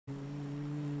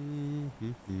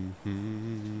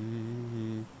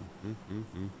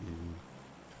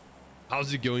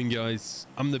How's it going, guys?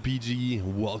 I'm the PG.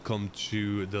 Welcome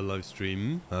to the live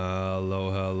stream.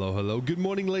 Hello. Good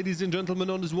morning, ladies and gentlemen,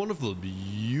 on this wonderful,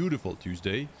 beautiful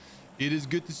Tuesday. It is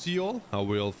good to see you all. How are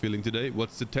we all feeling today?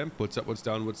 What's the temp? What's up? What's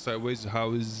down? What's sideways?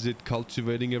 How is it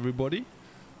cultivating, everybody?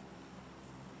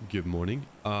 Good morning.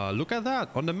 Look at that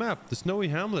on the map. The snowy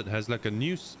hamlet has like a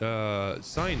new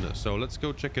sign, so let's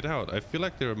go check it out. I feel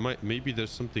like maybe there's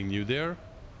something new there.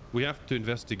 We have to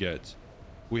investigate.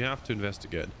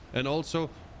 And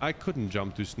also, I couldn't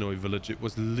jump to Snowy Village. It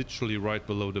was literally right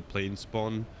below the plane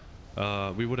spawn.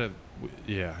 It would have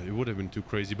been too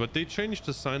crazy. But they changed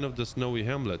the sign of the snowy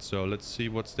hamlet, so let's see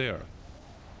what's there.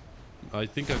 I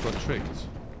think I got tricked.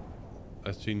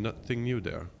 I see nothing new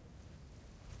there.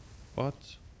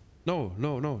 What?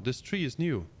 No. This tree is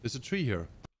new. There's a tree here.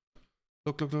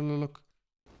 Look.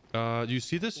 You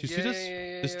see this?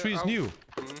 This tree is new.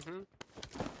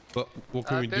 But what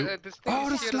can we do? Oh,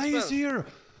 the sleigh is here!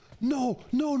 No.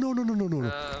 No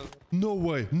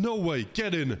way.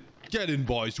 Get in,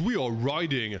 boys. We are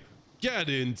riding. Get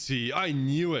in, T. I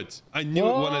knew it. When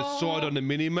I saw it on the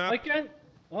mini-map. I can't.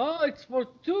 Oh, it's for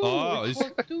two. Oh, it's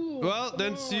for two. Well,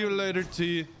 then see you later,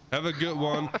 T. Have a good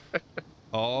one.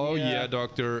 Oh, yeah,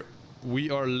 Doctor. We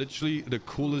are literally the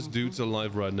coolest dudes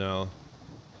alive right now.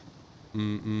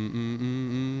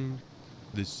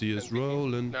 They see us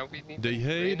rolling. They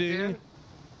hating.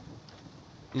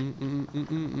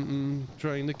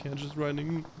 Trying to catch us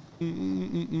running.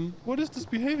 What is this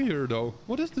behavior, though?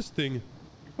 What is this thing?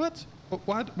 What?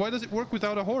 Why does it work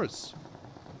without a horse?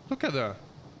 Look at that.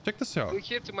 Check this out.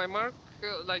 Here to my mark,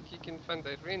 like you can find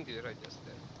the reindeer I just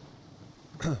did.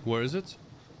 Where is it?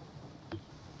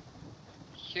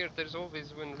 Here, there's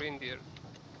always one reindeer.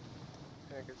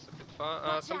 I think it's a bit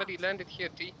far. Somebody landed here,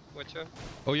 T. Watch out.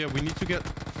 Oh yeah, we need to get.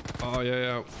 Oh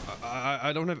yeah.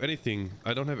 I don't have anything.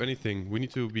 We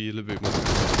need to be a little bit more.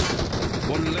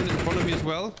 One landed in front of me as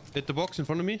well. Hit the box in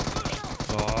front of me.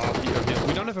 Oh, here.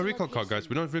 We don't have a recall card, guys.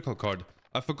 We don't have a recall card.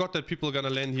 I forgot that people are gonna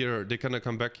land here. They're gonna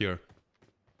come back here.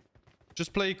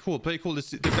 Just play cool. The guys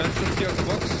just here at the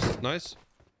box. Nice.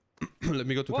 Let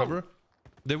me go to cover.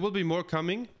 There will be more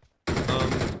coming.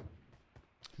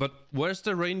 But where's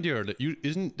the reindeer?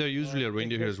 Isn't there usually a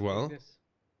reindeer here as well?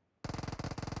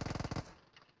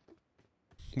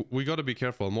 We gotta be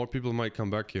careful. More people might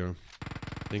come back here.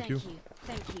 Thank you.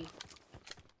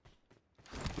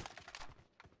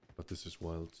 But this is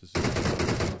wild.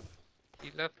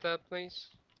 He left that place.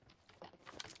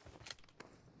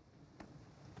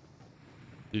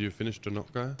 Did you finish the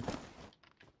knock guy?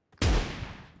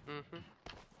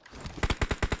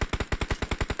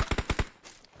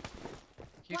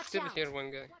 He's still here,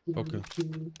 one guy. Okay.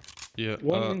 Yeah.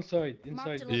 One inside.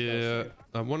 Yeah.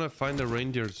 I wanna find a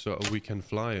reindeer so we can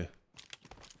fly.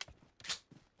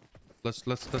 Let's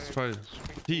try.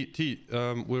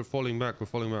 We're falling back.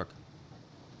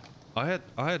 I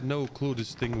had no clue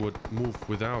this thing would move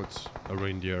without a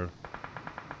reindeer.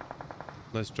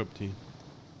 Nice job, T.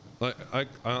 I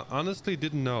honestly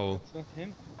didn't know. It's not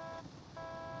him.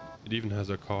 It even has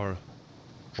a car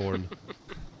horn.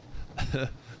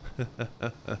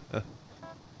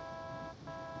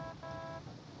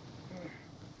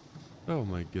 Oh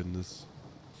my goodness.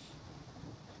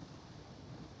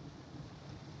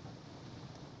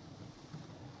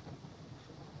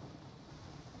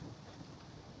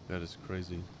 That is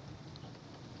crazy.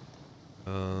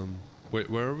 Wait,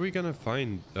 where are we gonna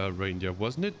find reindeer?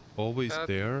 Wasn't it always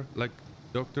there, like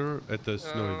Doctor, at the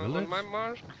Snowy Village? On my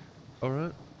mark. All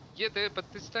right. Yeah, but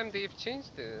this time they've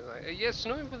changed it. Yeah,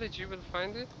 Snowy Village you will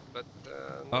find it, but.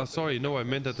 Sorry, no, I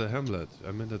meant at the hamlet.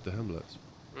 But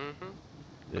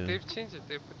Yeah. they've changed it.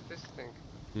 They put this thing.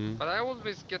 But I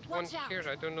always get one here.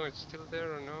 I don't know it's still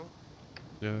there or no.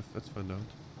 Yeah, let's find out.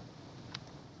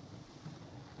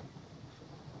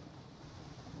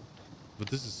 But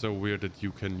this is so weird that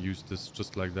you can use this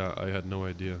just like that. I had no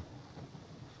idea.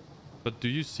 But do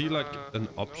you see like an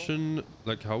option? No.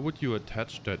 Like how would you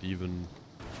attach that even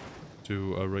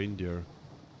to a reindeer?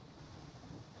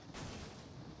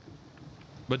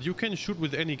 But you can shoot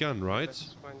with any gun, right?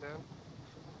 Let's find out.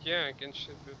 Yeah, I can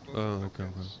shoot with both. Oh, okay.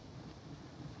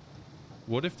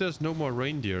 What if there's no more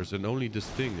reindeers and only this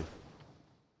thing?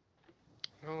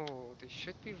 No, they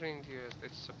should be reindeers.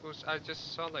 It's supposed. I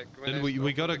just saw like. Then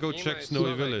we gotta go check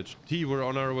Snowy Village. T, we're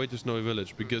on our way to Snowy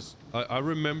Village because I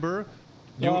remember.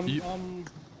 You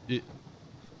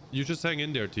just hang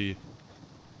in there, T.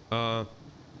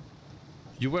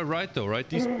 You were right though, right?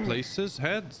 These places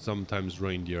had sometimes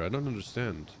reindeer. I don't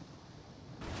understand.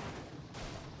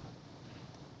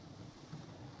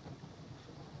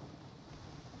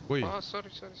 Wait. Oh, sorry.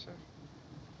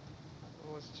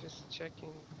 I was just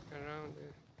checking around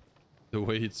it. The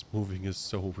way it's moving is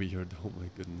so weird. Oh my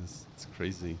goodness. It's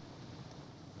crazy.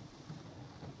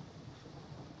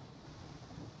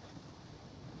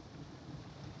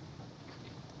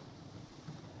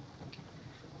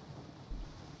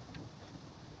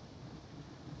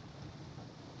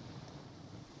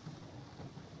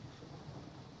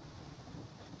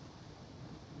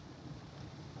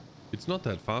 It's not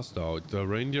that fast though. The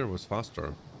reindeer was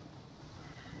faster.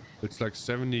 It's like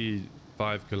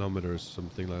 75 kilometers,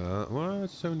 something like that. Well,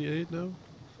 it's 78 now.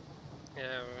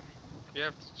 Yeah, you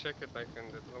have to check it like in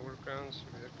the lower grounds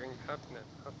if they're going up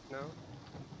now.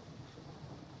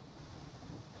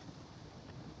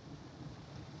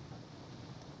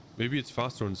 Maybe it's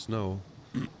faster in snow.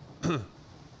 No,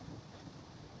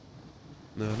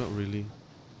 not really.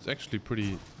 It's actually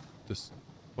pretty...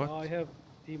 What? I have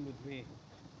team with me.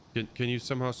 Can you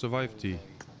somehow survive, T? I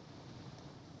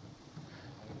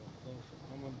don't know.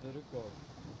 I'm on the record.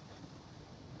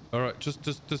 Alright, just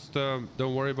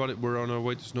don't worry about it. We're on our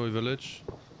way to Snowy Village.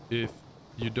 If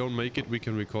you don't make it, we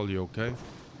can recall you, okay?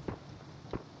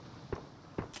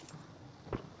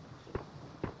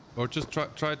 Or just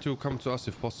try to come to us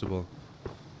if possible.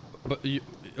 But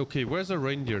okay, where's a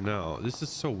reindeer now? This is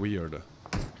so weird.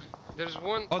 There's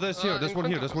one. Oh, there's here. There's one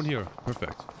here. There's one here.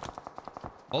 Perfect.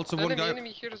 Also, one guy. Enemy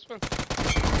here as well.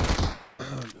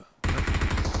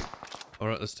 All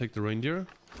right, let's take the reindeer.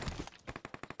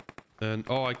 And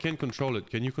oh, I can't control it.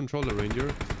 Can you control the reindeer,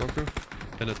 Doctor?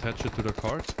 And attach it to the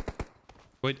cart?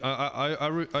 Wait,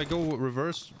 I go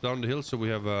reverse down the hill so we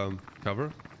have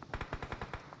cover.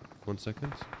 1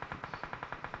 second.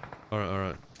 All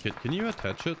right. Can you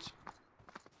attach it?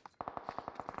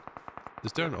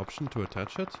 Is there an option to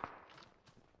attach it?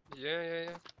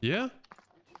 Yeah. Yeah?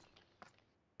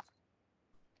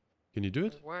 Can you do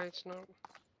it? Why it's not?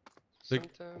 Like,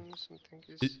 Sometimes something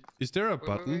is. Is there a Wait,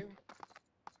 button? wait.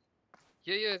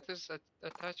 Yeah. There's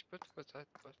attach button. What's that?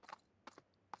 But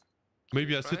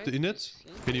Maybe I sit in it? See?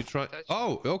 Can you try? Attach.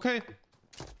 Oh, okay.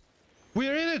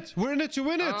 We're in it. We're in it to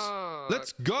win it. Ah,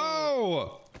 Let's cool.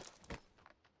 go.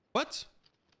 What?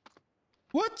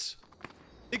 What?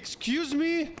 Excuse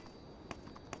me?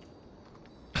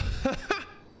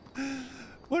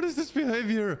 What is this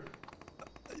behavior?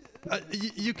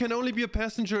 You can only be a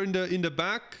passenger in the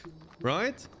back,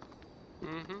 right?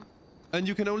 Mm-hmm. And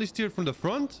you can only steer from the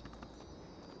front?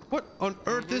 What on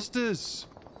earth is this?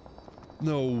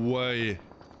 No way.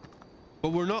 But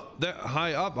we're not that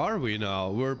high up, are we now?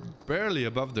 We're barely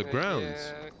above the ground.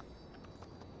 Yeah.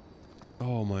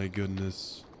 Oh my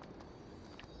goodness.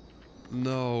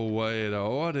 No way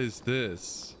though. What is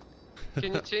this?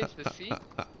 Can you change the seat?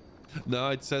 No,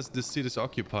 it says the seat is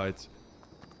occupied.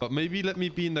 But maybe let me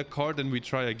be in the cart and we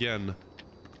try again.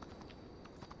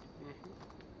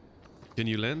 Can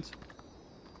you land?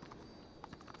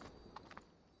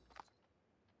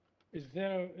 Is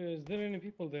there any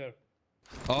people there?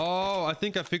 Oh, I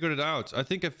think I figured it out.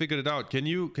 Can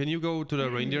you go to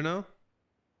the reindeer now?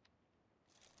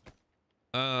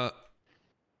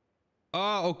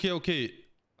 Okay.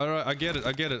 All right, I get it.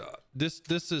 This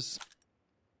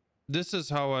is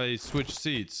how I switch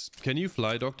seats. Can you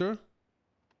fly, Doctor?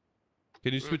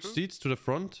 Can you switch seats to the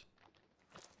front?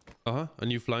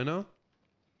 And you fly now?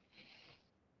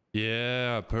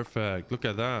 Yeah, perfect. Look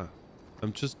at that.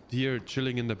 I'm just here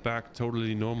chilling in the back,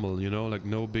 totally normal, you know, like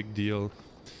no big deal.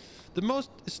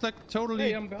 It's like totally...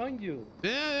 Hey, I'm behind you.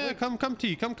 Yeah, come,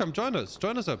 T, come, join us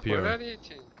up here. Where are you,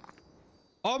 T?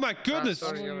 Oh my goodness!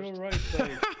 sorry. I'm on your right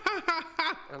side.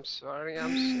 I'm sorry.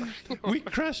 We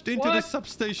crashed into the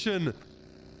substation.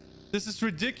 This is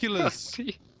ridiculous.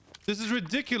 This is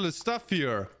ridiculous stuff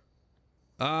here.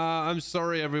 I'm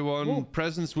sorry, everyone. Ooh.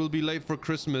 Presents will be late for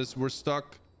Christmas. We're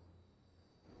stuck.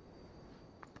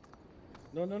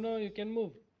 No, you can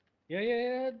move. Yeah.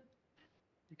 You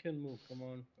can move. Come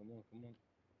on.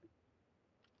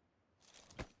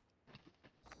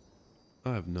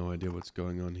 I have no idea what's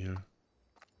going on here.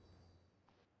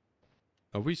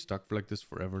 Are we stuck for like this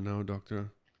forever now,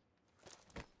 Doctor?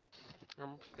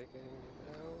 I'm figuring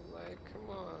it out. Like, come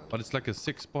on. But it's like a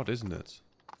 6 spot, isn't it?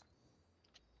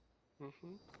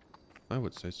 Mm-hmm. I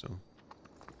would say so.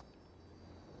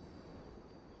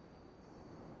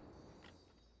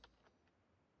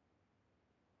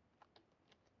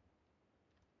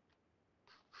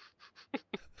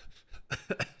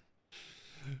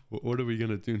 What are we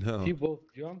gonna do now? You both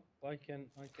jump. I think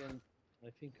I can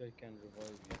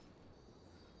revive you.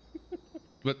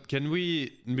 But can we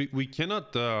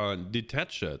cannot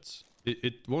detach it.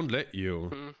 It won't let you.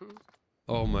 Mm-hmm.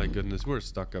 Oh my goodness, we're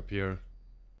stuck up here.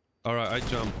 All right, I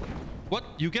jump. What?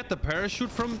 You get the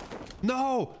parachute from?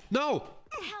 No, no.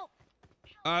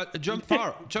 Jump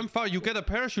far. Jump far. You get a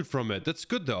parachute from it. That's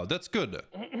good though. That's good.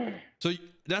 So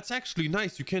that's actually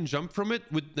nice. You can jump from it.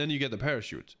 Then you get the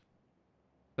parachute.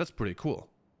 That's pretty cool.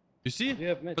 You see?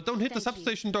 But don't hit the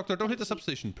substation, doctor. Don't hit the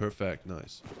substation. Perfect.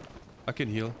 Nice. I can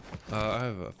heal. I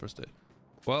have a first aid.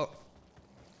 Well,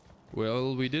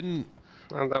 we didn't.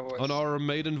 On our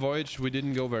maiden voyage, we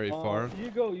didn't go very far. You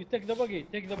go. You take the buggy.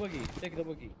 Take the buggy. Take the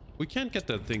buggy. We can't get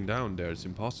that thing down there. It's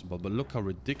impossible. But look how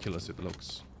ridiculous it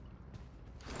looks.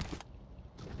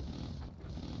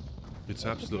 It's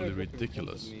absolutely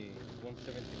ridiculous.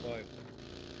 175.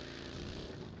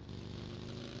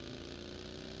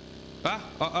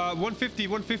 Ah,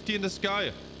 150 in the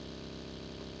sky.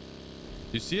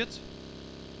 You see it?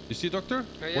 You see it, doctor?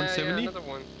 Oh, yeah, 170? Yeah, another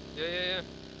one. Yeah.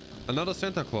 Another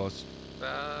Santa Claus.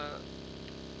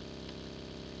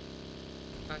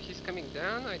 He's coming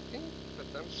down, I think, but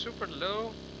I'm super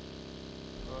low.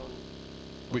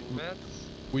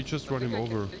 We just run him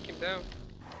over. Take him down.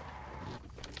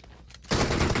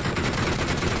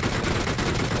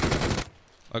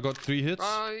 I got 3 hits.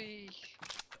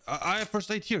 I have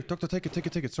first aid here. Doctor, take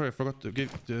it. Sorry, I forgot to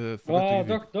give.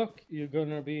 Doc, you're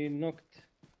gonna be knocked.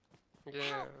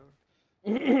 Yeah.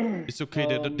 It's okay.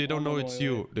 They don't know it's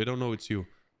you. They don't know it's you.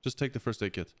 Just take the first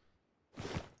aid kit.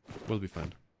 We'll be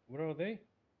fine. Where are they?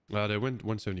 They went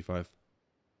 175.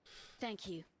 Thank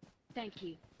you.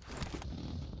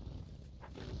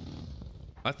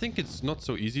 I think it's not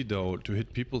so easy though to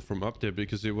hit people from up there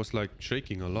because it was like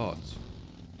shaking a lot.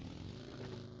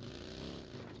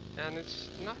 And it's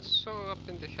not so up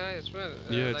in the sky as well.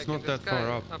 Yeah, it's like not that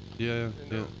far up. Yeah.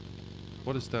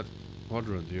 What is that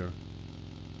quadrant here?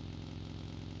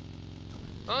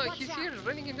 Oh, he's here,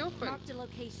 running in the open. Marked a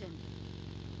location.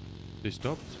 They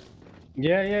stopped?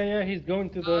 Yeah. He's going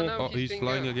to the... no, Oh, he's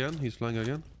flying again. He's flying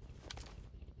again.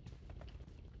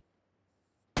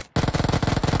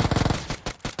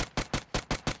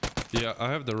 Yeah, I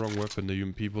have the wrong weapon. The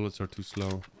UMP bullets are too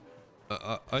slow.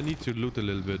 I need to loot a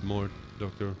little bit more,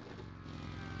 doctor.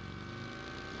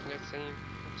 Let's see.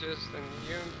 Just an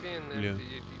UMP and then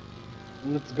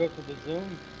the Let's go to the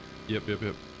zone. Yep.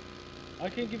 I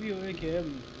can give you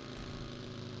AKM.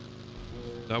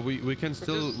 Now we can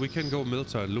still we can go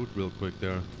millside loot real quick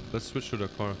there. Let's switch to the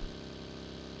car.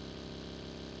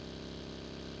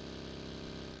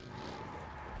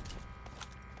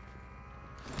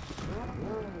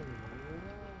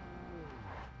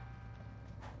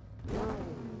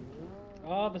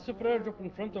 The super airdrop in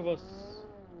front of us.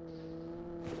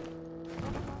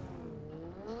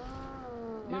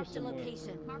 Marked a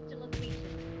location.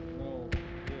 No.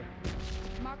 Here.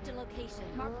 Marked a location.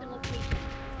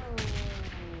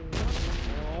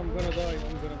 Oh, I'm gonna die.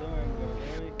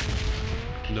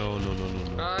 No.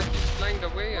 he's flying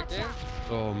away again.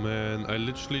 Oh man, I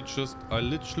literally just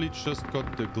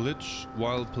got the glitch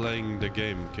while playing the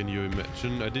game. Can you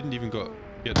imagine? I didn't even get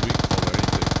recall or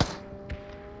anything.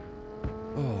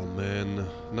 Oh man,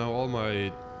 now all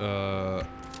my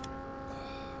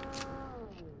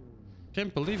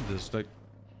can't believe this.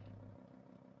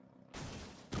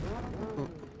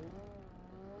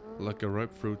 Like a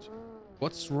ripe fruit.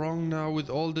 What's wrong now with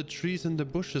all the trees and the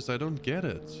bushes? I don't get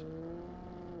it.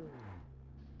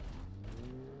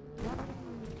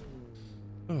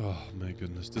 Oh my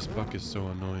goodness, this bug is so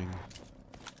annoying.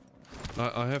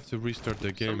 I have to restart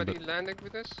the game. Somebody landed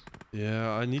with us?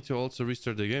 Yeah, I need to also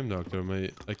restart the game, doctor.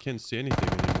 I can't see anything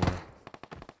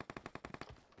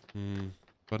anymore.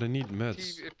 But I need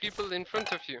meds. People in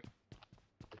front of you.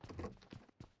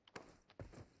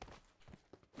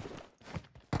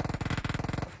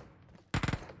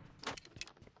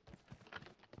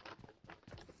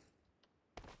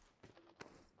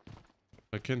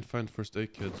 I can't find first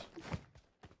aid kit.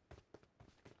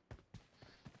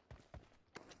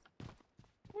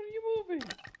 What are you moving?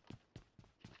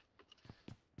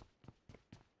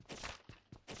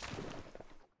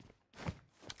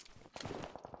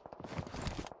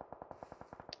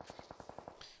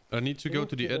 I need to go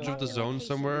to the edge of the zone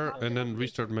somewhere and then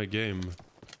restart my game.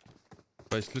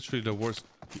 But it's literally the worst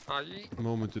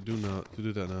moment to do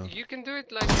that now. You can do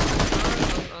it like in the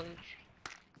car.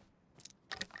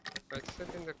 Like sit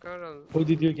in the car, I'll Who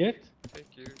did you get?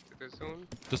 take you to the zone.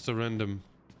 Just a random.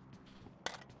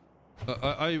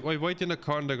 I wait in a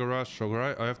car in the garage, so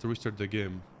I have to restart the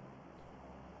game.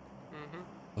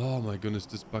 Oh my goodness,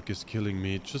 this bug is killing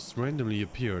me. It just randomly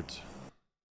appeared.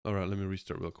 Alright, let me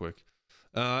restart real quick.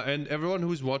 And everyone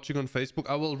who's watching on Facebook,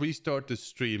 I will restart the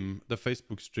stream, the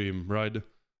Facebook stream, right?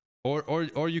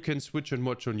 Or you can switch and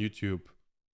watch on YouTube.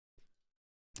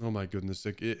 Oh my goodness,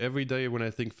 like every day when I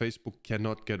think Facebook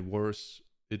cannot get worse,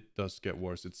 It does get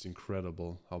worse. It's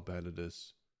incredible how bad it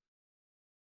is.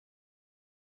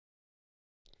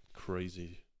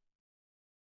 Crazy.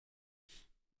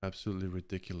 Absolutely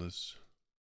ridiculous.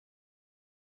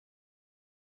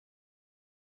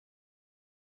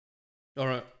 All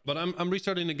right, but I'm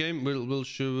restarting the game.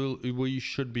 We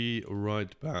should be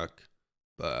right back.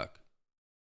 Back.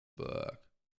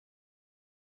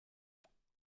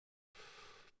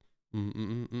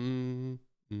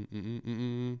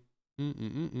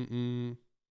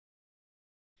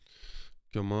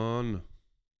 Come on.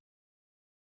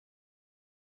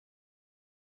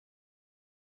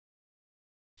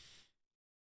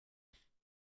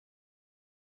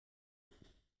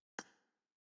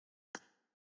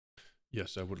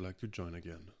 Yes, I would like to join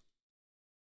again.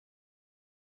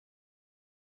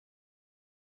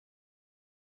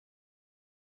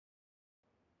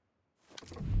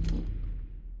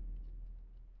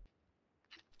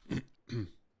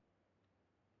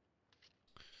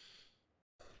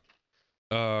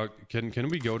 Can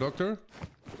we go, Doctor?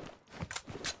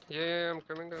 Yeah, I'm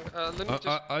coming down. Let me just.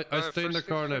 I stay in the first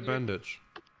car and I aid for you. bandage.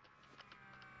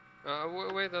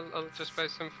 Wait, I'll just buy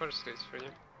some first aids for you.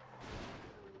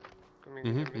 Coming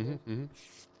in a minute.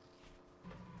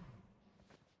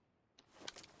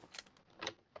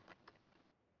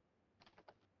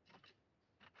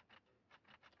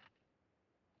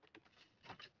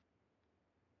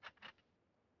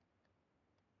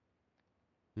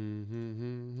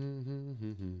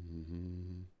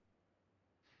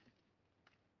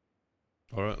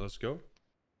 All right, let's go.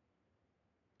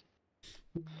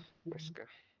 Let's go.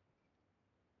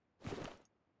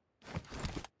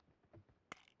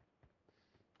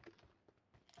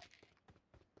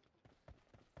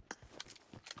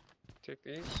 Take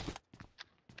these.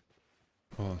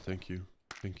 Oh, thank you.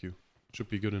 Thank you. Should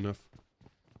be good enough.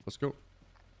 Let's go.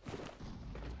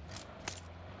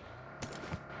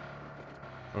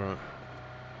 All right.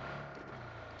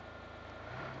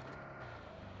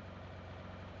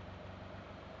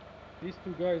 These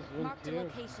two guys went Marked a here.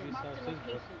 location. These Marked a houses,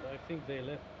 location. but I think they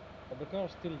left. But the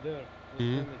car's still there.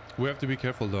 We have to be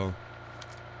careful though.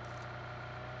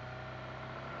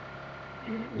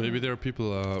 Maybe there are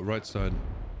people right side.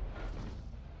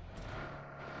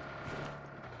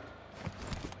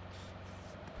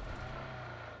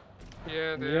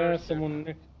 Yeah, they Yeah, are. someone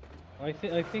next. I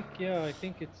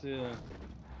think it's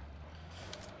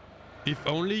If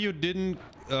only you didn't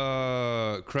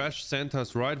crash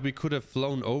Santa's ride, we could have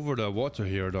flown over the water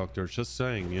here, Doctor. Just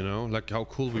saying, you know, like how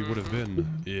cool we would have been.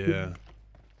 Yeah.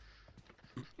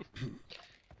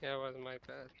 Yeah, it was my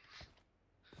bad.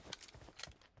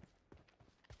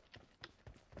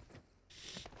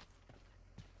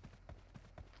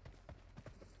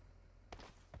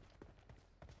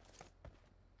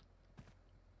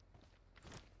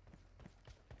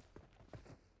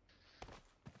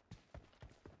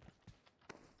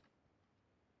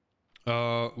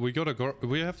 We gotta go.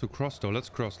 We have to cross though. Let's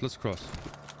cross. Let's cross.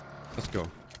 Let's go.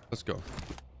 Let's go.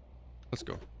 Let's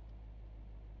go.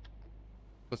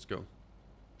 Let's go.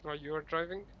 Oh, you are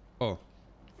driving? Oh.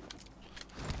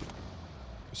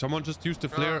 Someone just used the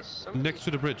flare somebody- next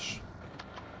to the bridge.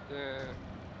 Yeah.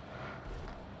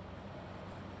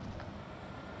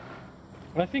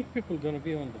 I think people gonna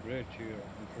be on the bridge here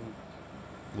in front.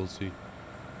 We'll see.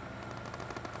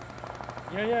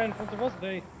 Yeah, in front of us.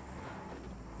 They're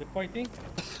fighting.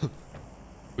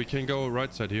 We can go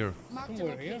right side here. Marked a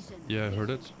Somewhere here. location. Yeah, I heard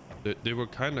it. They were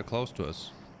kind of close to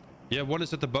us. Yeah, one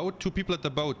is at the boat. Two people at the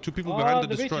boat. Two people behind the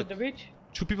the destroyed. beach, at the beach.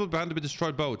 Two people behind the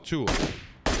destroyed boat. Two.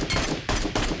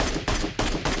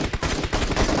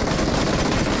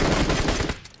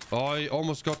 Oh, I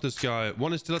almost got this guy.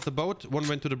 One is still at the boat. One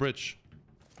went to the bridge.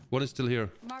 One is still here.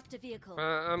 Marked a vehicle.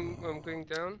 I'm going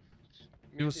down.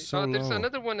 He was so There's low.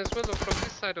 another one as well from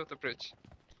this side of the bridge.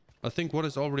 I think one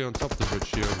is already on top of the bridge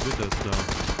here with us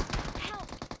now. Help!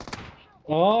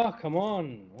 Oh, come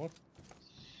on! What?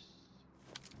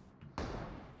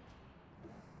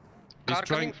 Car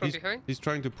coming from behind. He's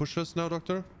trying to push us now,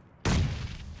 Doctor.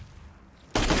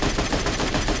 I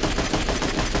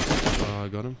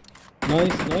got him.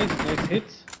 Nice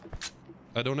hits.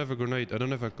 I don't have a grenade. I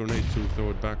don't have a grenade to throw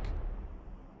it back.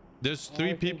 There's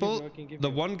three I can give people. you, I can give The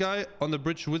you. one guy on the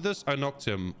bridge with us, I knocked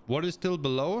him. One is still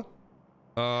below.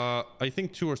 I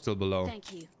think two are still below.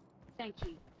 Thank you. Thank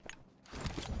you.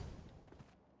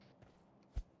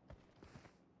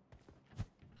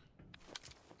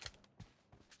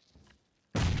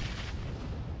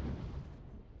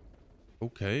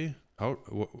 Okay. How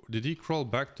did he crawl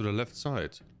back to the left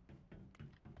side?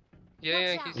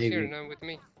 Yeah, Watch he's out. here now with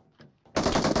me.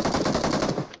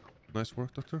 Nice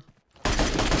work, Doctor.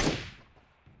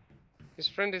 His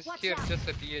friend is Watch here, out. just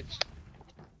at the edge.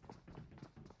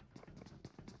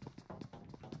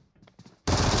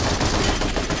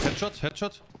 Headshot,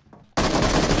 headshot.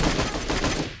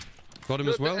 Got him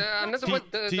No, as well. another T, one.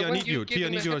 T, The I one need you. gave T, I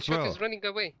him a need you as headshot well. is running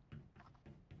away.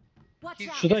 Watch He's-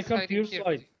 out. Should I he's come to hiding your here.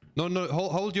 side? No, no,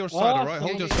 hold your side, Ah, alright?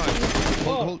 Hold your someone- side.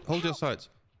 Oh, Hold your sides.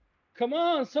 come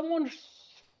on, someone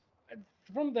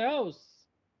from the house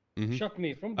Mhm. shot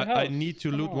me from the house. I need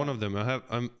to Come loot one on. of them.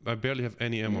 I barely have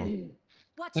any ammo.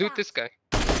 Watch Loot out. this guy.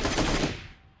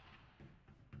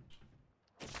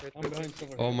 Wait, I'm wait, behind wait.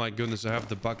 cover. Oh here. my goodness, I have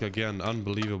the bug again.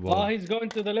 Unbelievable. Ah, he's going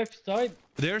to the left side.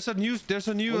 There's a new One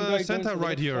guy going Santa to the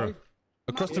right left here. side.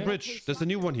 Across the Yeah. bridge. There's a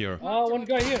new one here. Ah, one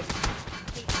guy here.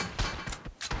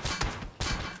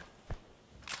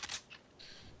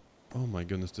 Oh my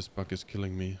goodness, this bug is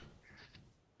killing me.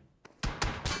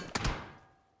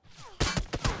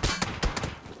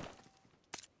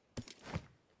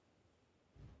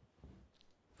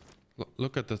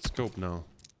 Look at that scope now.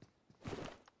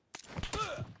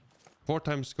 4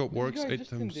 times scope This works, guy 8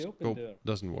 just in times the open scope there.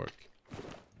 doesn't work.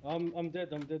 I'm dead.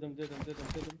 I'm dead. I'm dead. I'm dead. I'm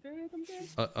dead. I'm dead. I'm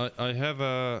dead. I have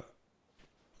a...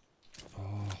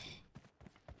 Oh.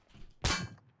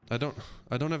 I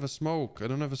don't have a smoke. I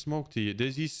don't have a smoke T.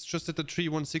 He's just at the tree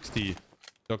 160.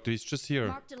 Doctor, he's just here.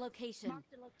 Marked a location.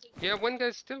 Yeah, one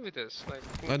guy's still with us. Like.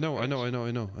 I know.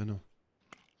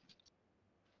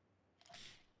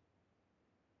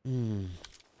 Hmm.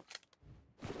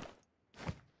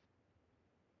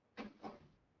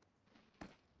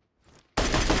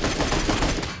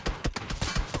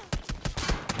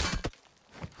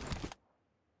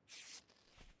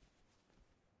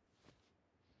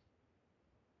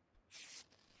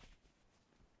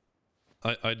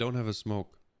 I don't have a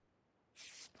smoke.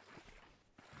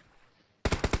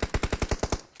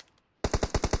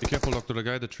 Be careful, Doctor. The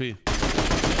guy at the tree.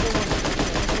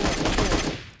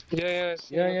 Yeah, I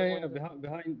see Yeah, another yeah, yeah.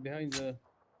 one. Behind the.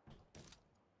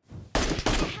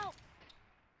 Help.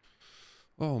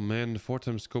 Oh man, the 4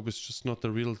 times scope is just not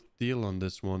the real deal on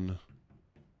this one.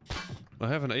 I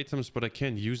have an 8 times, but I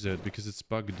can't use it because it's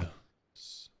bugged.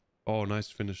 Oh, nice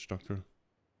finish, Doctor.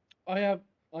 I have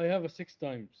a 6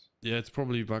 times. Yeah, it's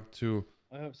probably bugged too.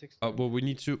 I have 6 times. Well, we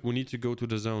need to go to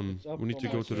the zone. It's up We need to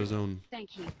from go to the outside. zone.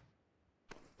 Thank you.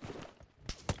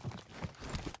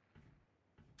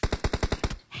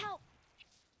 Help.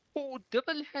 Oh,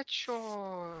 double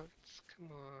headshots! Come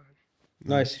on.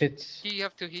 Nice hits. You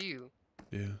have to heal.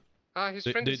 Yeah. Ah, his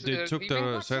They friend is took leaving.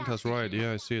 the Watch Santa's out. ride.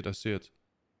 Yeah, I see it.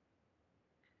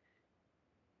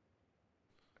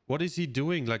 What is he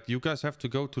doing? Like, you guys have to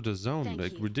go to the zone. Thank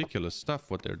Like, you. ridiculous stuff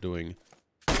what they're doing.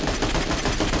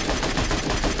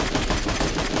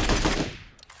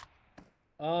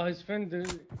 Ah, his friend. Go.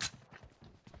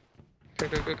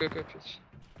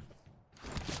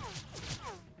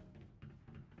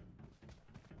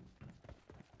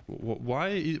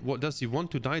 Why? What does he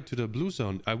want to die to the blue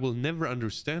zone? I will never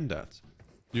understand that.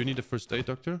 Do you need a first aid,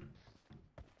 Doctor?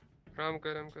 I'm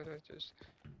good. I just.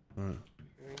 Alright.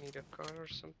 We need a car or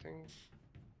something.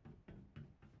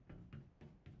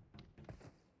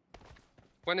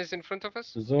 One is in front of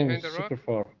us, The zone behind is the rock. super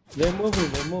far. They're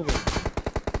moving.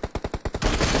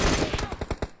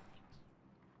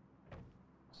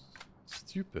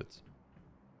 Stupid.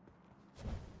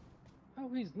 How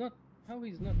he's not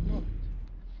knocked?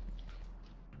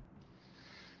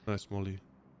 Nice Molly.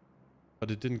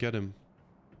 But it didn't get him.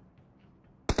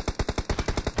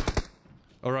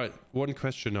 Alright, one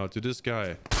question now to this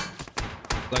guy.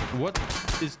 Like, what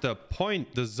is the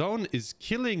point? The zone is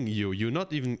killing you. We're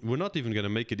not even gonna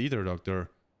make it either, Doctor.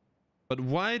 But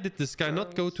why did this guy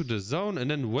not go to the zone and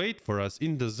then wait for us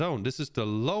in the zone? This is the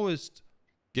lowest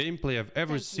gameplay I've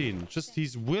ever Thank you. seen. Just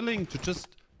he's willing to just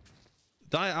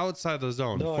die outside the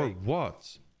zone. For Die.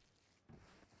 what?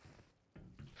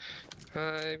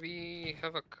 We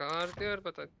have a car there,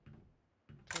 but I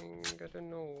don't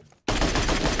know.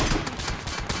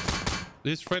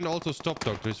 His friend also stopped,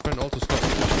 Doctor. His friend also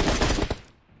stopped.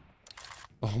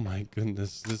 Oh my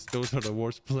goodness. Those are the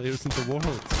worst players in the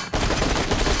world.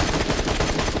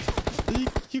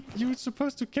 You're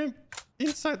supposed to camp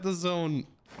inside the zone.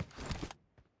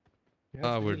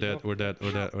 Ah, we're dead. We're dead.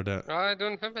 I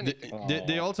don't have anything.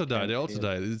 They also die. They also yeah.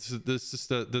 die. This is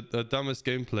the dumbest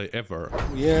gameplay ever.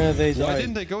 Yeah, they died. Why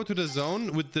didn't they go to the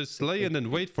zone with the sleigh and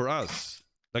then wait for us?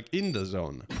 Like in the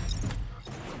zone.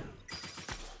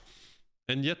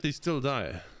 And yet they still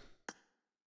die.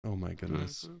 Oh my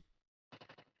goodness. Mhm.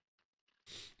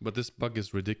 But this bug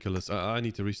is ridiculous. I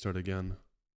need to restart again.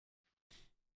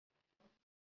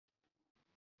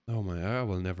 Oh my, I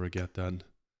will never get that.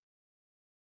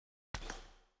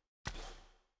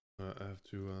 I have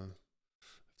to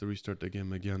to restart the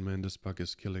game again, man. This bug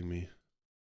is killing me.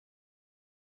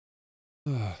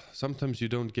 Sometimes you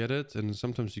don't get it, and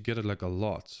sometimes you get it like a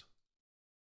lot.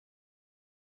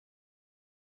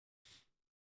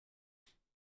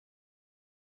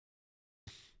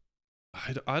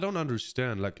 I don't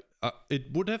understand. Like,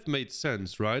 it would have made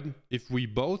sense, right? If we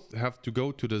both have to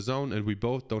go to the zone and we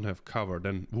both don't have cover,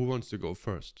 then who wants to go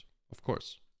first? Of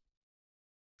course.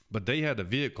 But they had a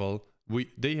vehicle.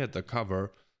 They had the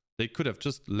cover. They could have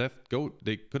just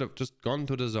they could have just gone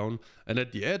to the zone, and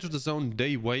at the edge of the zone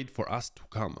they wait for us to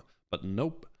come. But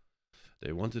nope.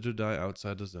 They wanted to die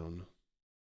outside the zone.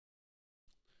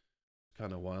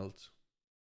 Kinda wild.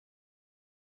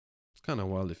 It's kinda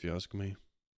wild if you ask me.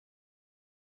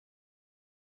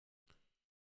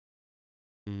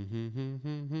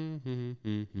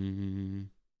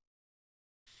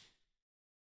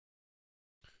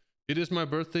 It is my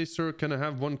birthday, sir. Can I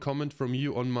have one comment from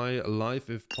you on my life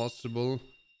if possible?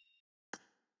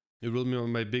 It will be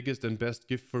my biggest and best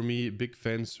gift for me. Big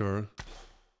fan, sir.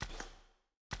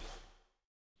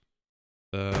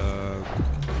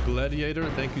 Gladiator,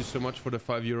 thank you so much for the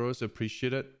 €5.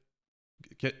 Appreciate it.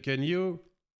 Can you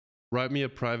write me a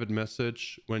private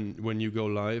message when you go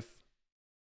live?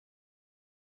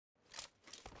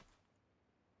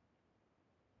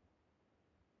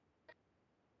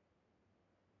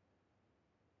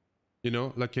 You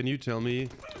know, like, can you tell me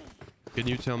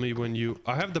when you...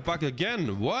 I have the bug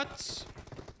again. What?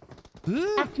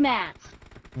 That's Matt.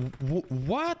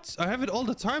 What? I have it all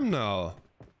the time now.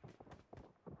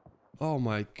 Oh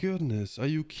my goodness. Are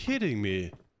you kidding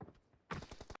me?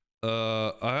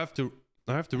 I have to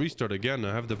restart again.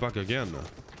 I have the bug again.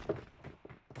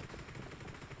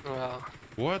 Wow.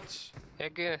 What?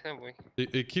 Again, have we?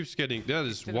 It keeps getting... That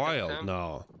is wild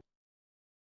now.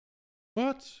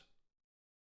 What?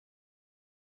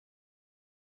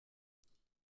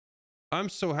 I'm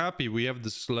so happy we have the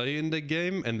Sleigh in the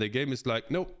game, and the game is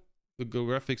like, nope, the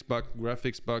graphics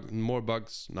bug, more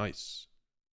bugs. Nice.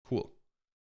 Cool.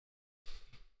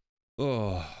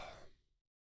 Oh.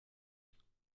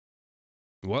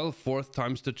 Well, 4th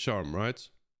time's the charm, right?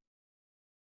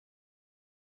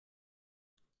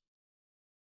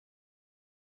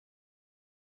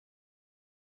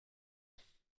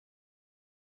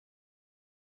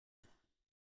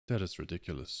 That is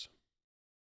ridiculous.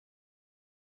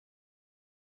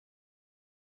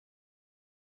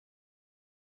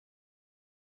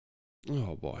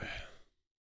 Oh boy.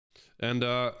 And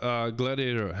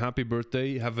Gladiator, happy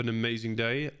birthday. Have an amazing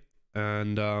day.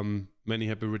 And many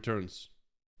happy returns.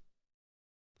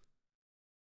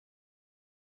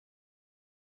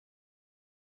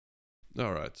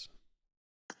 Alright.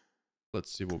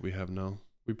 Let's see what we have now.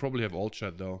 We probably have all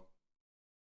chat though.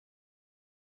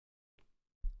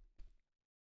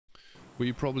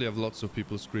 We probably have lots of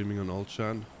people screaming on all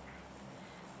chat.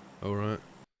 Alright.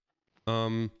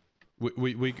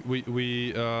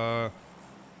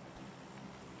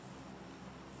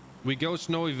 We go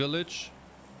Snowy Village,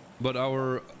 but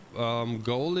our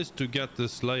goal is to get the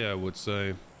Sleigh, I would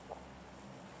say.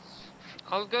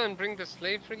 I'll go and bring the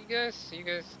Sleigh for you guys. You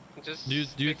guys just... Do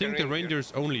you think the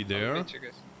reindeer's only there? I'll meet you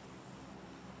guys.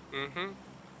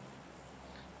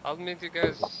 I'll meet you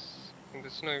guys in the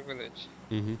Snowy Village.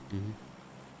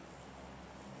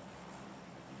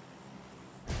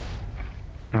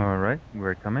 Alright,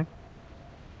 we're coming.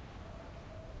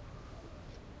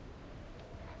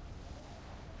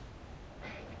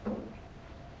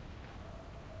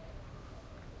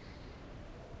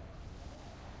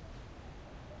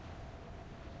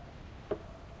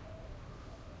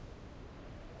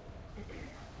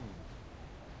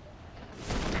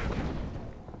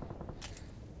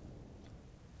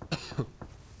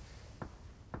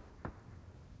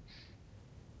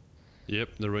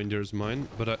 Yep, the reindeer is mine,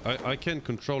 but I can't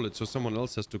control it, so someone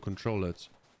else has to control it.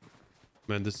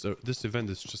 Man, this event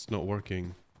is just not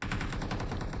working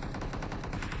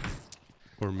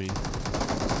for me.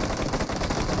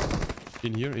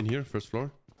 In here, first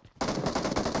floor.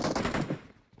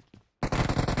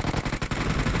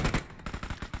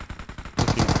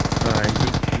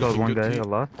 I got one guy a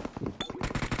lot.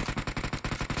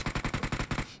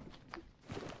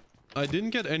 I didn't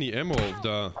get any ammo of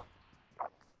the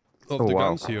Wow.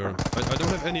 guns here. I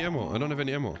don't have any ammo. I don't have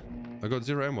any ammo. I got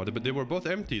 0 ammo, but they were both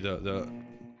empty. The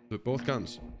both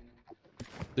guns.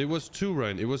 It was 2,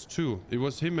 Rain. It was 2. It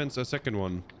was him and a second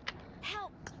one.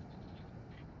 Help!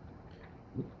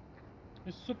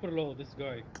 He's super low, this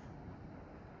guy.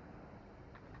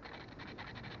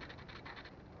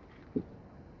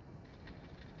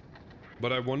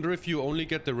 But I wonder if you only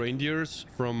get the reindeers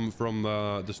from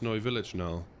the Snowy Village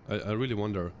now. I really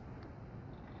wonder.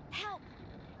 Help!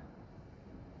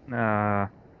 Uh,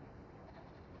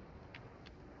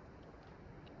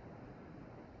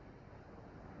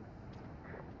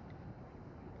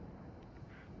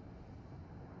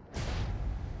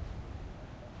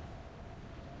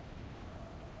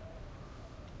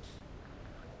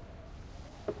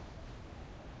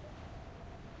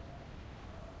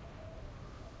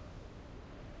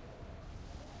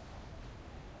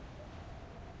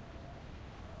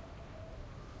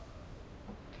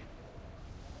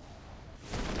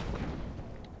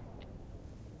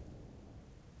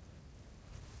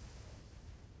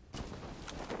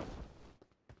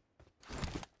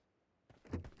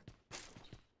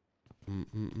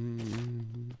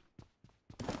 Mm-mm-mm.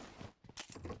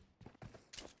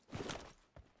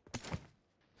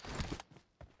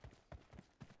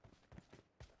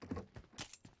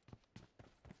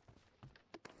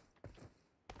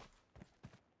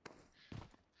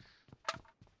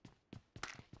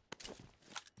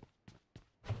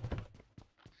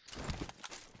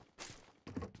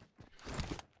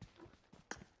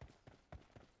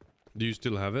 Do you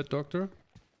still have it, Doctor?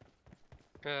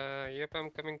 Yep, I'm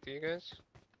coming to you guys.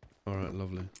 All right,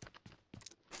 lovely.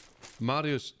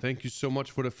 Marius, thank you so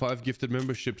much for the 5 gifted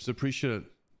memberships. Appreciate it.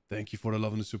 Thank you for the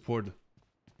love and the support.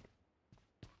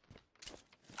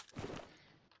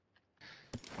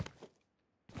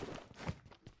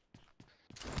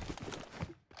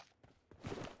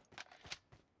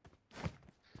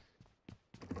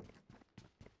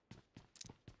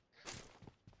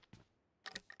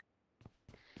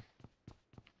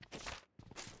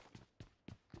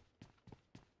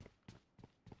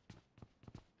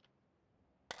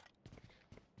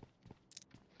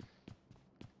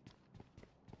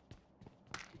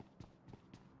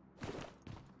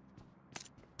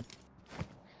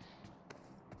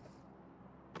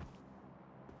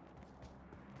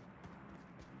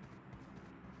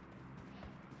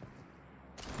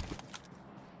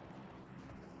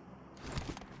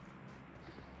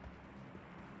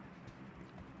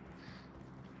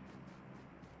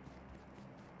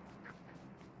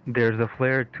 there's a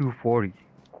flare 240.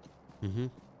 Mm-hmm.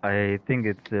 I think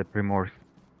it's Primorse.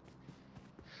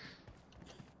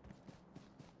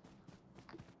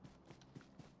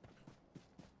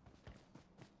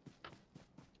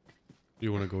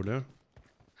 You want to go there?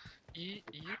 You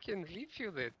can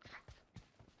refuel it.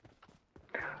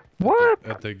 What?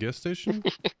 At the gas station?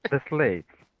 The Sleigh.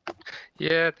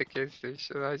 Yeah, at the gas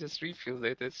station. I just refueled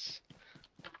it. It's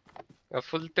a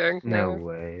full tank No now.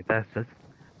 way.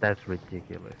 That's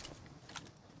ridiculous.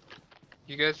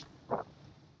 You guys,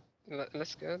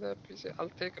 let's go there, please. I'll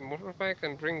take a motorbike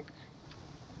and bring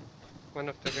one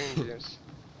of the reindeers.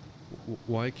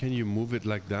 Why can you move it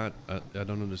like that? I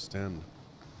don't understand.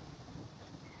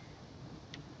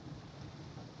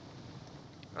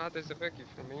 Ah, there's a buggy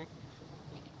for me.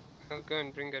 I'll go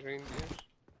and bring a reindeer.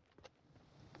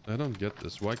 I don't get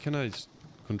this. Why can I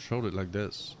control it like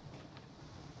this?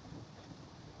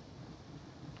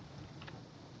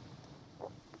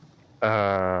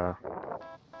 Uh,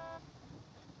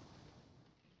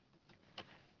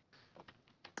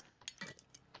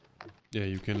 Yeah,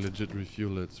 you can legit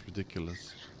refuel it. It's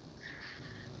ridiculous.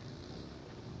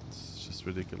 It's just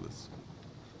ridiculous.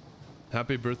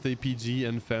 Happy birthday, PG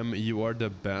and Fem. You are the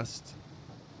best.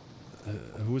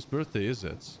 Whose birthday is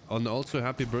it? And also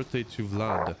happy birthday to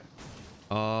Vlad.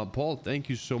 Paul, thank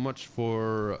you so much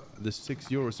for the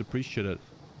 €6. Appreciate it.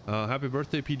 Happy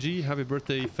birthday, PG. Happy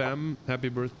birthday, Fem. Happy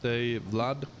birthday,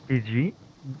 Vlad. PG, have you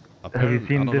Apparently, I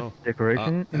seen don't this know.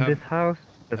 decoration in this house?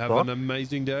 The Have an socks?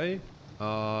 amazing day.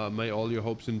 May all your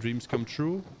hopes and dreams come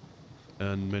true.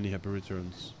 And many happy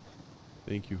returns.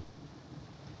 Thank you.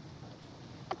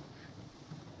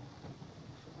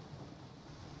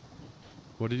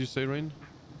 What did you say, Rain?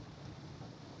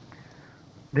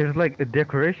 There's like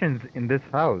decorations in this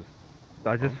house.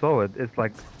 I just Oh. saw it. It's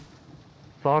like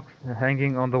socks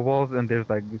hanging on the walls, and there's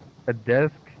like a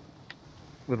desk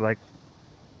with like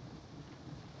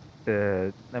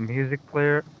a music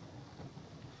player.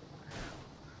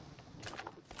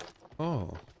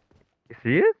 Oh, You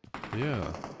see it?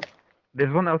 yeah.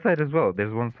 There's one outside as well.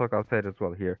 There's one sock outside as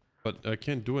well here. But I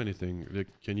can't do anything. Like,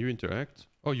 can you interact?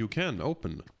 Oh, you can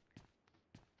open.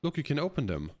 Look, you can open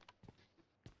them.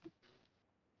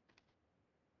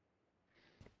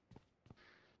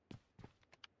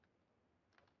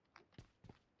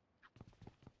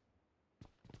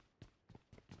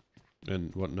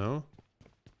 And what now?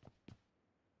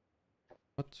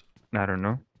 What? I don't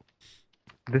know.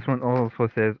 This one also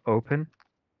says open.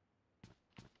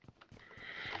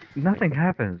 Nothing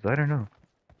happens. I don't know.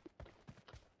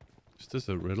 Is this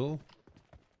a riddle?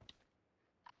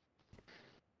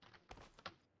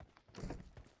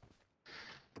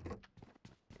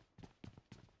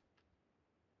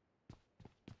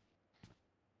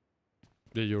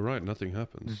 Yeah, you're right. Nothing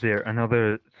happens. Is there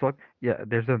another sock? Yeah,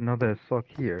 there's another sock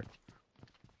here.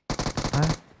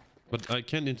 Huh? But I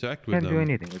can't interact with Can't do them.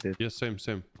 anything with it. Yeah, same,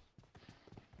 same.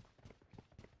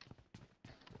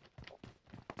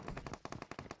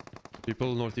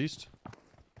 People northeast.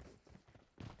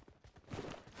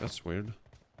 That's weird.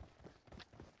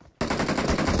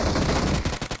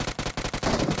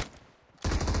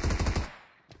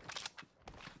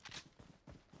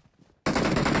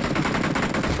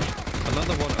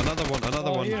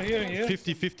 Another one. Here.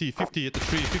 50 at the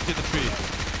tree, 50 at the tree.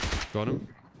 Got him.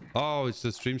 Oh, it's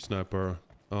the stream sniper.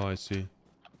 Oh, I see.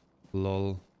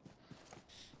 Lol.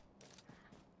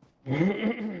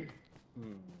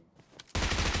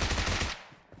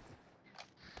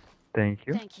 Thank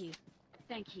you. Thank you.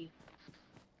 Thank you.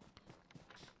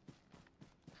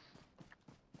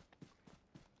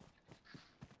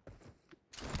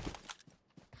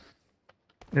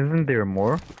 Isn't there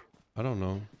more? I don't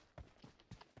know.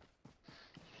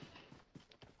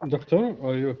 Doctor,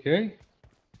 are you okay?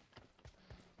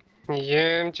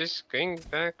 Yeah, I'm just going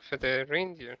back for the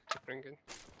reindeer to bring it.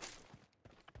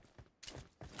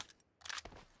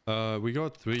 We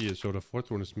got 3, so the 4th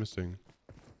one is missing.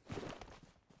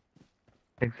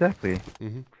 Exactly.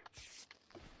 Mm-hmm.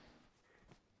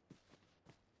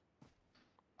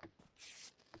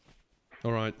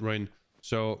 All right, Rain.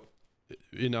 So,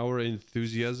 in our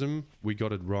enthusiasm, we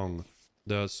got it wrong.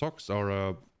 The socks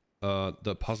are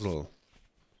the puzzle.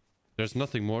 There's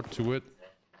nothing more to it.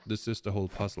 This is the whole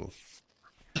puzzle.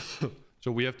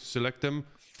 So we have to select them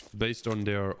based on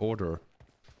their order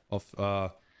of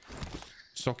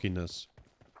sockiness.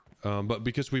 But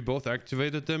because we both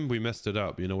activated them, we messed it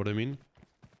up. You know what I mean?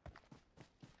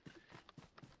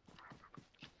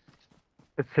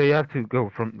 So you have to go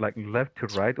from like left to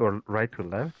right or right to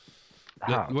left?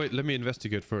 How? Wait, let me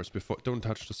investigate first before. Don't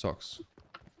touch the socks.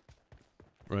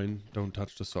 Rain, don't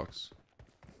touch the socks.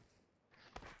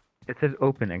 It says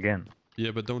open again.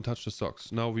 Yeah, but don't touch the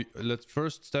socks. Now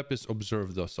first step is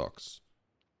observe the socks.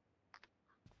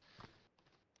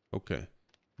 Okay.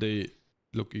 They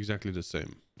look exactly the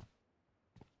same.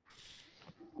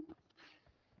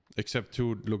 Except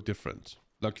 2 look different.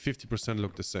 Like 50%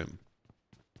 look the same.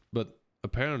 But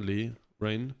apparently,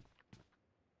 Rain,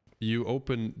 you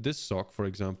open this sock, for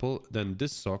example, then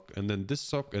this sock, and then this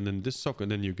sock, and then this sock,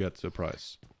 and then you get the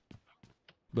prize.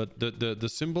 But the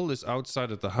symbol is outside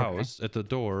of the house, at the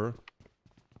door.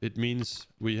 It means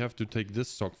we have to take this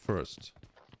sock first.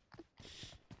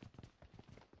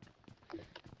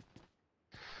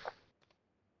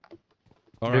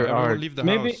 Alright, everyone leave the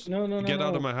house. No. Get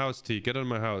out of my house, T. Get out of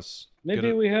my house.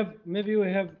 Maybe we have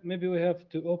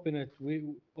to open it.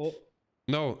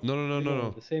 No.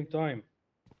 At the same time.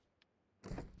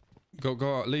 Go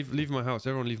out. Leave my house.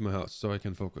 Everyone leave my house so I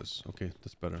can focus. Okay,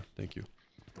 that's better. Thank you.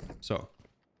 So.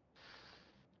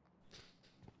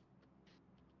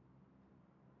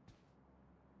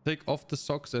 Take off the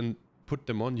socks and put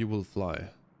them on, you will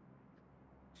fly.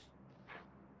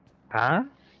 Huh?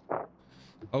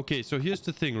 Okay, so here's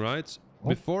the thing, right?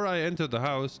 Before I entered the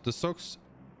house, the socks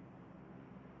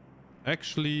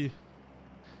actually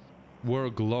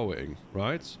were glowing,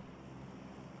 right?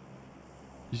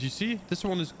 Did you see? This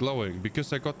one is glowing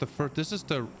because I got the first. This is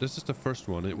the first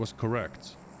one. It was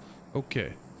correct.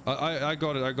 Okay, I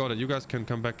got it. You guys can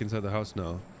come back inside the house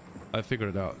now. I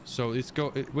figured it out. So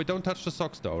we don't touch the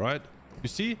socks though, right? You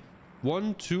see?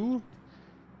 1, 2.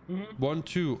 1,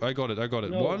 2. I got it.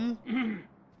 No. 1,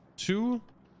 2,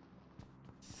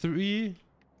 3,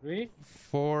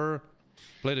 4.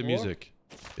 Play the music.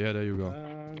 Yeah, there you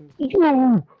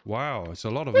go. Wow, it's a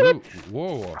lot of loot.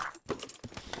 Whoa.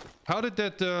 How did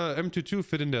that M22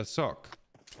 fit in their sock?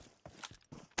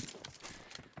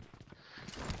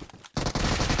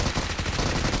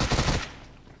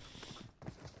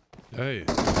 Hey.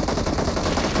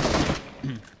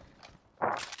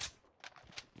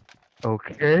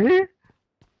 Okay.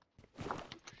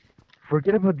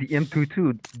 Forget about the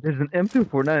M22. There's an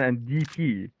M249 and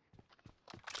DP.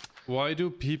 Why do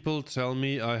people tell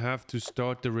me I have to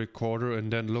start the recorder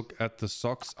and then look at the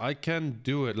socks? I can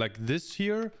do it. Like this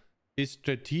here is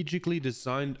strategically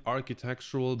designed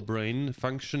architectural brain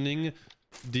functioning,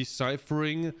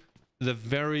 deciphering the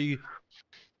very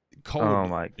code, Oh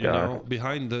my God. you know,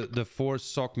 behind the 4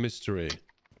 sock mystery.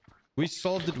 We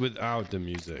solved it without the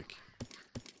music.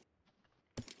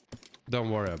 Don't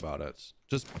worry about it.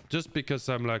 Just because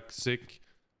I'm like sick,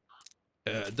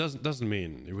 doesn't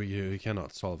mean we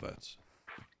cannot solve it.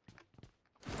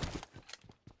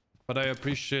 But I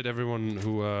appreciate everyone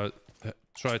who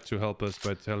tried to help us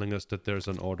by telling us that there's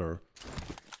an order.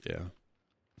 Yeah.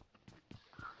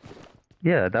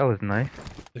 Yeah, that was nice.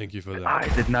 Thank you for that. I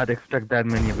did not expect that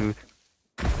many loot.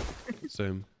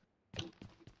 Same.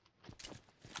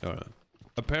 Alright.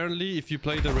 Apparently, if you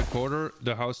play the recorder,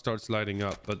 the house starts lighting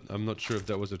up, but I'm not sure if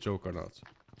that was a joke or not.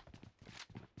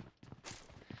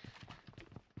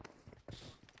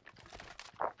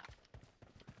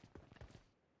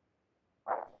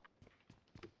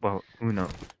 Well, who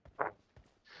knows?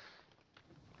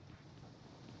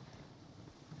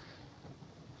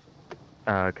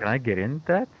 Can I get in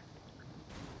that?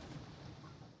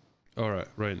 Alright,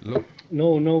 Rain, look.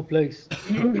 No, no place.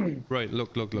 Rain,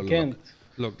 look, You look. can't.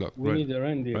 Look, We Rain. need a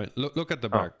reindeer. Right. Look at the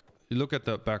back. You look at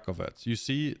the back of it. You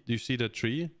see the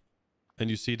tree, and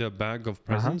you see the bag of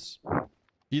presents.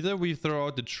 Either we throw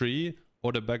out the tree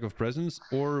or the bag of presents,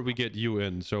 or we get you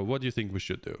in. So what do you think we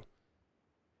should do?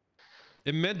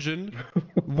 Imagine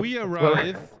we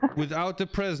arrive without the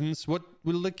presents. What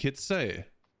will the kids say?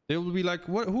 They will be like,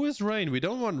 "What? Who is Rain? We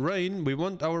don't want Rain. We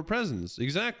want our presents."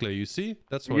 Exactly. You see?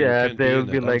 That's why. Yeah, you can't they'll in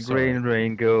be it. I'm like, sorry.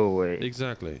 rain, go away.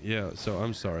 Exactly. Yeah. So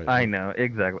I'm sorry. I know,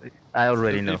 exactly. I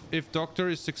already know. If Doctor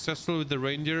is successful with the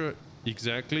reindeer,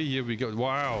 exactly. Here we go.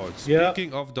 Wow. Yeah.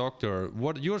 Speaking of Doctor,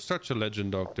 what? You're such a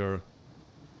legend, Doctor.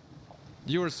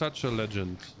 You're such a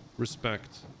legend.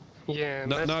 Respect. Yeah.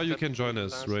 Now you that can join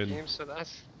was us, last Rain. game, so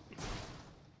that's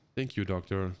Thank you,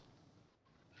 Doctor.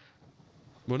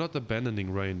 We're not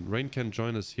abandoning Rain. Rain can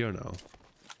join us here now.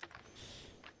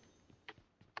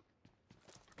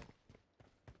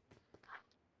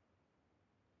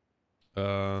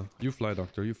 You fly,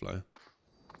 Doctor. You fly.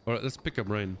 All right, let's pick up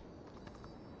Rain.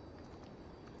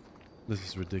 This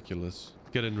is ridiculous.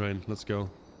 Get in, Rain. Let's go.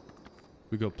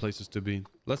 We got places to be.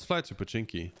 Let's fly to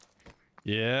Pachinki.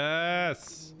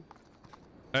 Yes.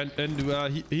 And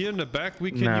here in the back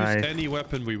we can Nice. use any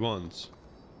weapon we want.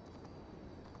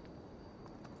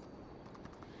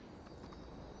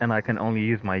 And I can only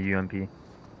use my UMP.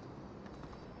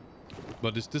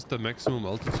 But is this the maximum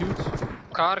altitude?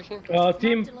 car here.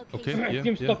 Team. Marked a location. Okay, yeah,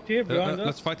 Team yeah. stopped here behind us.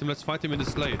 Let's fight him. Let's fight him in the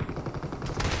sleigh.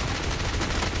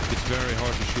 It's very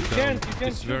hard to shoot You down. can't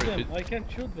It's shoot very. them. I can't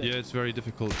shoot them. Yeah, it's very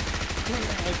difficult. I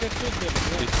can't shoot them.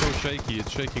 Yeah. It's so shaky.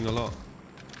 It's shaking a lot.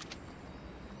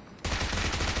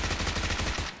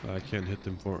 I can't hit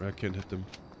them I can't hit them.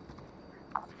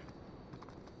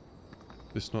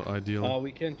 It's not ideal.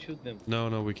 We can't shoot them.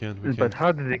 No, we can't. We But can't.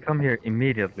 how did they come here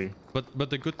immediately? But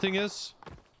the good thing is,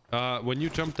 when you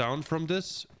jump down from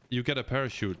this, you get a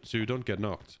parachute, so you don't get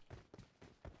knocked.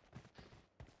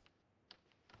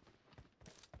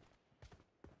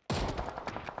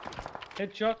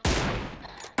 Headshot.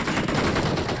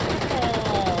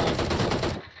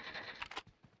 Oh.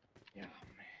 Yeah,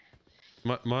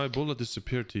 man. My bullet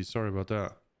disappeared, T. Sorry about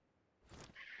that.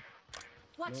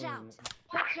 Watch No, out. no.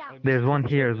 Watch out. There's one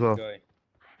here as well. Guy.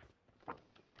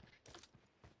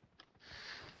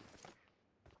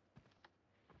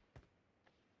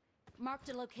 Marked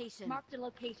a location. Marked a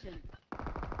location.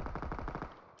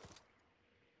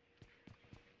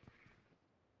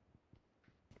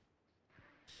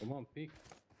 Come on, peek.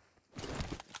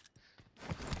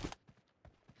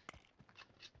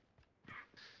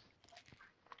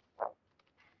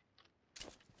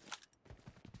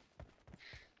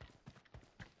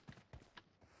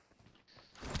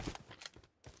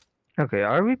 Okay,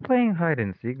 are we playing hide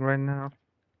and seek right now?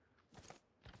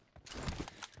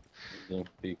 Don't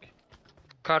peek.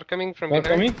 Car coming from Car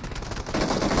behind.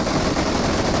 coming?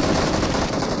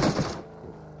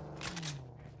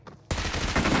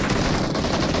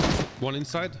 One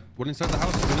inside the house, one inside the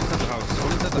house,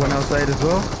 one inside the One house. outside as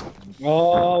well?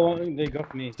 Oh, they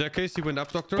got me. Staircase, he went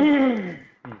up, Doctor.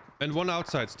 And one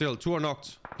outside still. Two are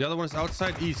knocked. The other one is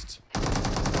outside east.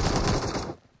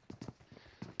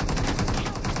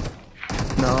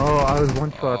 No, I was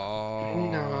one shot.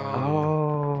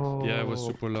 Oh. Oh. Yeah, it was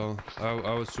super low.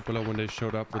 I was super low when they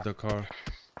showed up with the car.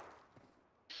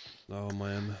 Oh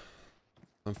man.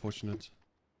 Unfortunate.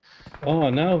 Oh,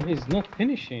 now he's not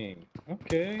finishing.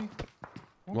 Okay.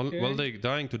 Well, they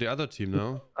dying to the other team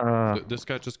now. This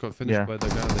guy just got finished Yeah. by the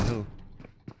guy on the hill.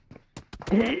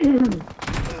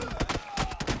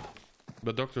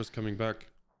 But Doctor's coming back.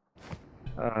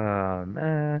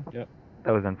 Man. Yep.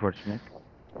 That was unfortunate.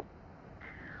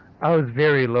 I was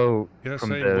very low Yeah, from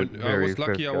same. the I very was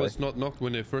lucky first I guy. was not knocked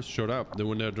when they first showed up. Then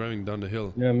when they're driving down the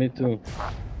hill. Yeah, me too.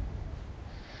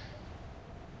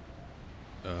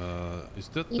 Is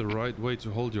that the right way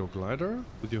to hold your glider?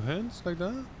 With your hands like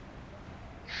that?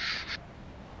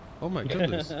 Oh my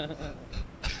goodness. Oh,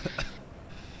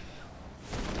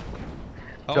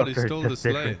 they Doctor, stole the just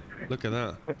sleigh. different. Look at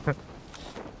that.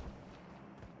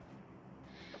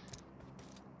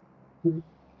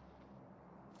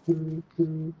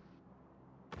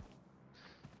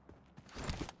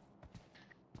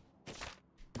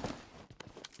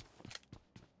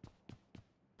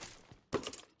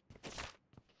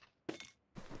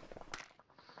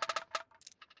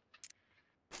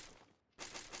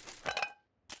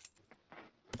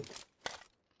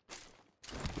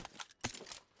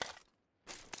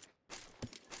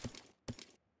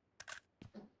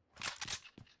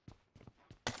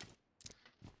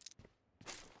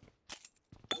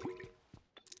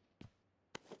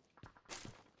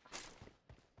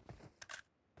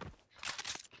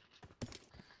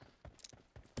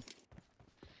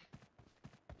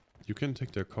 You can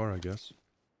take their car, I guess.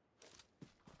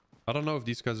 I don't know if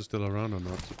these guys are still around or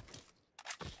not.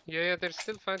 Yeah, they're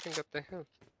still fighting at the hill.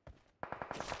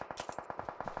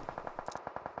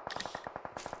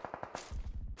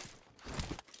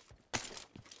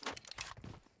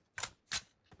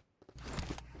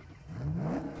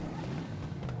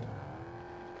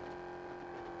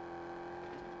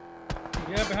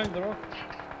 Yeah, behind the rock.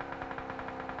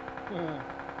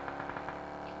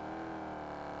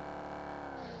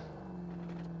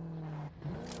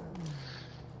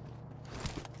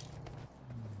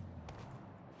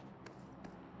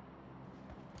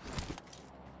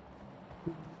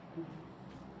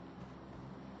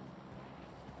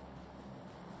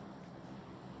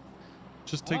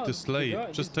 Just take Oh, the the sleigh.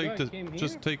 guy- Just this take guy the. came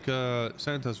Just here? take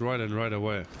Santa's ride and ride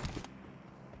away.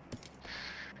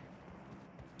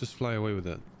 Just fly away with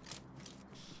it.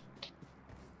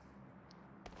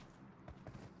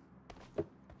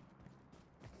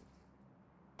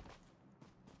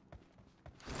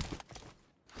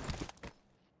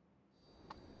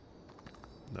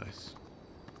 Nice.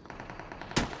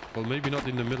 Well, maybe not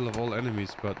in the middle of all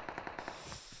enemies, but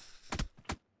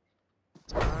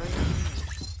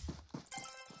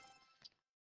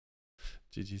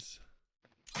GG's.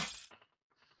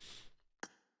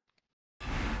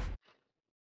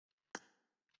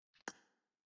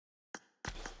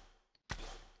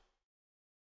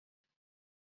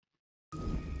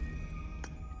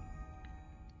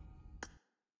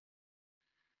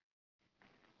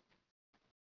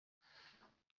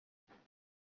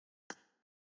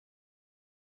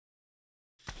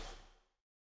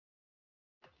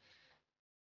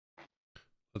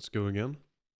 Let's go again.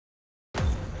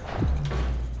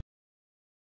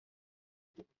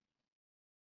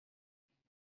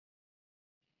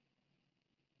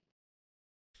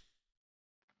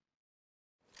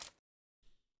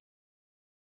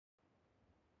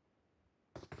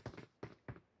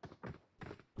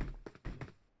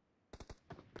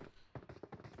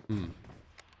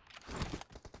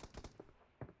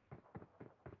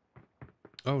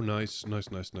 Oh, nice, nice,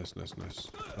 nice, nice, nice, nice.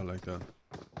 I like that.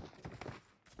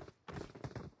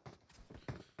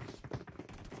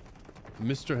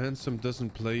 Mr. Handsome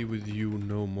doesn't play with you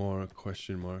no more,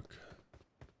 question mark.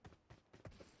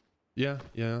 Yeah,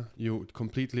 you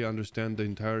completely understand the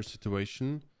entire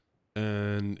situation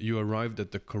and you arrived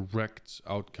at the correct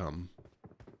outcome.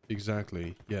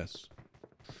 Exactly, yes.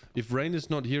 If Rain is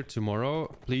not here tomorrow,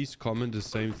 please comment the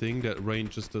same thing, that Rain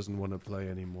just doesn't want to play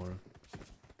anymore.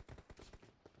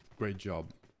 Great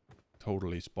job.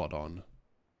 Totally spot on.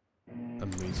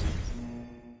 Amazing.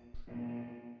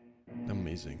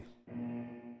 Amazing.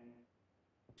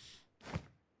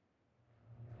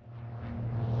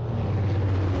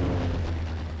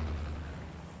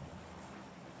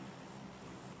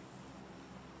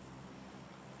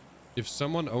 If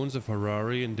someone owns a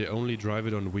Ferrari and they only drive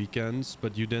it on weekends,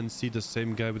 but you then see the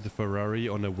same guy with the Ferrari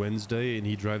on a Wednesday and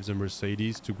he drives a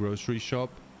Mercedes to grocery shop,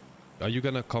 are you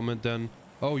gonna comment then,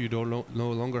 oh, you don't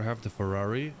no longer have the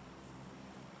Ferrari?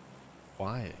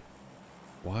 Why?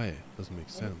 Why? Doesn't make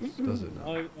sense, does it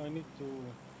now? I need to...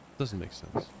 Doesn't make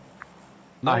sense.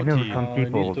 I No, know T. some I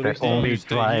people need to that restart. T, only you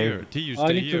stay drive here. T, you I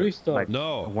stay need to here. restart. like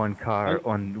No. one car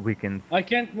on weekends. I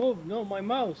can't move. No, my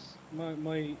mouse. I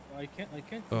can't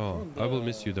Oh, control I will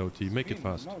miss you though, T. the Make it screen,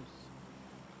 fast. the mouse.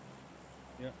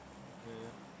 Yeah.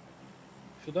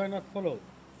 Should I not follow?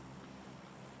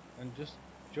 And just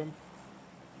jump?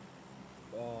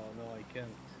 Oh no, I can't.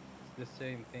 It's the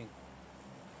same thing.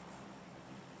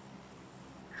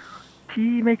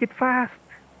 T, make it fast.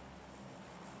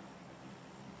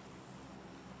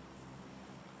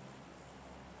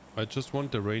 I just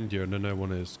want the reindeer and then I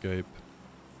want to escape.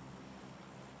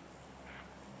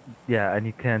 Yeah, and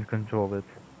you can't control it.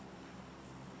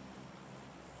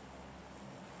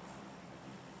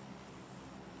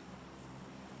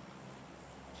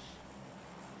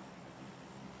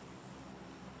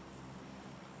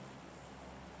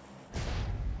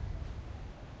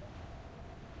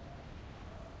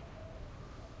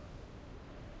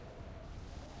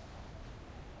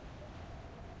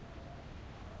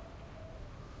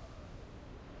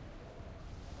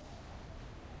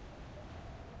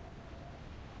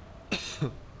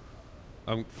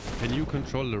 Can you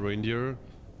control the reindeer,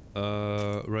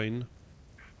 Rain?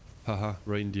 Haha,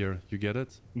 reindeer. You get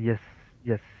it? Yes,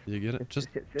 yes. You get it? Yes,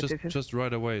 yes. Just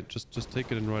right away. Just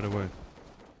take it and right away.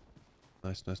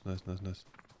 Nice, nice, nice, nice, nice.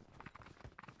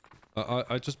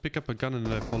 I just pick up a gun and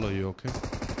then I follow you, okay?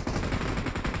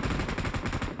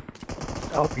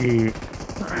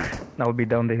 I'll be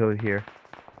down the hill here.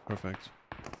 Perfect.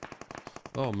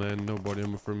 Oh man, no body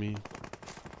armor for me.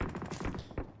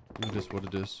 It is what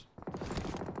it is.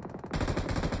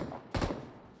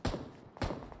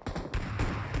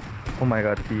 Oh my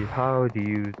god, Steve, how do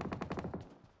you...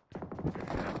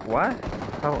 What?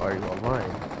 How are you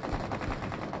alive?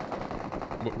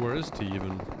 Where is he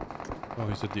even? Oh,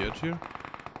 he's at the edge here?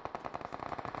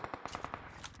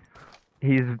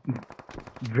 He's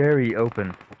very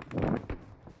open.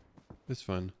 It's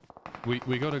fine.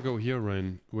 We gotta go here,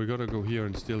 Rain. We gotta go here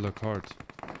and steal the cart.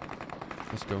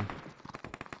 Let's go.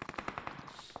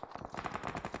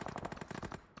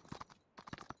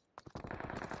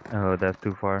 Oh, that's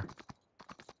too far.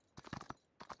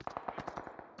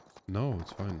 No,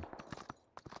 it's fine.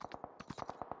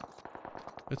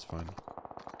 It's fine.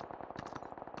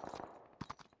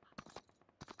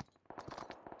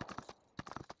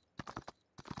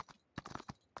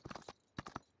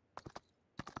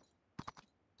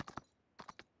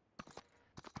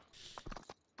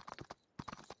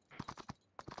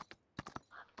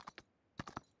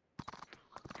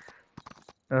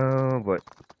 Oh, but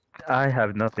I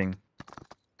have nothing.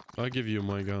 I'll give you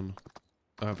my gun.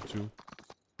 I have two.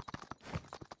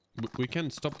 We can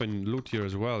stop and loot here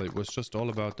as well. It was just all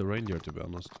about the reindeer, to be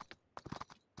honest.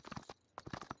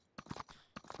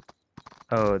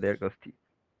 Oh, there goes Steve.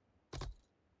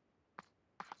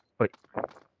 Wait.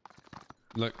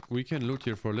 Like, we can loot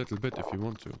here for a little bit if you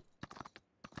want to.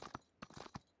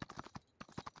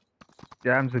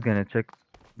 Yeah, I'm just gonna check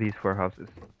these 4 houses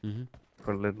Mm-hmm.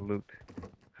 for a little loot.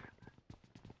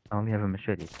 I only have a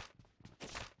machete.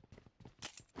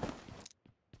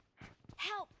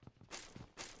 Help!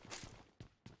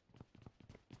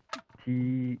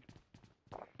 T.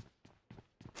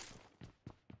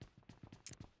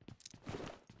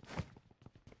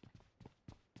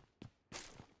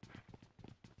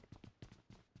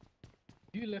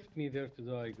 You left me there to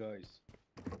die, guys.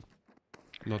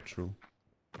 Not true.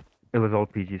 It was all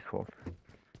PG's fault.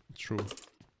 True.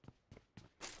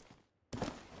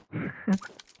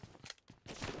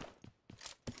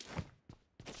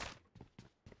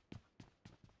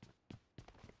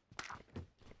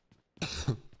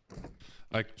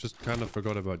 I just kind of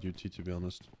forgot about UT, to be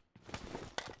honest.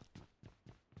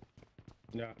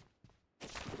 Yeah.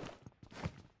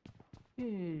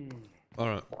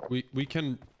 Alright, we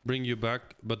can bring you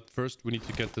back, but first we need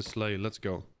to get the sleigh. Let's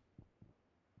go.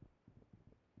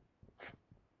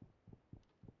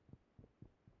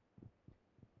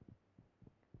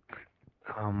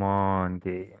 Come on,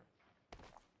 game.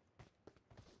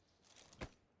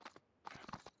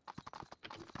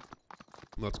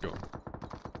 Let's go.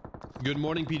 Good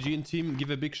morning, PG and team. Give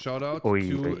a big shout out Oi,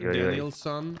 to oi, oi, oi. Daniel's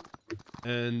son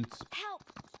and Help!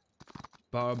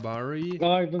 Barbari.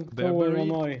 I don't know where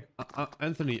am I.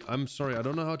 Anthony, I'm sorry. I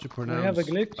don't know how to pronounce. I have a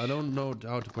glitch. I don't know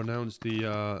how to pronounce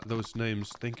the those names.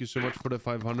 Thank you so much for the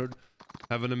 500.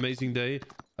 Have an amazing day.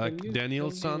 Can you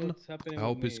Daniel's tell me son. what's happening I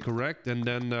hope with it's me? correct. And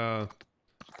then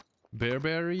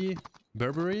Burberry,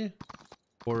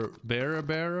 or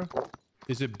Bear?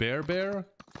 Is it Bear?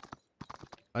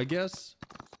 I guess.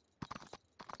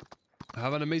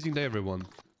 Have an amazing day, everyone.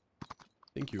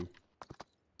 Thank you.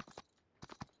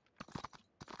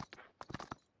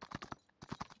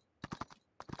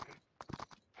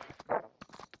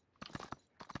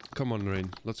 Come on, Rain.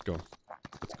 Let's go.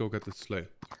 Let's go get the sleigh.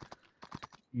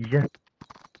 Yes.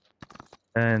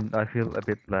 And I feel a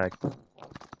bit like...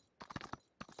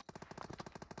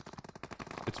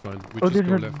 It's fine. We Oh, just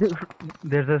go left.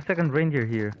 there's a second reindeer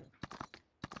here.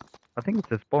 I think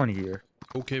it's a spawn here.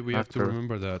 Okay, we have to After-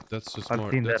 remember that. That's so smart.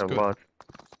 I've seen That's that a good. lot.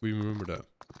 We remember that.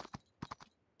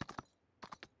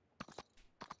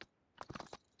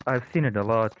 I've seen it a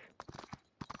lot.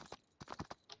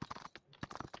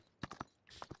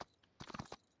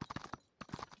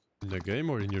 In the game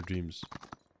or in your dreams?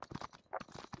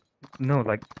 No,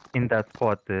 like in that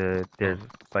spot, there's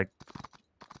like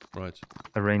Right.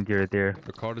 a reindeer there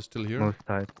The card is still here? most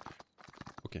times.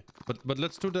 Okay. But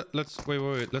let's do that.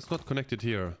 Wait. Let's not connect it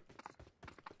here.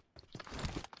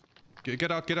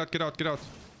 Get out.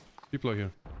 People are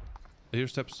here. I hear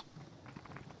steps.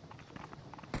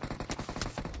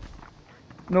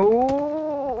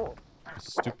 No!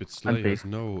 Stupid sleigh has safe.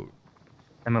 no...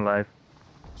 I'm alive.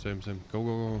 Same.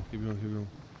 Go. Keep going.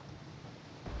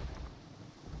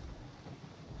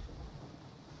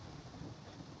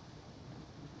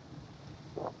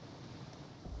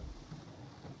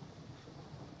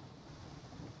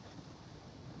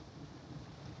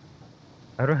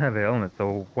 I don't have a helmet,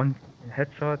 so one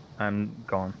headshot, I'm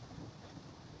gone.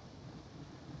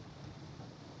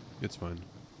 It's fine.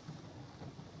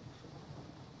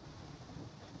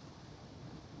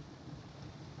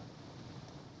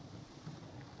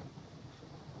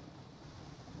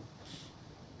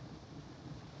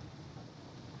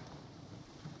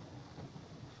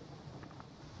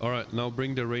 Alright, now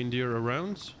bring the reindeer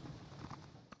around.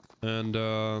 And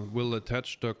we'll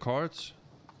attach the carts,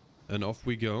 and off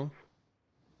we go.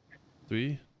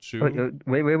 3, 2.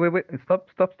 Wait. Stop.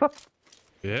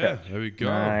 Yeah, there we go.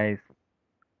 Nice.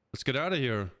 Let's get out of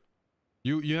here.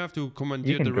 You have to You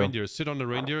commandeer can the go. reindeer. Sit on the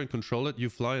reindeer and control it. You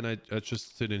fly, and I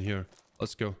just sit in here.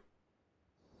 Let's go.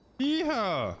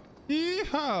 Yeehaw!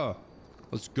 Yeehaw!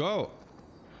 Let's go.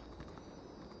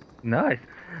 Nice.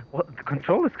 Well, the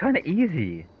control is kind of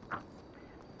easy.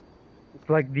 It's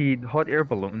like the hot air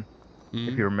balloon,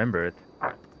 if you remember it.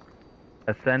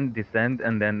 Ascend, descend,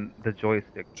 and then the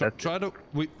joystick. That's Try to...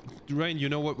 Rain, you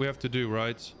know what we have to do,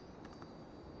 right?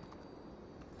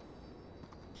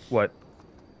 what?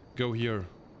 Go here.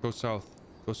 Go south.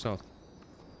 Go south.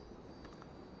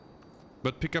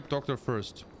 But pick up Doctor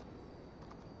first.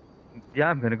 Yeah,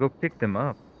 I'm gonna go pick them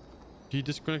up. He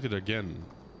disconnected again.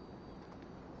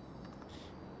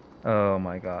 Oh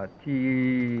my god.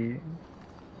 Gee.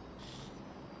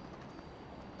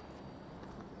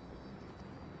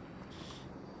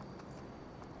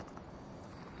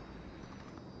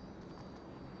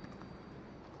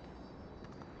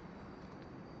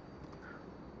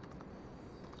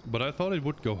 But I thought it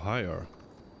would go higher.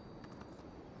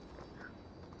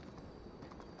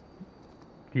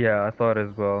 Yeah, I thought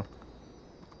as well.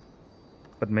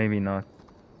 But maybe not.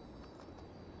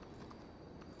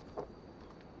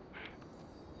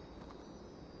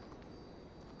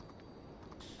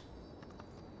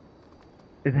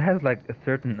 It has like a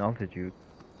certain altitude.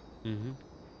 Mm-hmm.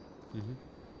 Mm-hmm.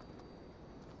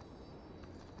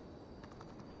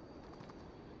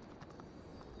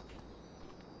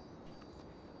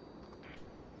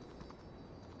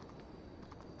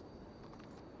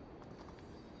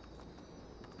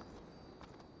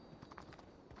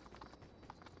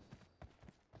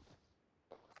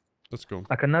 Let's go.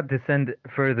 I cannot descend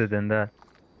further than that.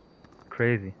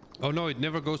 Crazy. Oh no, it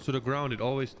never goes to the ground.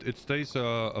 It stays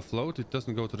afloat. It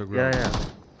doesn't go to the Yeah, ground. yeah.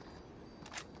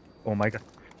 Oh my god.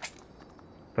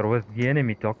 That was the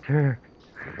enemy, Doctor.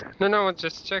 No,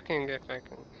 just checking if I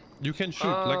can. You can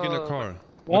shoot like in a car.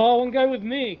 Oh, one guy with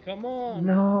me. Come on.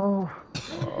 No.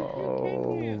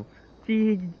 Oh.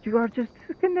 See, you are just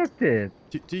disconnected.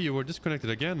 T, you were disconnected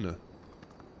again.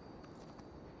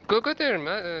 Go there,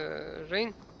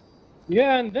 Rain.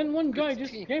 Yeah, and then one guy Good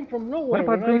just team. came from nowhere.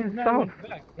 What about going when I south? went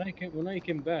back, when I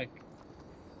came back,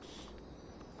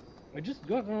 I just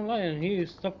got online and he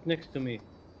stopped next to me.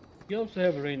 He also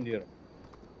have a reindeer.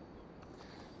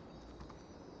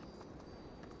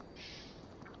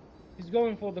 He's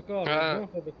going for the car. He's going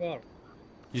for the car.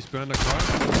 He's behind the car.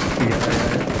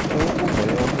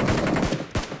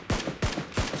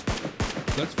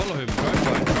 Let's follow him. Drive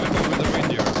by with the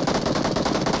reindeer.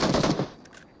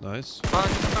 Nice.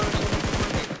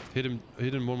 Hit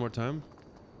him one more time.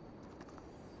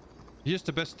 Here's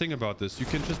the best thing about this. You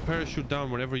can just parachute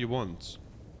down whenever you want.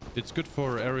 It's good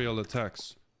for aerial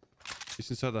attacks. He's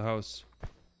inside the house.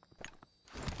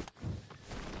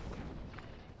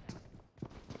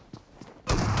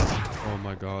 Oh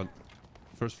my god.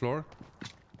 First floor.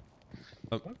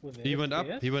 He went up.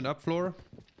 He went up floor.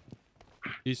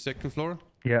 He's second floor.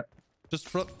 Yeah. Just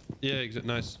front. Yeah,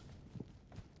 nice.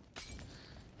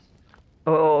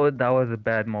 Oh, that was a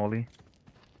bad molly.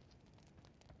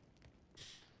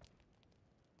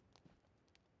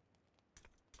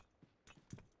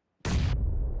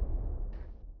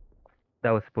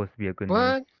 That was supposed to be a good move.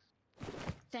 What?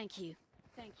 Thank you.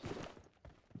 Thank you.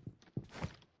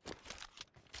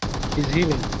 He's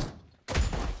healing.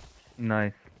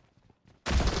 Nice.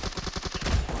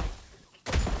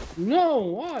 No,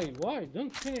 why? Why?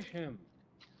 Don't finish him.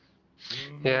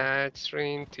 Yeah, it's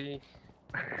Rain T.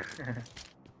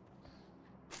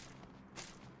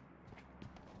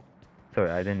 Sorry,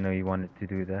 I didn't know you wanted to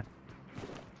do that.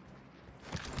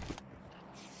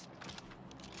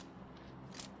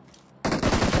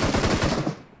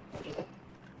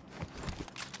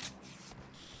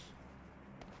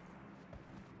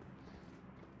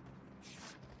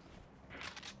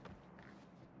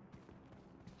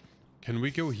 Can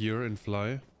we go here and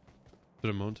fly to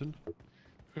the mountain?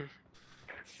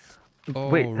 Oh,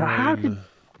 Wait, how did... Rain.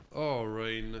 Oh,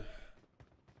 Rain.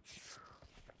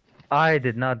 I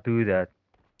did not do that.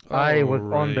 I Oh, was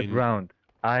on the Rain. ground.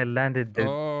 I landed the...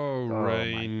 Oh,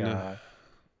 Rain. my god.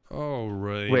 Oh,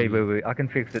 Rain. Wait. I can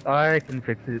fix it. I can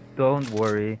fix it. Don't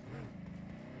worry.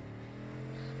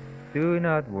 Do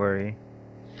not worry.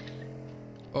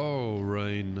 Oh,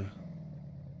 Rain.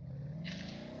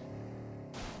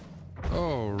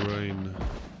 Oh, Rain.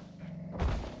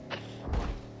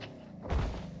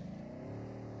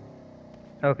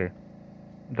 Okay.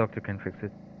 Doctor can fix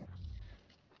it.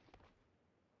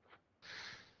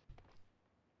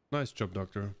 Nice job,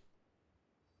 Doctor.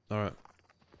 Alright.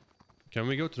 Can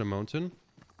we go to the mountain?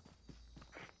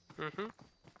 Mm-hmm.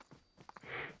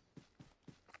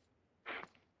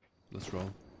 Let's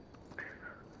roll.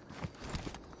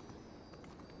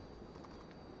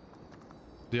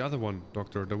 The other one,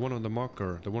 Doctor. The one on the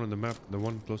marker. The one on the map. The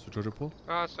one close to treasure pool.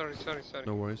 Ah, sorry.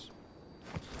 No worries.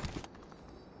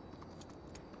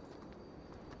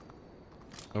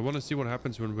 I want to see what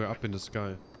happens when we're up in the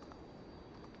sky.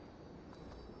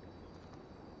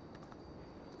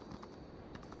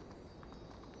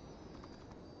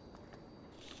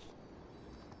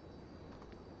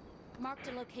 Marked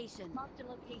a location. Marked a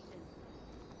location.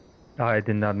 I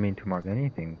did not mean to mark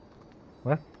anything.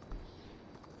 What?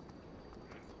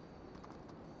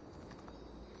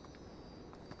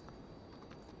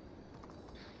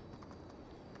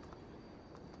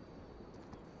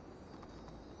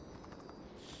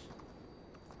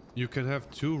 You can have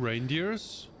 2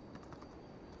 reindeers?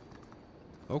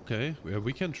 Okay, yeah,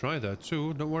 we can try that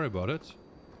too. Don't worry about it.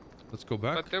 Let's go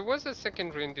back. But there was a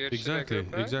second reindeer. Should I Exactly,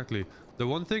 go back? exactly. The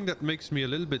one thing that makes me a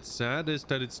little bit sad is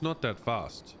that it's not that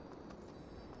fast.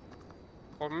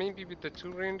 Or maybe with the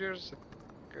 2 reindeers,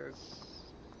 it goes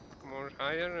more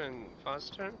higher and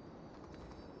faster.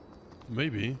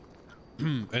 Maybe.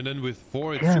 And then with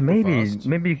 4 it's Yeah, super maybe. fast.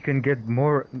 Maybe you can gain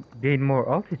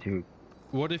more altitude.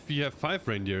 What if you have 5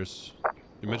 reindeers?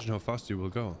 Imagine how fast you will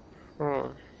go.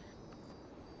 Oh.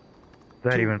 Is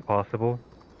that 2. even possible?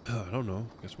 I don't know.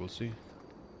 Guess we'll see.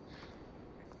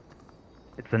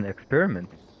 It's an experiment.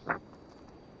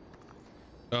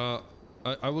 I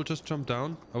will just jump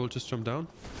down. I will just jump down.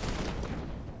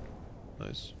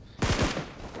 Nice.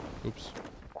 Oops.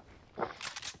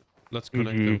 Let's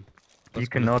connect Easy. them. You Let's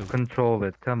cannot connect them. control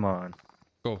it. Come on.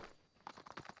 Go.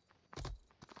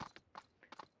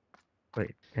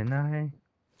 Wait, can I?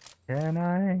 Can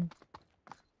I?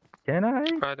 Can I?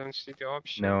 I don't see the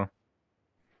option. No.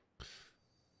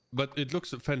 But it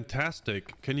looks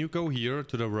fantastic. Can you go here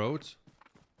to the road?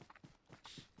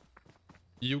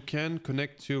 You can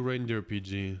connect to Reindeer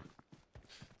PG.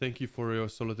 Thank you for your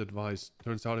solid advice.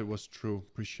 Turns out it was true.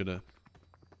 Appreciate it.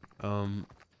 Can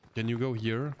you go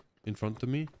here in front of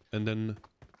me? And then...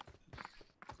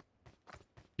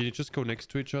 Can you just go next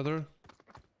to each other?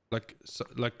 Like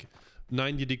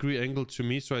 90-degree angle to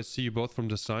me so I see you both from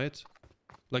the side.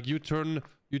 Like you turn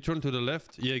to the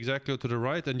left. Yeah, exactly. Or to the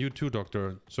right. And you too,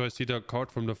 Doctor. So I see the card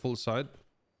from the full side.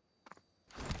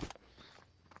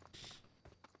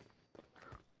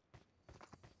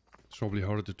 It's probably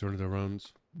harder to turn it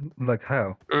around. Like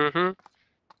how? Mm-hmm.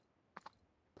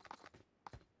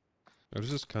 Oh,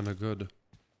 this is kind of good.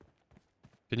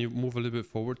 Can you move a little bit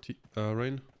forward,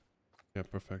 Rain? Yeah,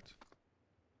 perfect.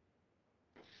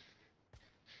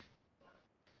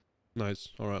 Nice.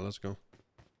 All right, let's go.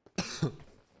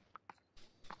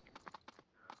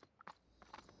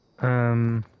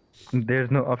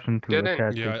 There's no option to Get in.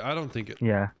 attach Yeah, it. I don't think it.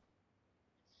 Yeah.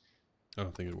 I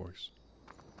don't think it works.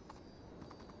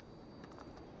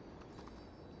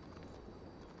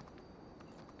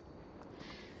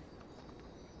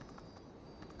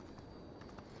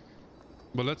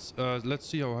 But let's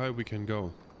see how high we can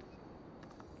go.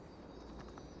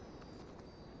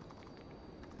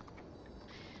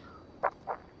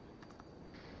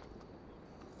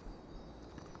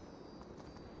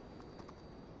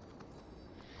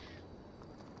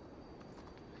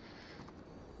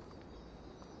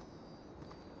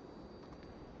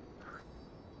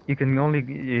 You can only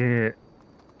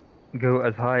go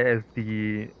as high as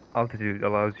the altitude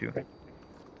allows you.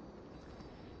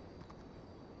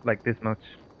 Like this much.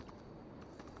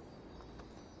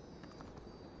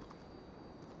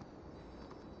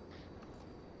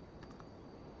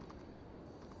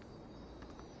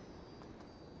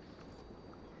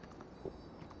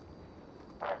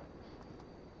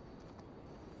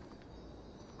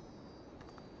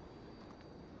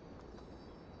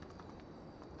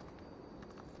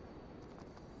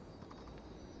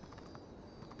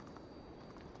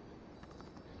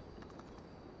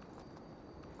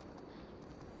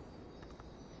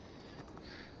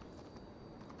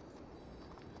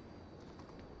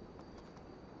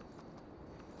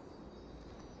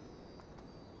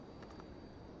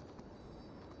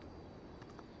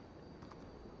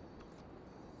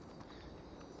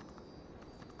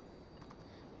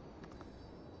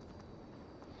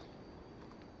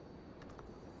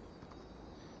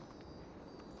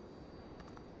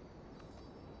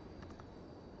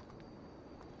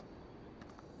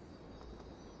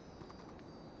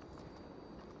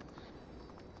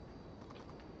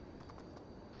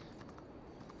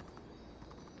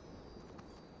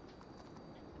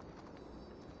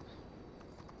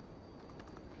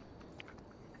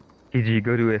 PG,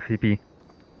 go to FCP.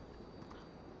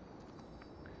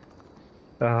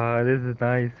 This is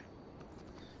nice.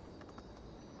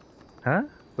 Huh?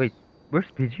 Wait, where's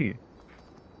PG?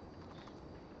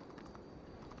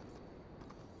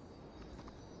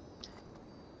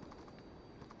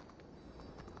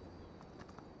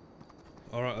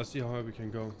 Alright, let's see how high we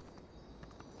can go.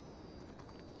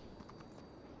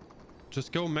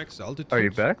 Just go max altitude. Are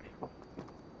you back?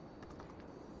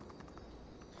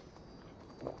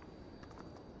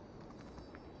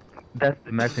 That's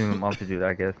the maximum altitude,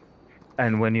 I guess.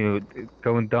 And when you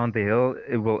going down the hill,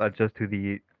 it will adjust to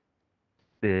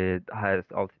the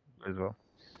highest altitude as well.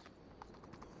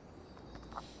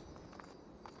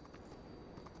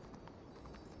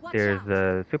 Watch There's out.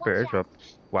 a super airdrop.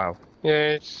 Wow,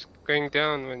 Yeah, it's going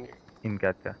down when you. in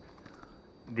Gatka.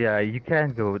 Yeah, you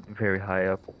can go very high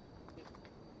up.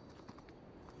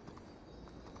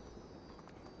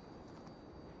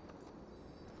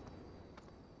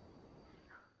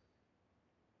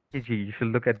 PG, you should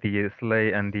look at the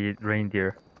sleigh and the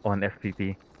reindeer on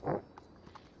FPP.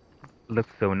 Looks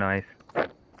so nice.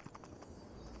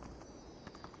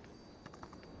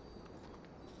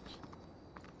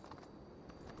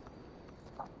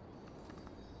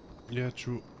 Yeah,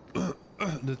 true.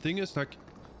 The thing is, like,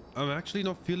 I'm actually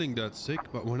not feeling that sick,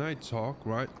 but when I talk,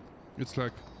 right, it's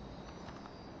like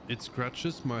it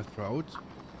scratches my throat,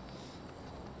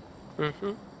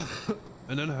 Mm-hmm.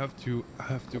 and then I have to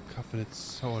cough, and it's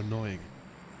so annoying.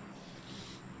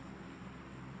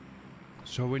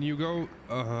 So when you go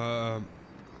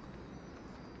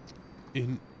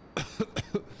in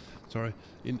sorry,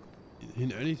 in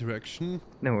any direction,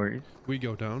 No worries. we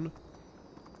go down.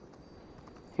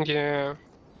 Yeah.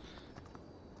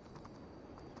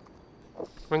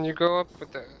 When you go up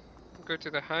with the go to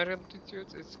the higher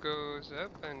altitudes, it goes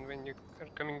up, and when you are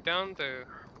coming down, the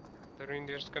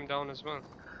reindeers come down as well.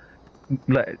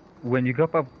 Like, when you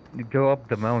go up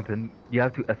the mountain, you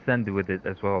have to ascend with it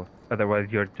as well. Otherwise,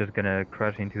 you're just gonna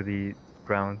crash into the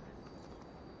ground.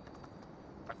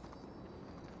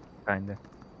 Kinda.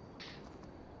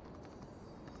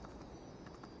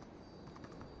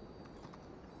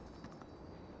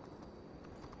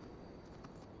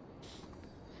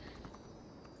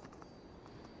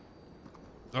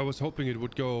 I was hoping it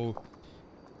would go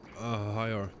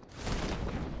higher.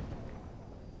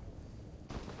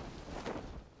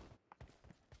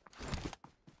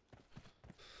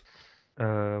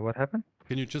 What happened?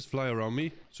 Can you just fly around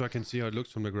me so I can see how it looks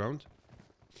from the ground?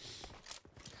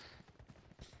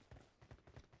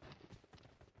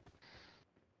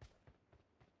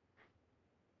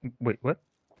 Wait, what?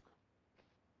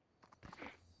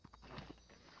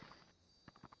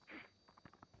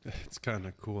 It's kind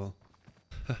of cool.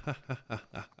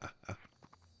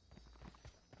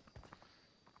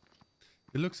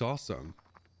 It looks awesome.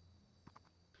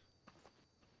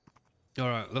 All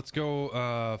right, let's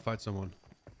go fight someone.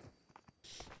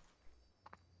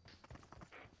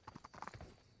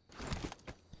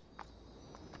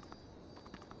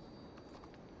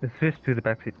 Let's switch to the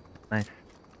backseat. Nice.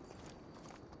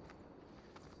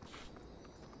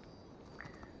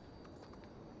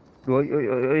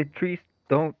 Wait, trees,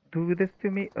 don't do this to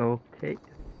me. Okay,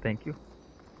 thank you.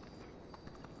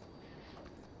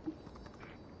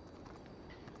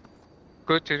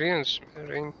 Go to rain.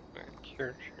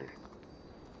 Here.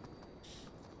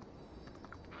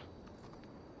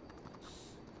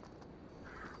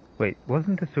 Wait,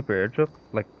 wasn't the super airdrop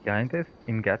like behind us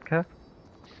in Gatka?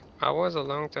 I was a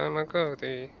long time ago.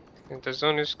 The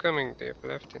zone is coming. They've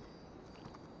left it.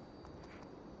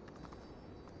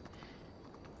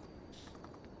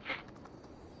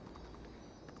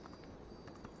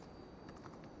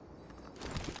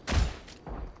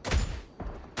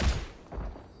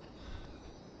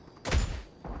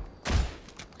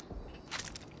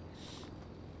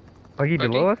 Buggy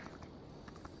below us?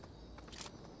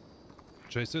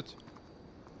 Chase it.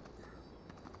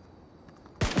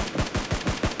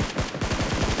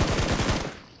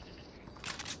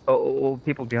 Oh,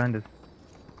 people behind us.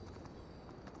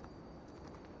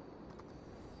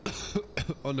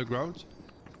 On the ground.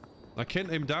 I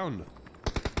can't aim down.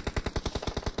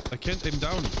 I can't aim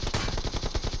down.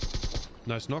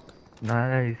 Nice knock.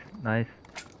 Nice, nice.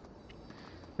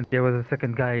 And there was a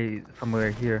second guy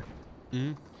somewhere here.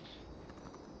 Mm.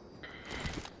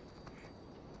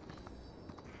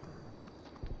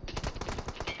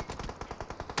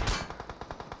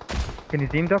 Can you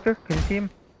see him, Doctor? Can you see him?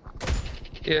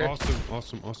 Yeah. Awesome,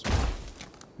 awesome, awesome.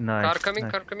 Nice.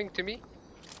 nice. Car coming to me.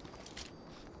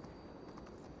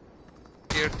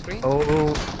 Tier 3. Oh,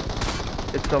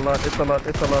 it's a lot, it's a lot,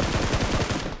 it's a lot.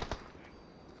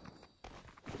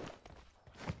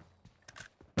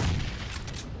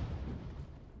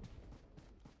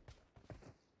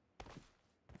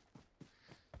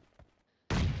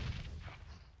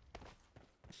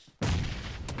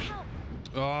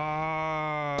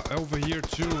 Ah, over here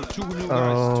too. Two new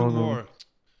guys, two more.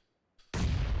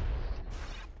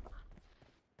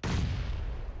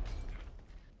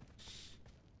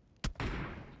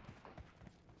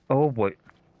 Oh boy.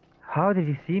 How did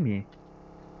he see me?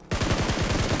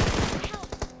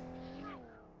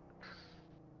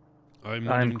 I'm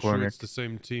not I'm even sure cornered. it's the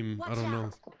same team. I Watch don't know.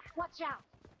 out. Watch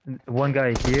out. One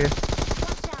guy here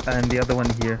Watch out. and the other one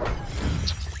here.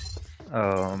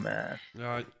 Oh man.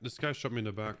 Yeah, this guy shot me in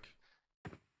the back.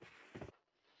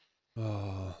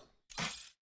 Oh.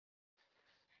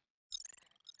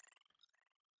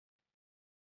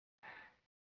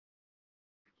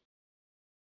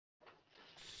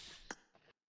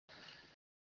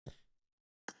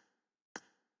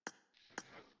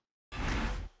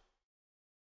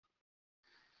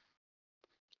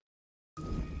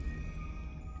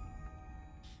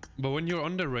 But when you're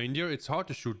on the reindeer, it's hard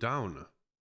to shoot down.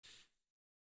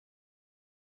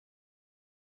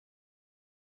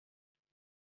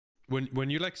 When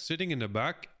you're like sitting in the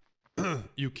back,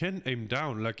 you can aim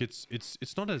down. Like it's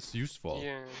not as useful.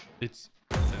 Yeah. It's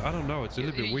I don't know. It's a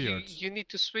little bit weird. You need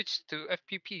to switch to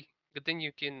FPP, but then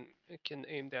you can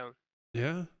aim down.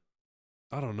 Yeah,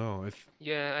 I don't know if.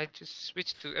 Yeah, I just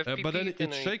switched to FPP. But then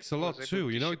it I shakes a was lot able too.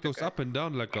 to You know, shoot it the goes guy. up and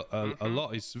down like a Mhm.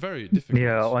 lot. It's very difficult.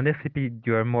 Yeah, on FCP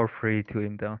you are more free to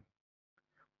aim down.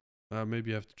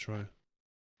 Maybe I have to try.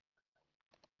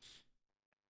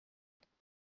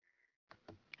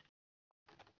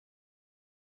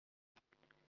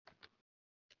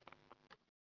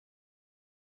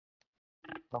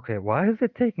 Okay, why is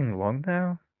it taking long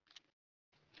now?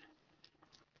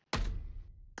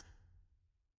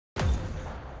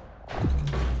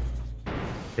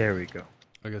 There we go.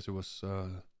 I guess it was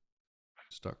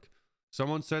stuck.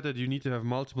 Someone said that you need to have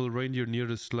multiple reindeer near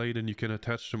the sleigh, and you can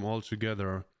attach them all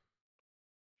together.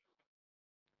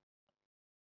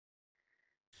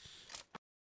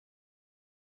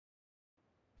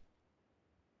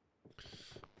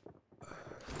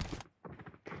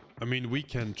 I mean, we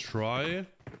can try.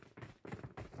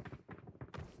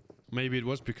 Maybe it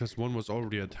was because one was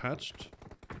already attached.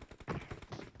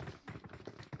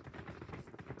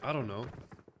 I don't know.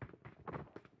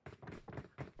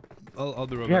 I'll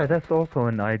be right Yeah, back. that's also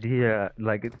an idea.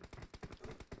 Like,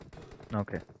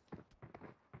 okay.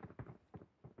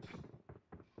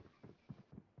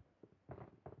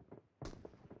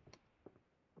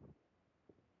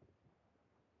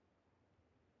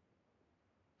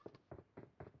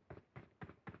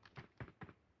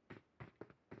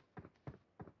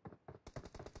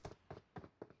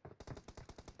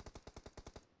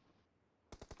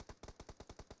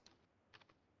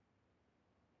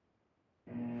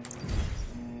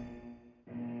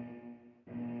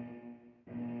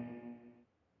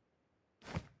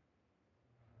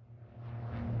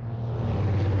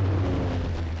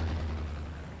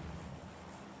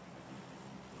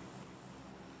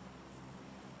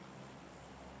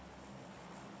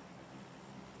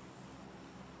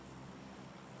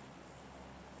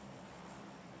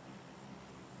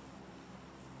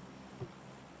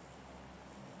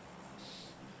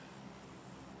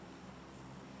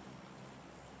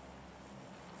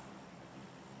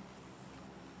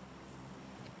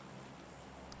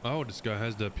 Oh, this guy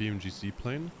has the PMGC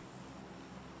plane.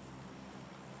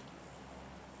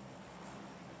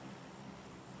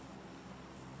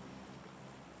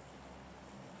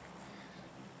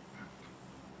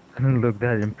 Doesn't look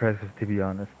that impressive, to be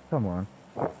honest. Come on.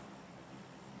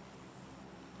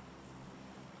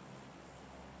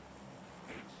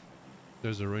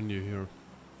 There's a reindeer here.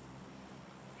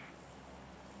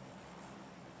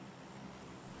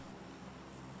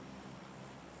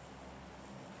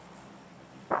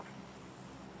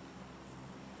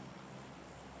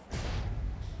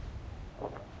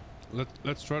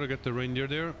 Let's try to get the reindeer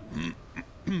there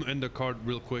and the cart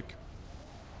real quick.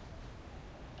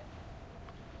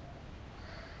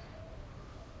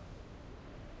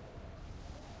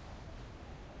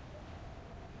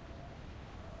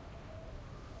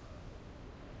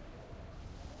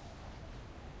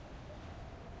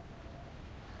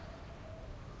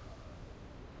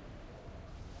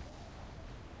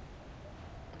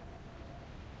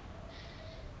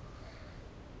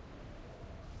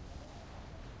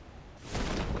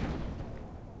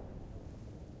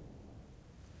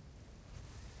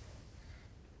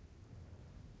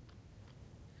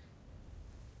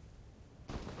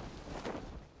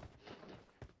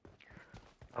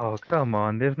 Oh, come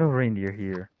on. There's no reindeer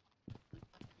here.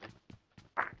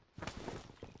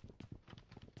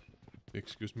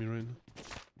 Excuse me, Rain.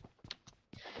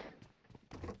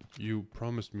 You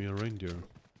promised me a reindeer.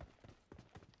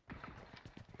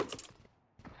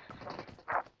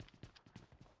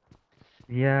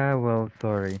 Yeah, well,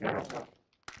 sorry.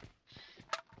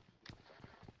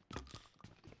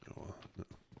 Oh, no.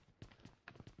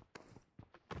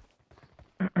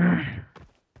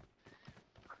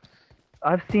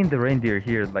 I've seen the reindeer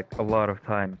here like a lot of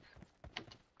times,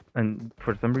 and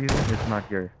for some reason it's not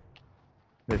here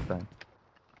this time.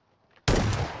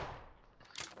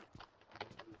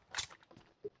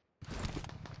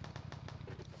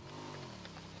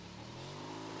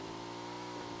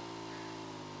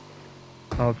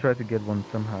 I'll try to get one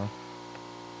somehow.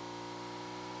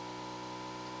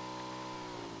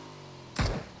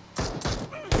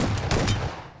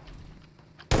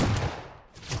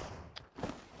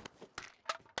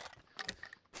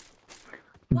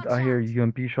 Watch I hear out.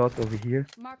 UMP shots over here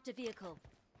Marked a vehicle.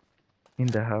 in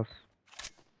the house.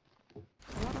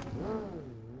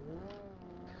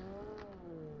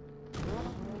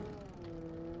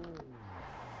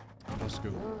 Let's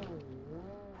go.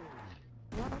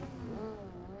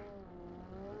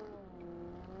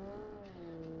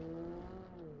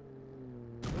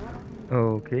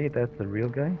 Okay, that's the real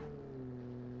guy.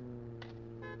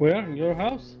 Where? Your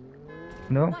house?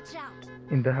 No, Watch out.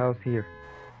 in the house here.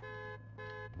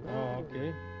 Oh,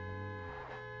 okay.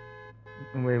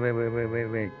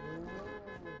 Wait.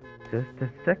 Just a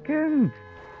second.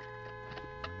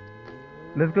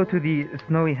 Let's go to the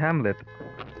snowy hamlet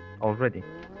already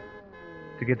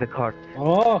to get the cart.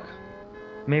 Oh,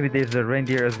 Maybe there's a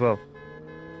reindeer as well.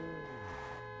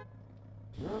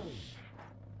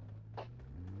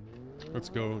 Let's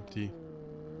go, T.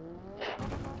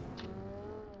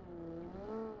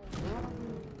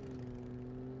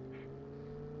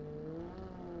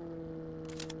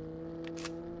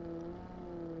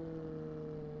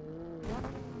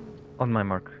 On my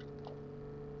mark.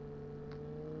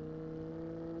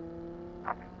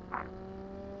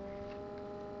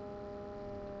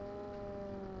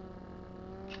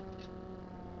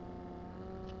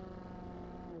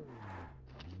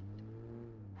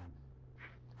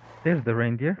 There's the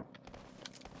reindeer.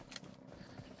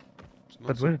 It's not,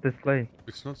 But where's the sleigh?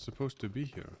 it's not supposed to be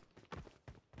here.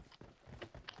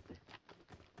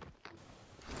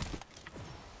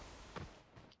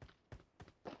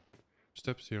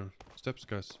 Steps here. Steps,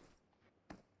 guys.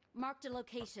 Marked a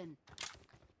location.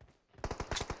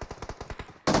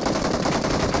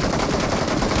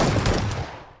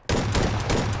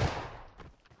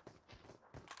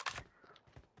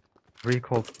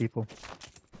 Recall people.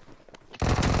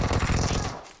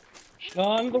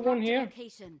 I'm the one Marked a here.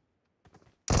 location.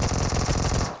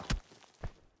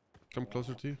 Come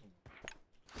closer, T.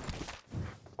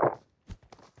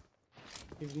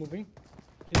 He's moving.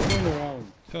 He's going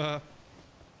around.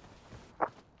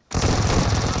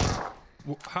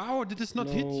 How did this not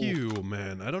hit No. you,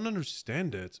 man? I don't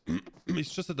understand it.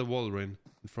 It's just at the wall, Rain.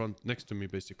 In front, next to me,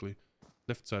 basically.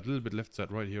 Left side, a little bit left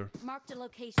side, right here. Marked a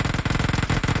location.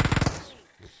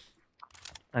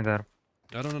 I got him.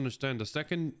 I don't understand.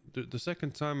 The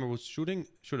second time I was shooting,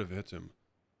 should have hit him.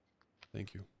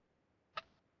 Thank you.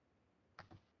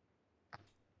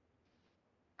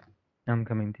 I'm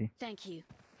coming, T. Thank you.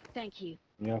 Thank you.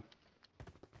 Yeah.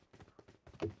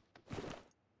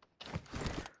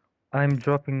 I'm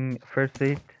dropping first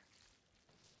aid.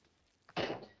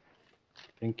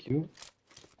 Thank you.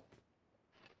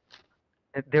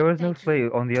 There was no Thank you. sleigh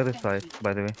on the other Thank side, you.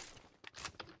 by the way.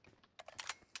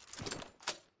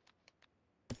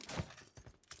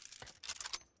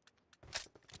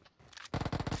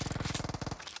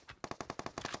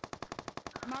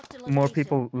 Marked a location. More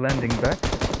people landing back.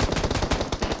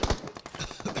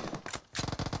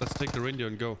 Let's take the reindeer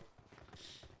and go.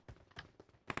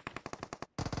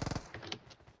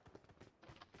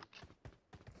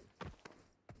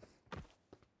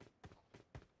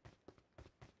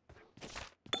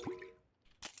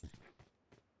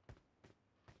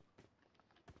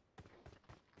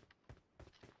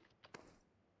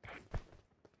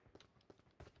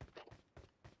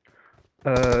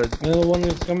 Another one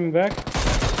is coming back.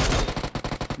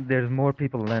 There's more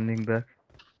people landing back.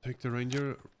 Take the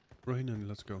reindeer, Rain, and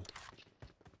let's go.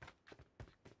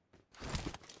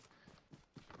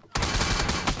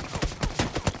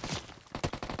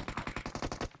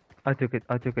 I took it.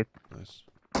 Nice.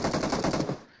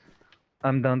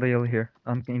 I'm down the hill here.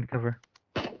 I'm in cover.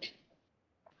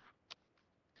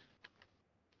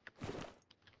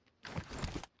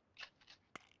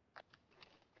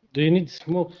 Do you need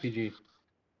smoke, PG?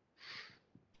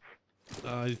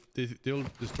 They'll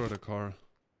destroy the car.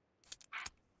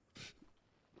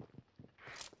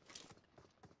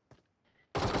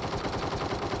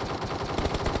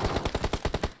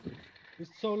 He's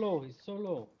so low. He's so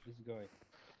low. This guy.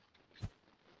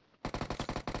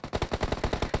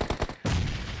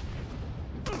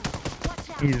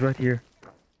 He's right here.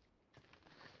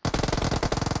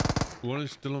 One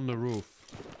is still on the roof.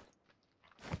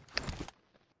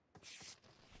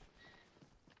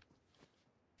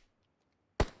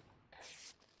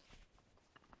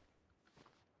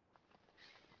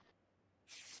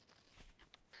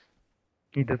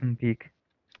 He doesn't peek.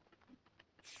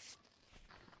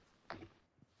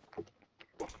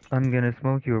 I'm gonna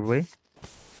smoke your way.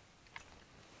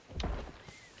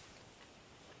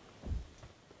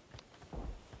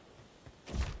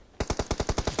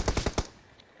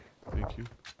 Thank you.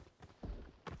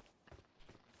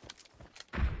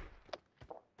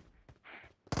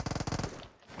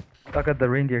 I got the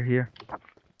reindeer here.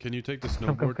 Can you take the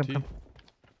Come, snowboard, T? come.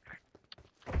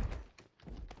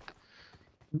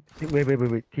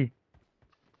 Wait, T.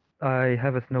 I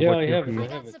have a snowboard Yeah, I here have for it. you. I I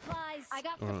have got it. supplies. I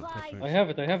got Alright, supplies. perfect. I have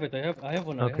it. I have it. I have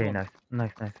one. I have Okay, one.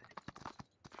 nice.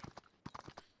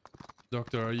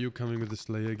 Doctor, are you coming with the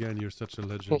sleigh again? You're such a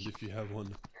legend if you have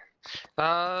one.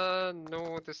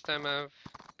 No, this time I have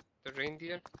the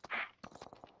reindeer.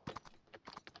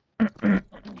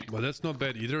 Well, that's not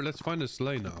bad either. Let's find a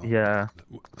sleigh now. Yeah.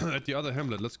 At the other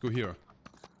hamlet, let's go here.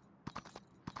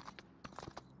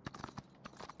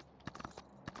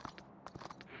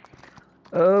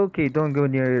 Okay, don't go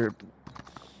near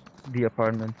the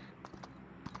apartments.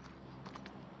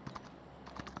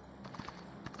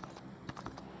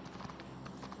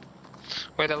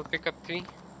 Wait, I'll pick up 3.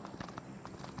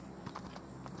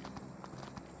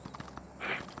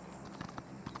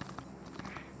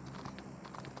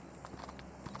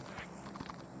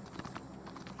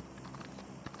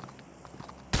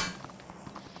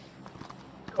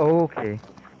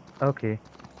 Okay.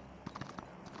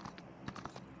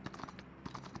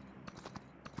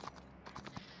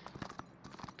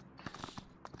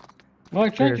 No,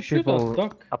 he's trying There's to shoot us, people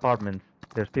Doc. apartments.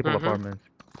 There's people Mm-hmm. apartments.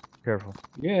 Careful.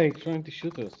 Yeah, he's trying to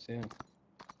shoot us. Yeah.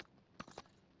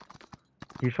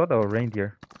 He shot our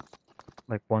reindeer.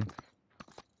 Like once.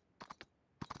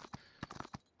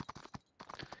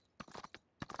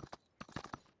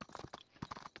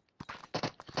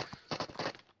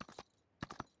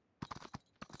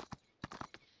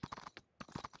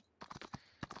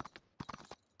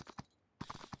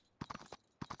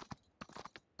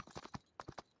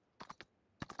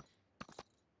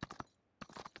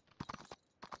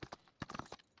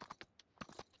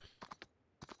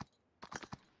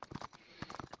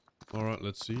 Alright,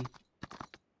 let's see.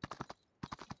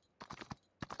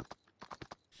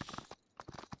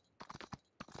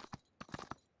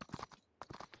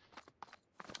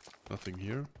 Nothing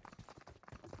here.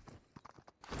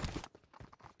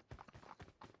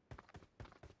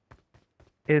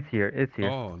 It's here.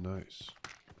 Oh, nice.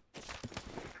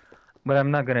 But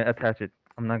I'm not gonna attach it.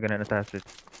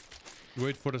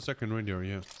 Wait for the second reindeer,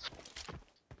 yeah.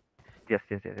 Yes.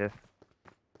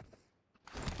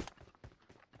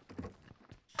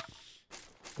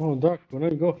 Oh, Doc, when I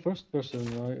go first person,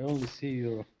 I only see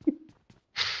your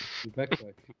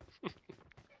backpack.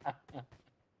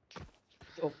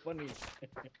 So funny.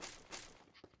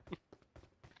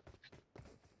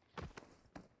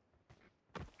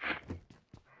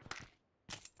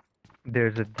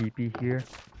 There's a DP here.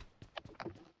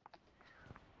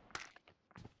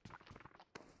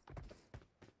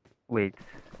 Wait.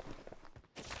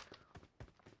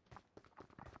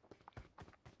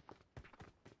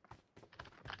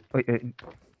 Wait,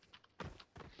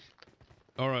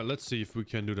 Alright, let's see if we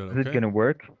can do that, is okay? it gonna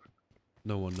work?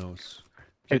 No one knows.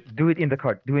 Do it in the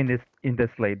cart. Do it in the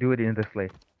sleigh. Do it in the sleigh.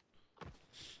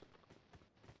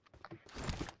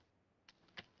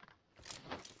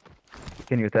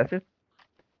 Can you attach it?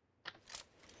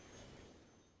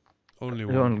 Only It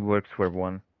one. only works for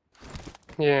one.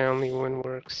 Yeah, only one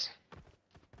works.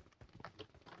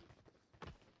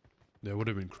 That would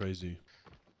have been crazy.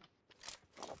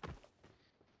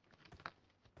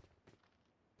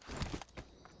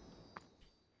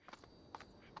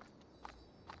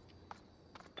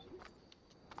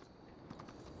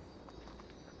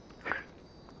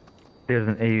 There's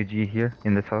an AUG here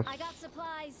in this house. I got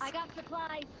supplies. I got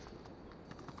supplies.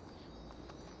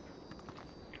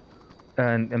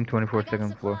 And I M24 got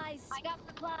second floor. supplies. I got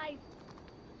supplies.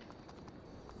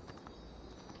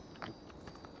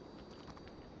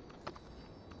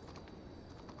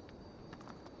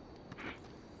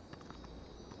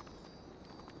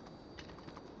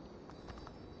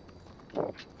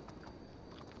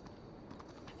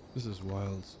 This is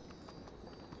wild.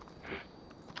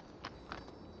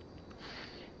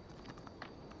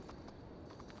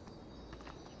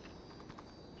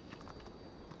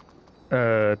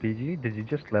 PG, did you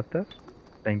just left us?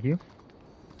 Thank you.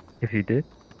 If you did.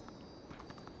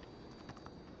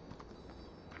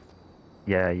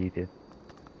 Yeah, you did.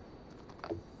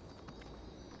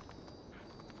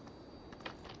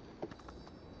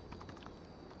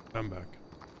 I'm back.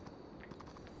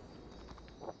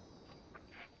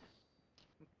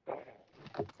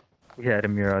 Yeah, the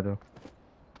Mirado.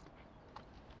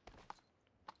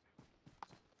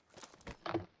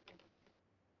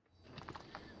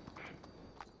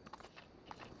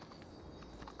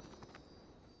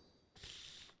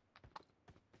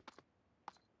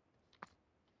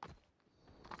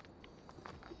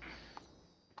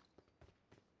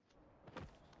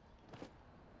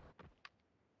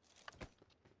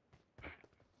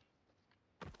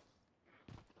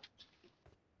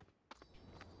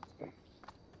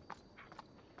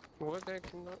 What I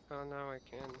cannot. Oh, now I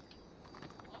can.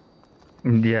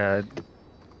 Yeah,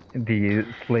 the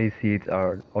sleigh seats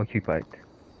are occupied.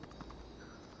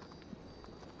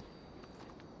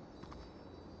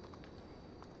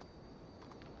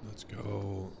 Let's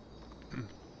go.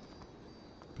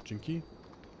 Pachinki.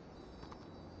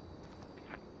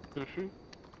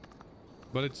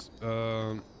 But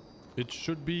it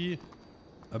should be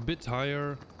a bit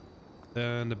higher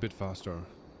and a bit faster.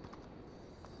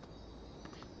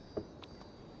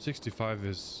 65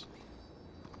 is,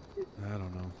 I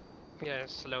don't know. Yeah,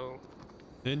 slow.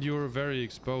 And you're very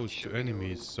exposed Should to be enemies,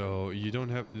 moving. so you don't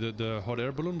have the hot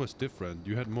air balloon was different.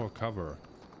 You had more cover.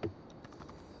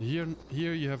 Here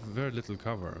you have very little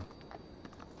cover.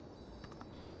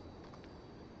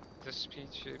 The speed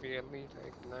should be at least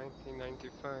like 90,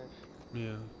 95.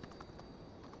 Yeah.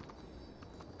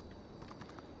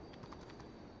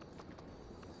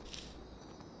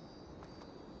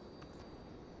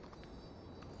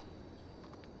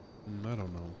 I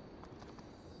don't know.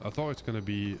 I thought it's gonna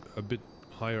be a bit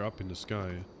higher up in the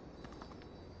sky.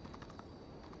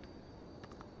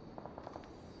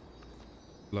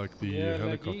 Like the Yeah,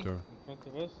 helicopter. in front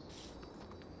of us.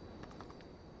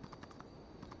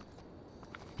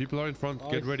 People are in front.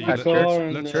 I Get ready. see a Let's car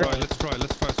in let's there. try. Let's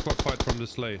try squad fight from the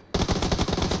sleigh.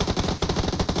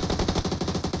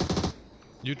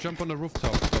 You jump on the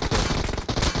rooftop, Doctor.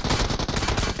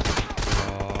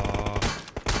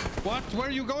 What? Where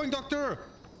are you going, Doctor?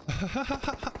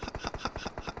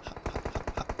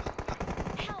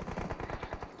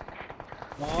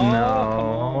 Oh, come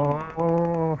on.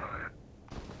 No.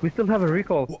 We still have a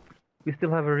recall. Wha- We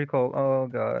still have a recall. Oh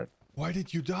god. Why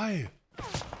did you die?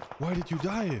 Why did you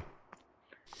die?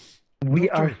 We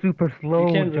are Doctor. super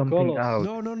slow can recall jumping us. out.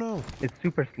 No, no, no. It's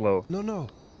super slow. No, no.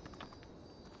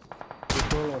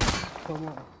 Recall us. Come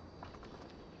on.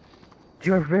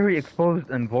 You are very exposed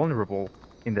and vulnerable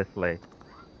in this sleigh.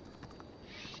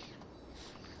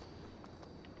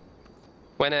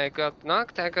 When I got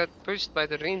knocked, I got pushed by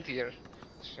the reindeer.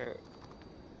 So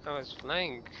I was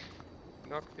flying,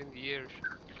 knocked in the air.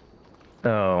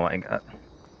 Oh my god.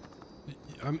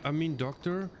 I mean,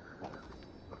 Doctor.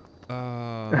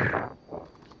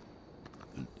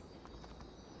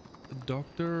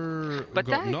 Doctor But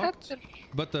got I got knocked, the...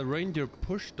 but the reindeer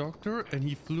pushed Doctor, and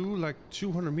he flew like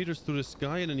 200 meters through the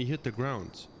sky, and then he hit the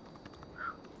ground.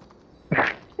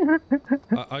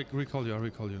 I recall you. I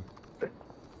recall you.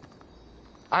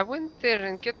 I went there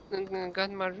and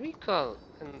got my recall,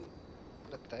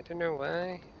 but I don't know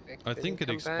why. I think it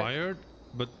didn't come back. expired,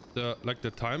 but like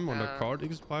the time on the card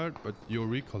expired, but your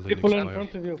recall didn't People in expire.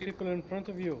 front of you. People in front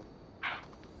of you.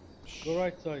 Go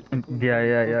right side.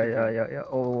 Yeah.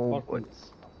 Oh, boy.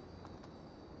 Apartments.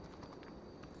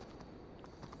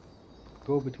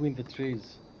 Go between the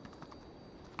trees.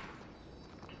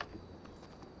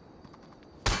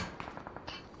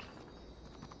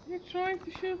 You're trying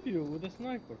to shoot you with a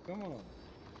sniper. Come on.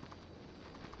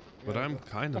 But Yeah, I'm but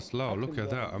kind of slow. up Look and at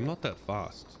that. down, I'm yeah. not that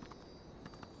fast.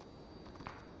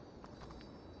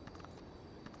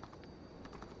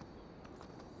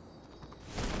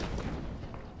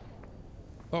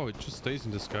 Oh, it just stays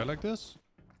in the sky like this?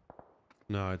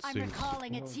 No, it I'm sinks.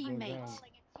 recalling a No, go teammate.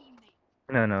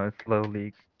 down. No, it's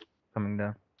slowly coming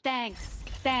down. Thanks.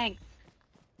 Thanks.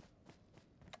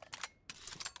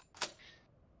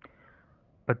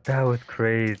 But that was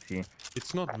crazy.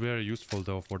 It's not very useful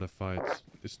though for the fights.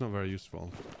 It's not very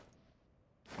useful.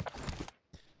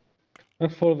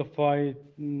 Not for the fight,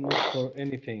 not for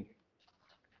anything.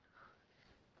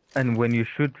 And when you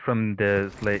shoot from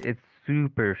the sleigh, it's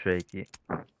super shaky.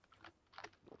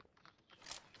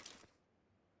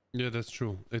 Yeah, that's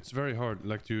true. It's very hard,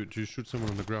 like to shoot someone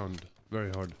on the ground.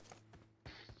 Very hard.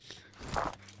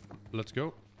 Let's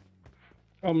go.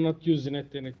 I'm not using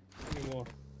it anymore.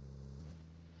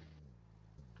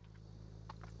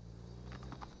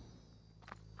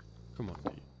 Come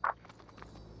on, T.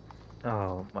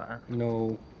 Oh man.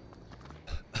 No.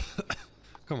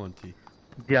 Come on, T.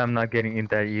 Yeah, I'm not getting in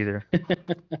that either.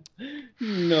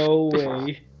 No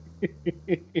way.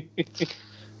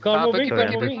 Car Ah, moving, boogie, car Sorry,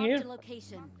 boogie, I'm moving boogie. Marked here. a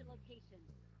location.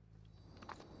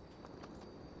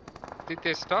 Did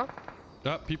they stop?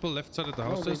 Yeah, people left side of the No,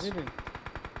 they houses. didn't.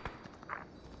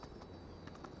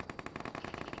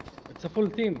 It's a full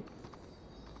team.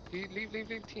 Leave,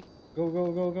 T. Go,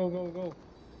 go, go, go, go,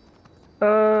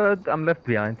 go. I'm left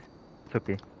behind. It's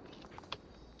okay.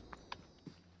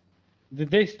 Did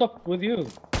they stop with you?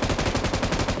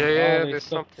 Yeah, They there's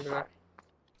stopped. something there.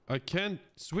 I can't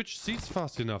switch seats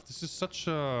fast enough. This is such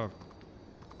a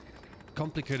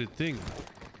complicated thing.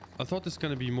 I thought this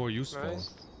gonna be more useful.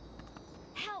 Nice.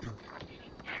 Help!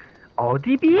 Oh,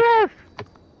 DBS!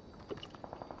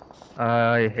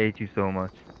 I hate you so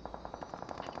much.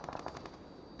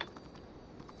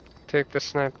 Take the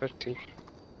sniper, T.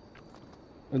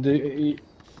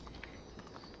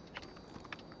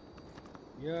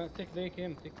 Yeah, take the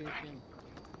AKM, take the AKM.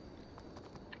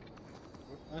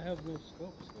 I have no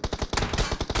scopes.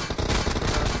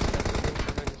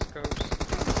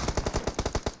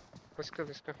 Let's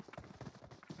go.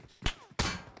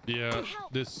 Yeah,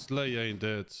 this sleigh ain't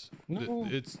dead. No.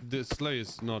 This sleigh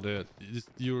is not dead.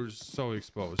 You're so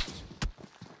exposed.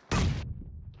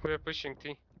 We're pushing,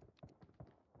 T.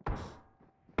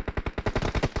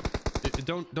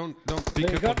 Don't be They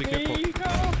careful, got be careful. me, go!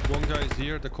 One guy is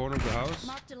here at the corner of the house.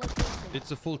 Marked a location.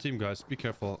 It's a full team, guys. Be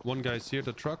careful. One guy is here at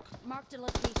the truck. Marked a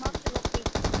location. Marked a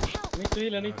location. Help! I need to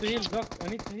heal, I need to heal, Doc. I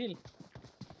need to heal.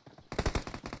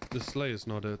 The sleigh is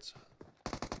not dead.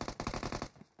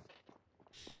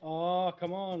 Oh,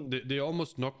 come on. They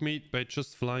almost knocked me by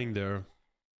just flying there.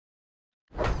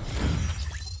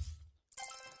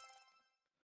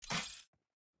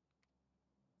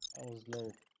 I was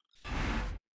low.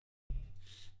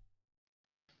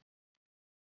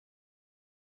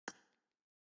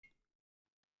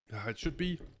 Yeah, it should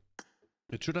be.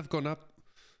 It should have gone up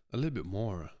a little bit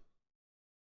more.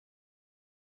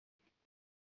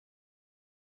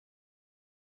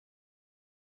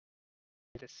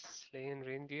 The Sleigh and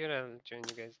Reindeer. I'll join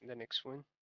you guys in the next one.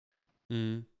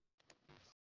 Mm,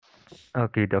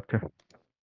 Okay, doctor.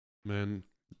 man.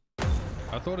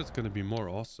 I thought it's gonna be more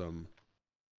awesome.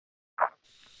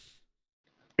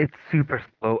 It's super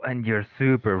slow and you're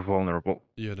super vulnerable.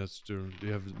 Yeah, that's true.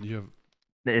 You have.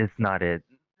 It's not it.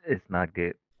 It's not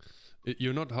good.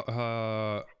 You're not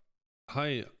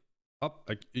high up.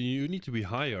 Like, you need to be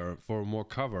higher for more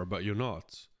cover, but you're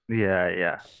not. Yeah,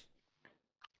 yeah.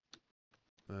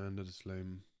 Man, that is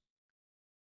lame.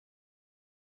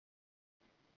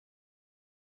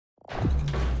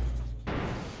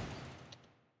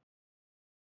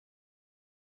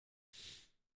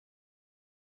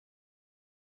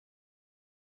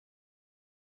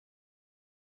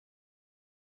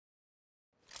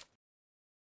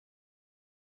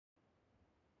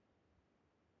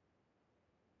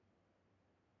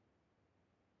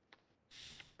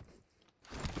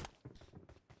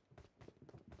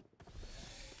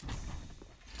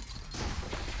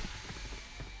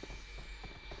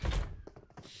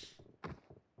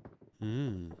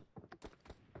 Hmm.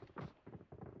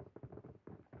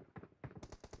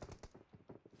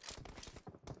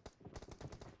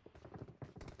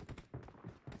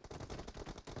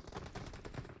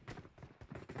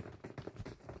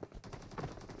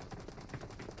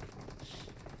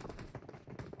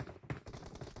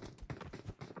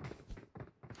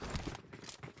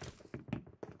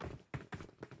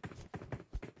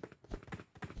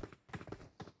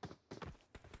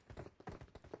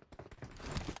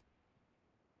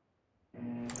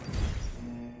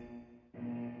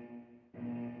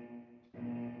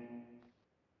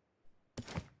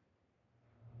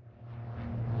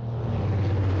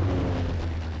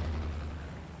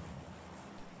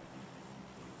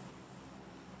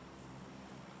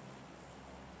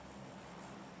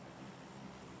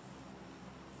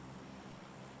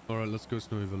 All right, let's go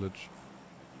Snowy Village.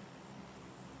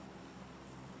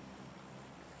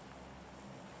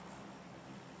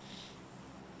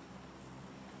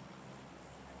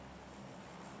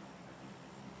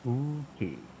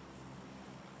 Okay.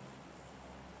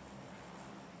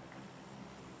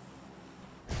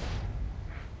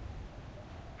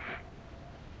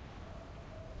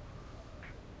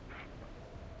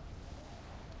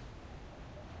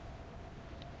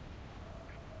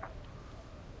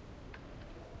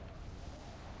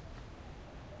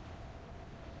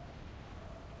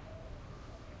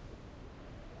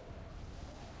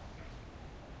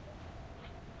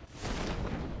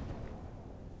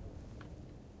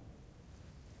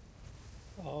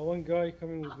 One guy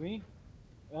coming with me.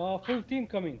 Full team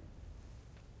coming.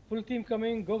 Full team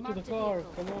coming. Go to the Marked a car.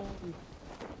 vehicle. Come on.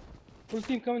 Full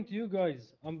team coming to you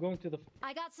guys. I'm going to the.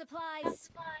 I got supplies.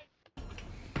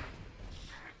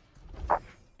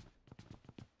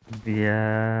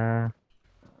 Yeah.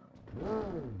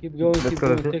 Keep going, Let's keep go,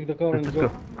 going. let's Take the car and let's go.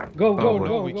 go. Go, go, Oh, go,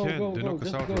 no, we go, can't. go, They go. knock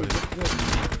us Just out go, already. just go.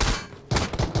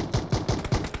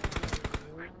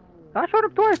 I shot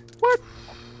him twice. What?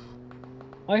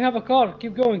 I have a car.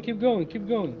 Keep going, keep going, keep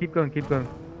going. Keep going, keep going.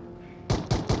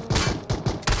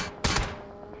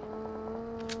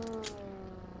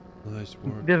 Nice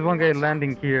work. There's one guy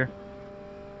landing here.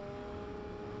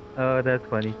 Oh, that's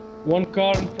funny. One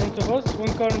car in front of us.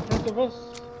 One car in front of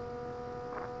us.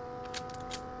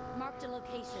 Marked a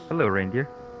location. Hello, reindeer.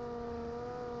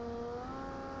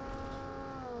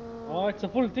 Oh, it's a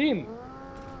full team.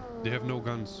 They have no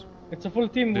guns. It's a full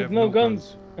team They with have no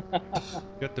guns.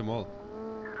 Get them all.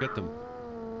 Get them.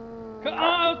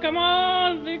 Oh, come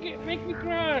on! Make me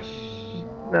crash.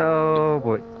 No,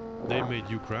 boy. They made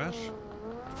you crash?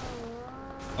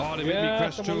 Oh, they made me Yeah,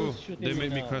 crash someone too. was shooting They me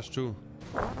made me now. crash too.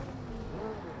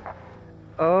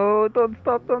 Oh, don't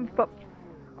stop, don't stop.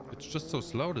 It's just so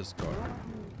slow, this car.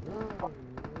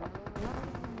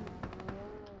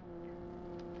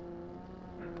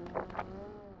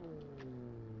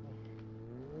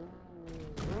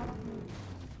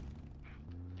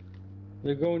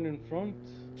 They're going in front.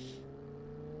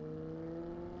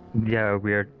 Yeah,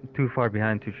 we are too far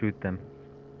behind to shoot them.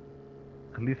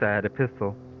 At least I had a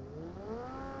pistol.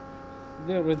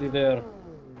 They're already there.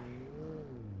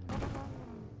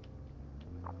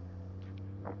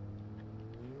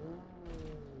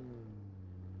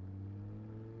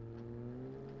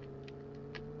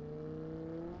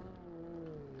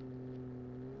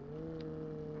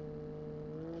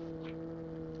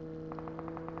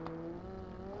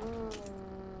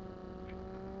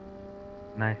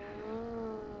 Nice.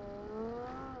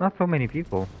 Not so many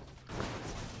people.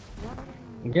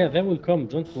 Yeah, they will come.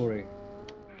 Don't worry.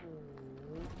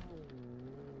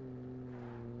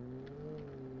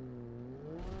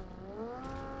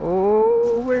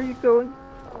 Oh, where are you going?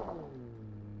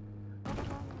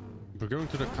 We're going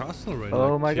to the castle right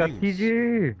Oh like my god, kings.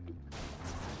 PG!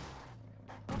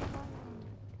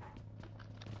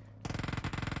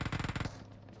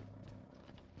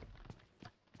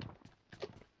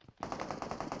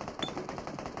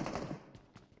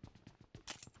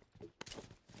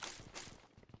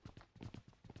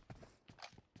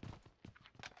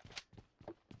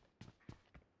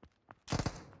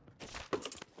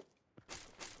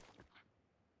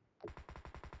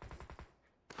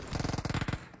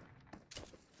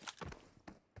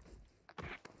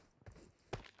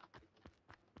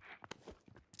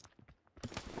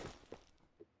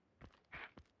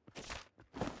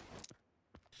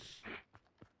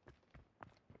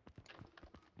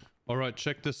 All right,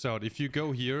 check this out. If you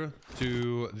go here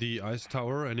to the ice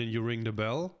tower and then you ring the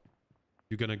bell,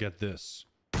 you're gonna get this.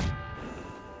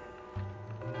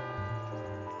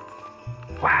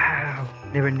 Wow,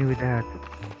 never knew that.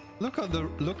 Look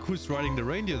who's riding the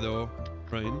reindeer though,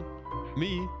 Rain.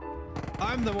 Me.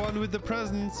 I'm the one with the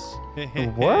presents.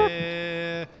 What?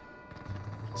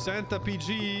 Santa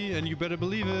PG, and you better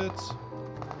believe it.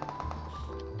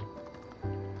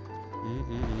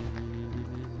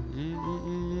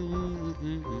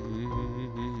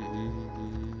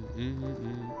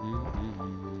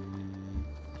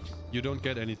 You don't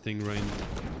get anything, Rain.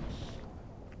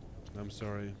 I'm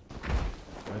sorry.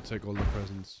 I take all the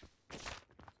presents.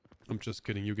 I'm just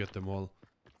kidding, you get them all.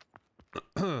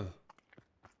 Nah,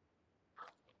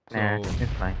 So,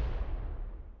 it's fine.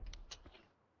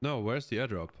 no, where's the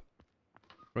airdrop?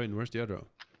 Rain, where's the airdrop?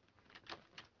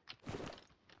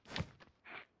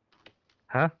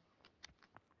 Huh?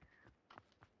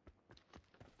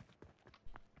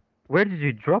 Where did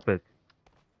you drop it?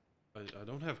 I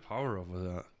don't have power over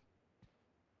that.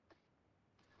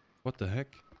 What the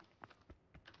heck?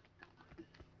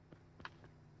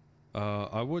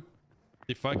 I would,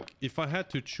 if I had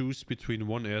to choose between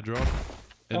one airdrop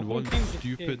and one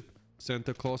stupid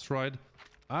Santa Claus ride,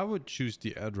 I would choose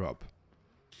the airdrop.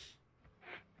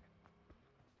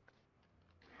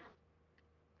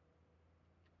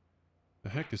 The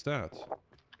heck is that?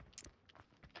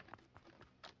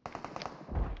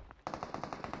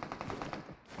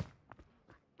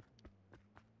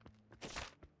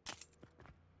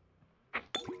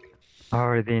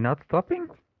 Are they not stopping?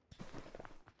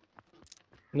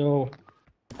 No.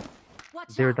 Watch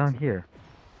They're out. down here,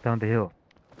 down the hill.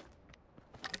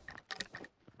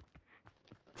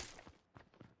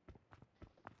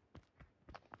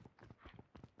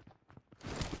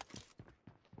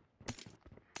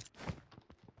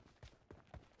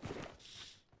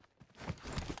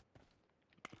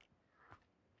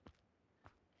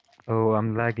 Oh,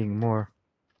 I'm lagging more.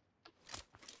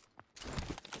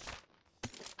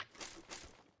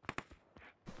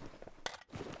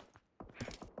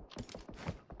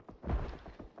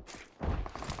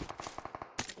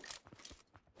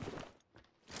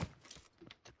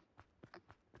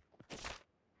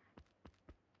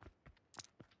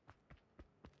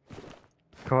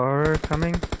 Car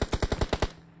coming.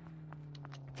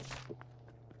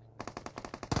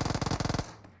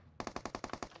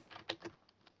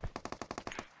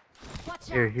 Watch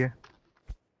Here, out. here.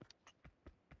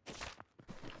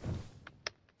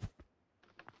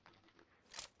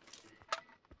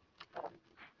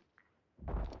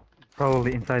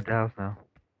 Probably inside the house now.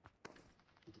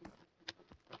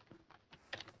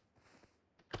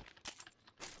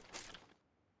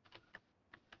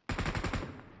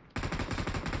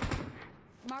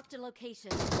 Marked a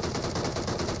location.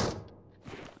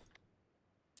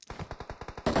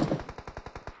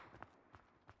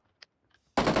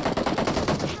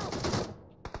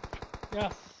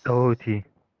 Yes. OT.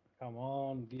 Come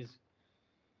on, these.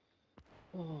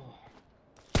 Oh.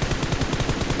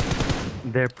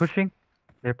 They're pushing.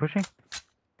 They're pushing.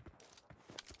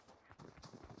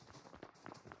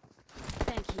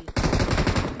 Thank you.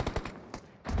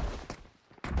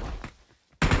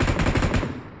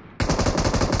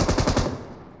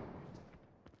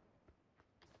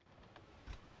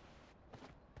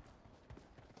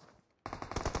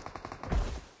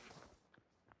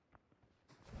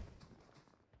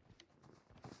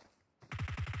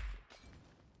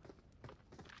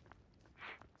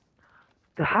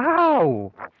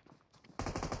 How?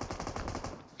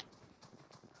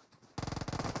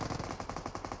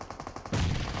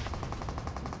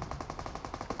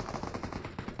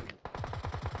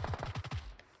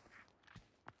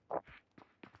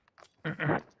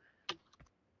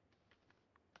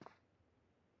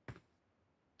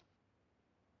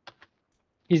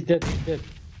 He's dead. He's dead.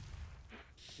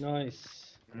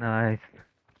 Nice. Nice.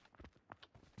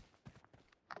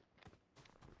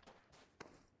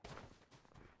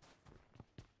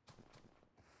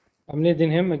 I'm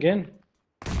needing him again.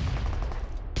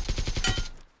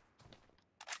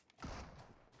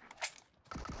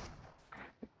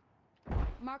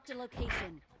 Marked a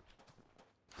location.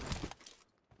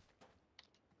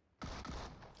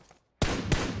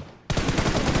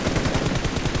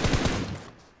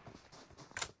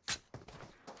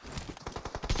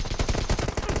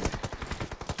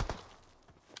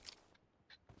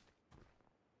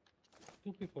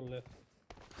 Two people left.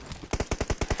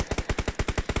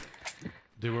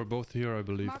 They were both here, I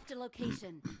believe. Marked a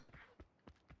location.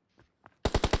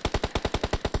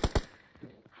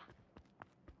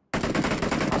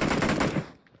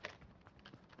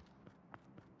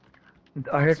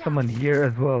 I heard Watch someone out. here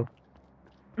as well.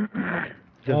 Just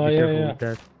Oh, be yeah, careful yeah. with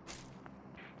that.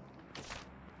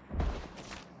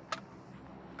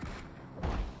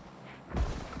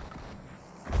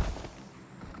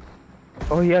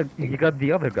 Oh yeah, you got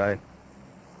the other guy.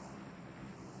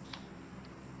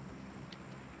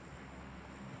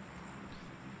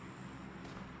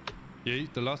 Yeah,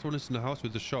 the last one is in the house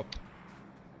with the shop.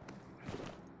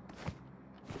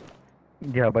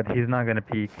 Yeah, but he's not gonna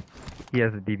peek. He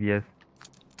has a DBS.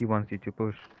 He wants you to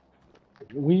push.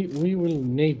 We will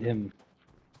nade him.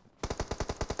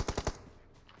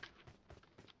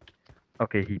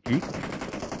 Okay, he peeked.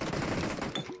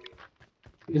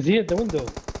 Is he at the window?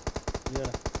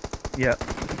 Yeah. Yeah.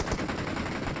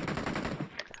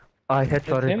 I Hit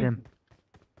headshotted him.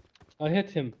 I hit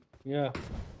him. Yeah.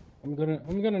 I'm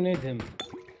gonna nade him.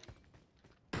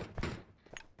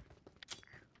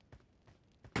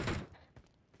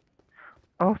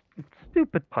 Oh,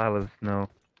 stupid pile of snow.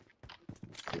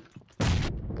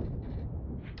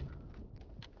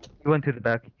 He went to the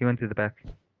back. He went to the back.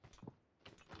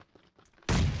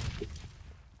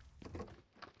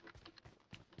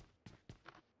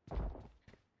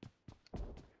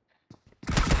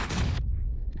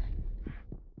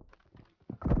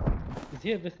 Is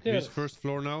he at the He's stairs? first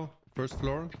floor now. First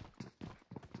floor.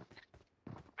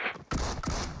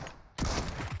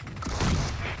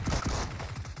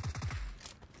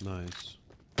 Nice.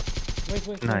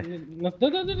 Wait. Nice.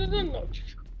 No.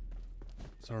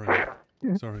 Sorry.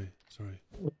 Sorry.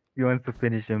 He wants to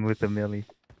finish him with a melee.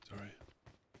 Sorry.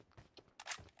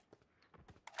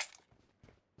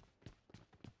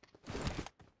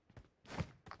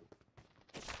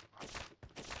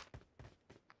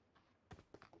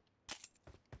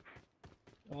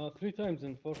 Three times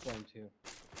and four times here.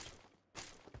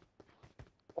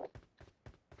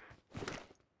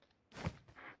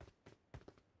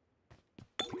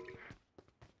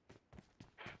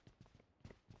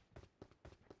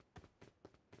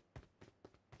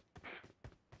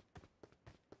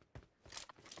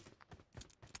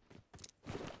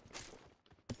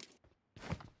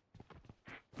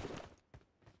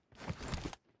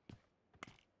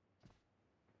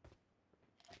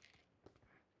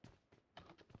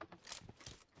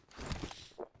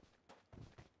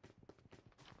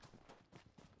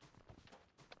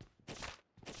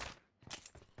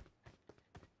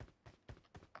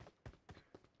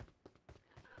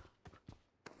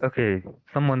 Okay,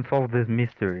 someone solve this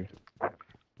mystery.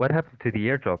 What happened to the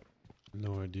airdrop?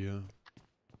 No idea.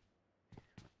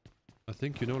 I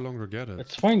think you no longer get it.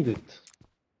 Let's find it.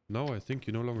 No, I think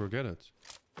you no longer get it.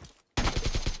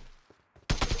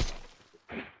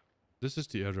 This is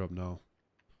the airdrop now.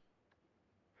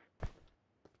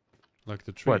 Like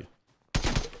the tree. What?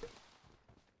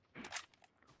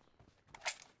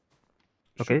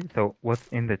 Okay, so what's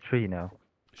in the tree now?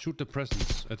 Shoot the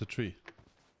presents at the tree.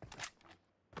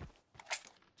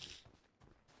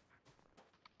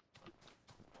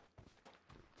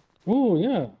 Oh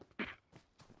yeah.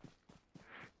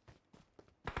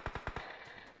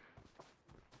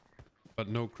 But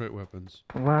no crate weapons.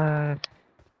 What?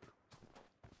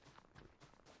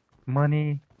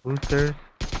 Money, boosters,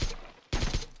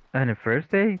 and a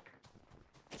first aid?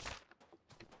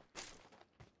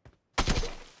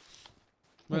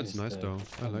 That's is nice that? though.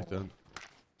 I like that.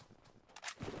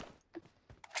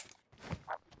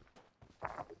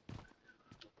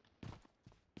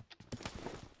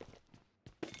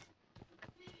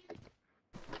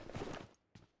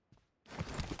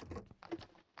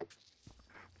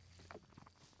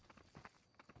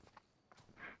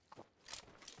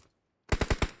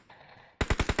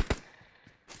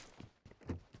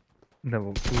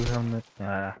 Level 2 helmet.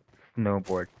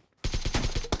 Snowboard.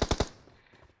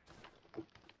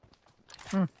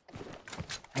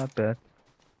 Not bad.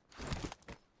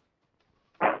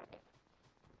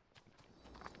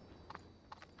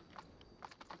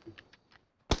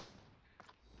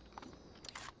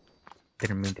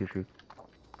 Didn't mean to shoot.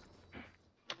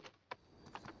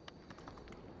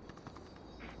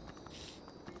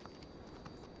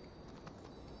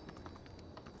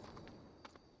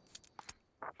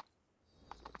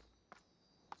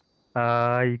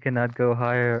 You cannot go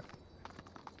higher.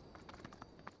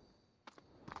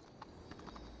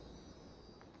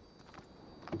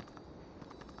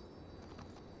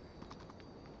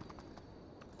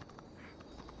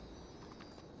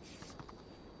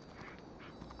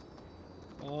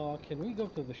 Can we go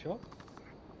to the shop?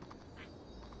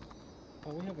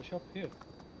 Oh, we have a shop here.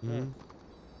 Hmm.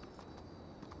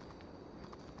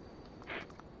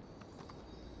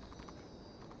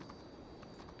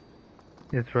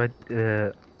 It's right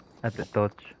at the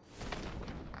Dodge.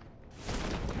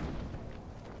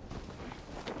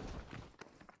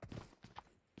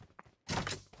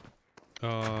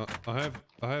 I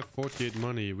have 48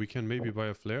 money. We can maybe buy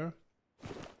a flare.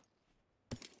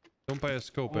 Don't buy a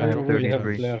scope. I have drop already green have a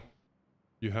three. times. flare.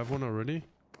 You have one already?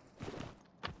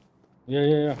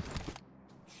 Yeah.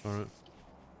 All right.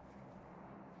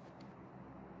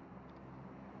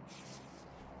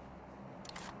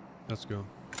 Let's go.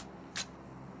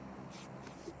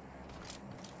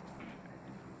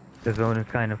 The zone is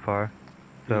kind of far,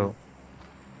 so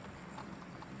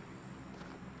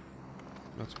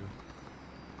Let's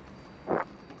go.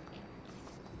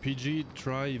 PG,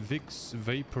 try Vicks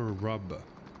Vapor Rub.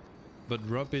 But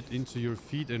rub it into your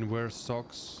feet and wear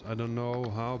socks. I don't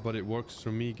know how, but it works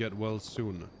for me. Get well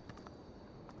soon.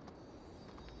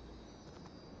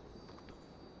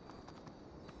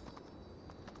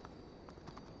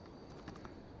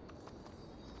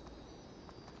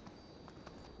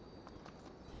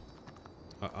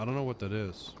 I don't know what that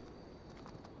is.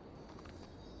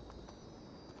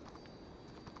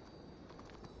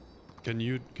 Can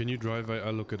you drive?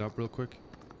 I'll look it up real quick.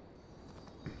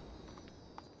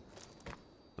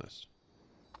 Nice.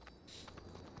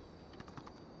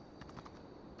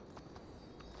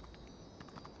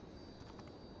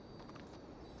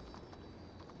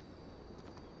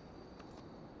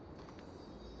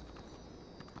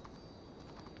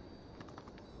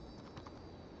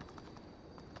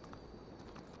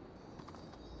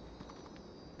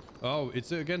 Oh,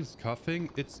 it's against coughing.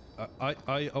 It's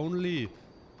I only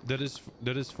that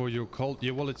is for your cold.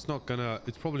 Yeah, well, it's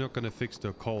probably not gonna fix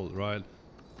the cold, right?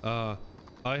 I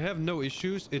have no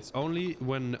issues. It's only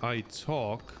when I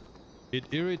talk, it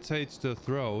irritates the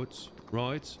throat,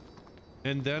 right?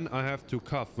 And then I have to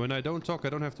cough. When I don't talk, I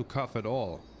don't have to cough at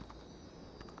all.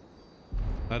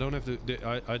 I don't have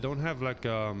to. I don't have like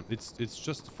It's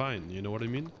just fine. You know what I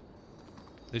mean?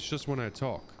 It's just when I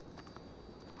talk.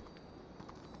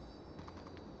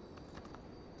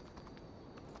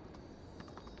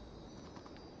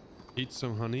 Eat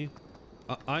some honey.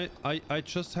 I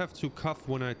just have to cough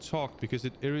when I talk because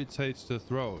it irritates the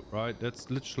throat, right?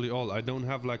 That's literally all. I don't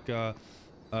have like I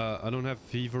don't have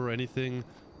fever or anything.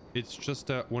 It's just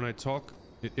that when I talk,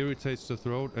 it irritates the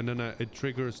throat and then it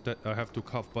triggers that I have to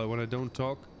cough. But when I don't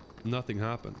talk, nothing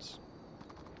happens.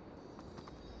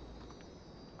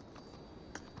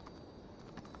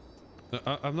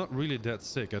 I'm not really that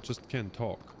sick. I just can't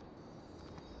talk.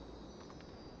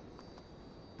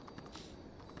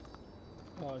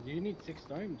 Do you need 6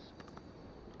 times?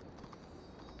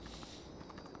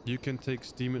 You can take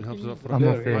steam, it helps a lot for the I'm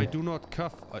cough. okay. I do not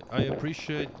cough. I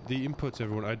appreciate the inputs,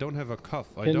 everyone. I don't have a cough.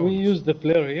 I Can don't. we use the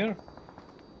flare here?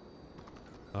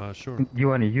 Sure. You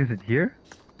want to use it here?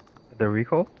 The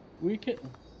recall? We can.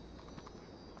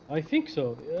 I think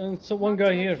so. And so one Marked a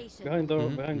guy here location. behind the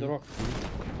Mhm, behind the mhm. rock.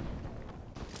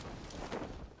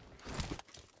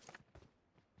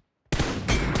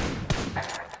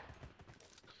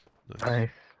 Nice. Nice.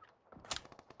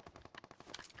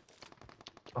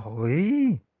 Oh,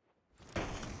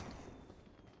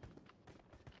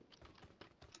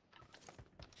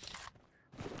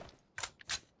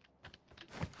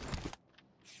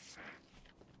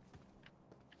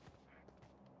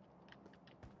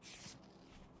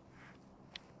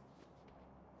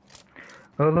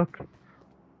 oh look,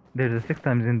 there's a 6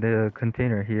 times in the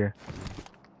container here.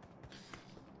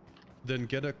 Then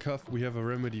get a cough. We have a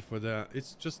remedy for that.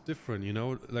 It's just different, you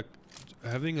know? Like,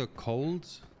 having a cold,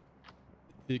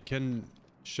 it can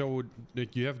show,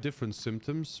 like, you have different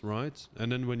symptoms, right?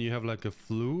 And then when you have, like, a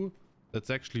flu,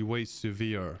 that's actually way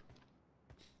severe.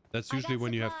 That's I usually got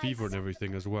when you have fever and supplies.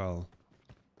 everything as well.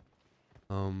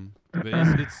 But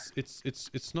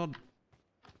it's not...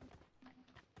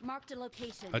 Marked a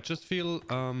location. I just feel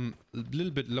a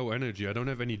little bit low energy. I don't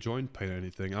have any joint pain or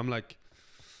anything. I'm like...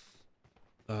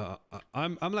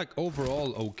 I'm like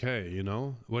overall okay, you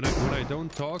know? When I don't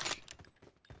talk,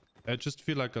 I just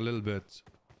feel like a little bit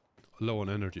low on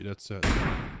energy, that's it.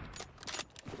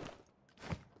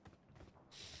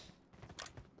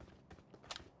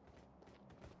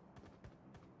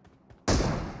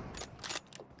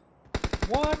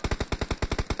 What?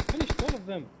 Finished all of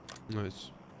them.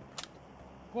 Nice.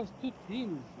 Was 2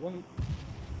 teams. One.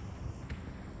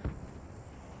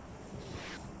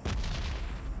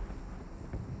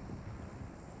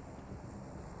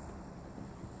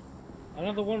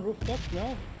 Another one rooftop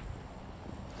now.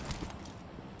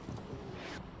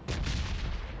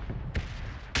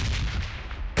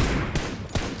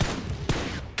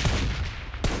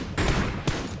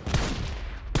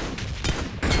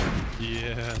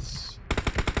 Yes.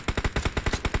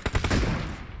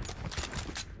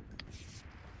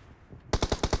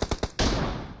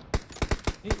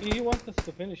 He wants us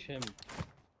to finish him.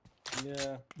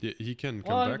 Yeah. Yeah, he can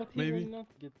come But back, he maybe? will not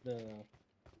get the.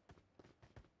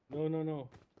 No, no, no.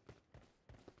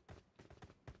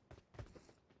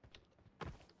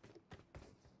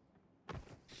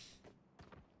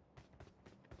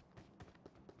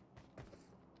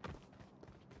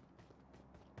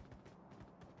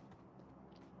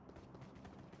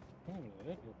 Oh,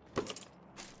 that looks-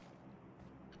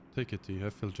 Take it, T. I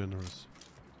feel generous.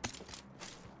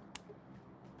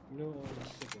 No,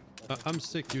 take it. I'm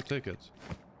sick, you take it.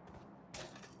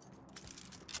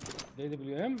 The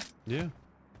AWM? Yeah.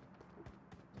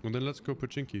 And then let's go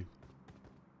Pachinki.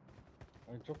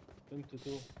 I dropped them to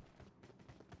 2.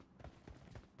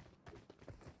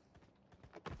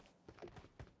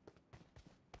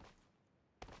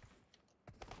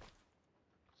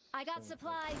 I got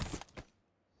supplies.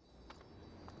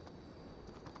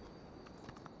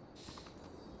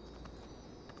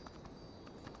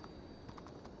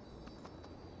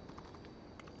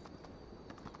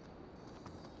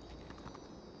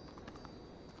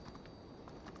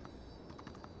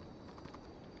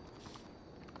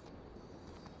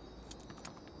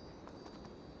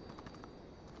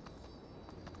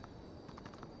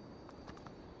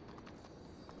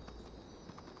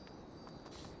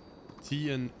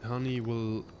 Tea and honey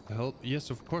will help. Yes,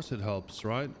 of course it helps,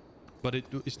 right? But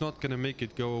it's not gonna make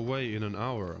it go away in an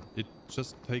hour. It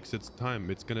just takes its time.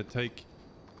 It's gonna take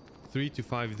 3 to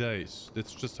 5 days.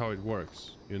 That's just how it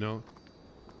works, you know?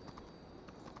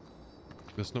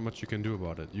 There's not much you can do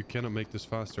about it. You cannot make this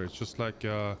faster. It's just like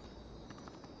it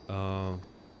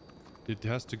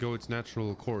has to go its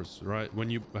natural course, right? When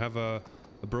you have a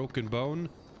broken bone,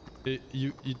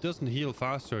 it doesn't heal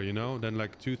faster, you know, than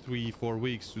like 2, 3, 4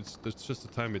 weeks. That's just the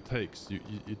time it takes.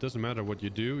 It doesn't matter what you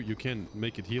do. You can't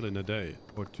make it heal in a day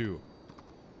or 2.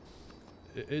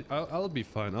 I'll be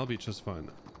fine. I'll be just fine.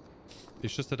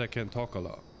 It's just that I can't talk a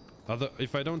lot.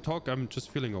 If I don't talk, I'm just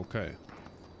feeling okay.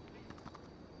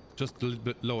 Just a little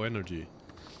bit low energy.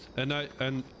 And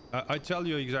I tell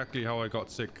you exactly how I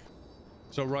got sick.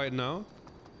 So right now,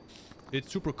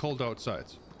 it's super cold outside.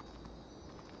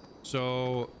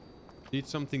 So eat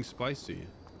something spicy.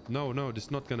 No, this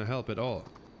is not gonna help at all.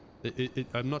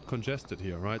 I'm not congested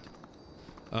here, right?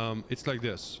 It's like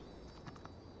this.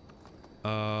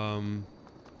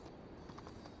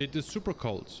 It is super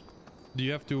cold.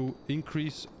 You have to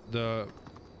increase the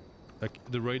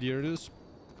radiators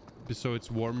so it's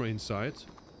warmer inside.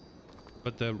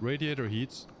 but the radiator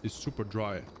heat is super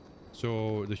dry.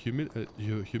 So the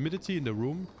humidity in the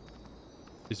room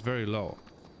is very low.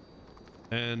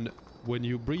 And when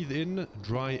you breathe in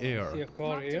dry air, See a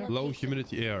car here? low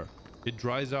humidity air, it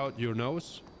dries out your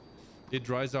nose, it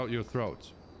dries out your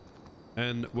throat.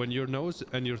 And when your nose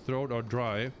and your throat are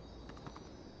dry,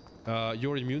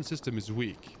 your immune system is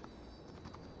weak.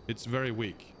 It's very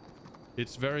weak.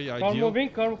 It's very Car ideal. moving,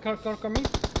 car coming.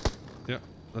 Yeah,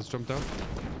 let's jump down.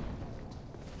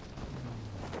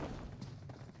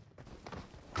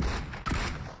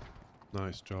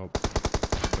 Nice job.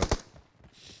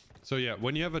 So yeah,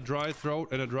 when you have a dry throat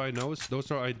and a dry nose,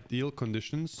 those are ideal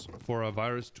conditions for a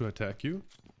virus to attack you.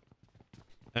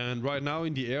 And right now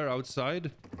in the air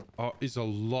outside is a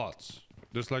lot.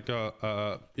 There's like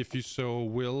if you so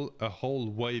will, a whole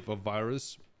wave of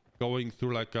virus going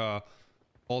through like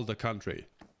all the country.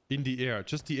 In the air,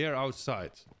 just the air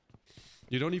outside.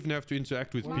 You don't even have to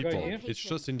interact with One guy people. here. It's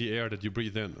just in the air that you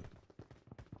breathe in.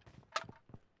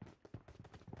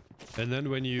 And then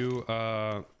when you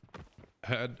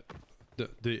had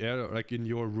the air like in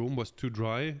your room was too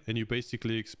dry and you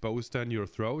basically exposed then your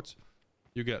throat,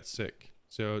 you get sick.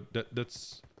 So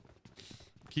that's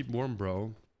keep warm,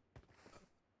 bro.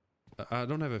 I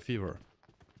don't have a fever.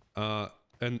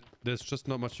 And there's just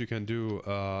not much you can do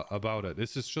about it.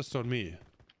 This is just on me.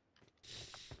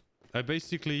 I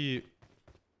basically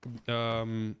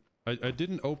I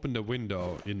didn't open the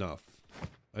window enough.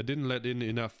 I didn't let in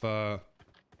enough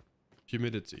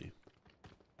humidity.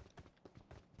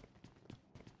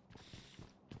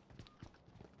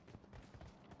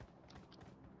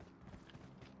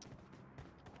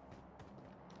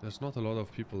 There's not a lot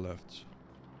of people left.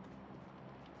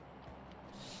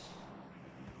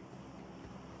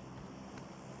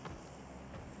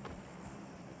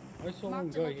 I saw one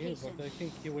Marked a guy here, location. but I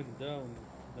think he went down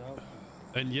the house.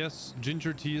 And yes,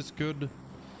 ginger tea is good.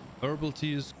 Herbal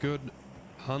tea is good.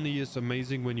 Honey is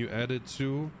amazing when you add it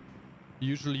too.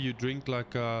 Usually you drink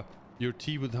like your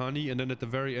tea with honey, and then at the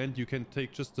very end you can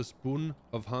take just a spoon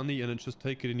of honey and then just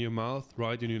take it in your mouth,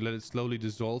 right? And you let it slowly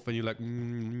dissolve, and you like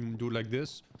do like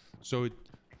this, so it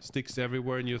sticks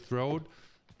everywhere in your throat.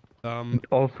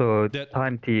 Also, that-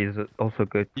 time tea is also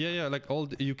good. Yeah, like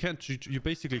you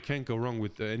basically can't go wrong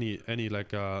with any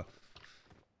like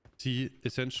tea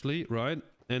essentially, right?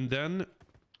 And then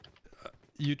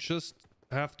you just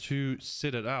have to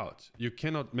sit it out. You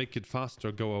cannot make it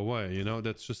faster go away, you know?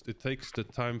 That's just, it takes the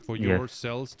time for your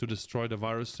cells to destroy the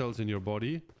virus cells in your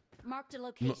body. Marked a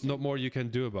location. Not more you can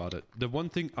do about it. The one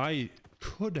thing I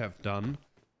could have done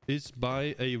is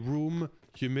buy a room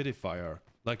humidifier.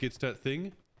 Like it's that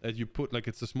thing that you put, like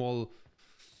it's a small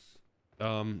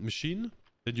machine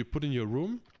that you put in your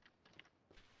room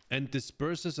and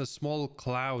disperses a small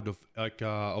cloud of like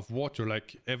of water,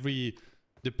 like every,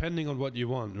 depending on what you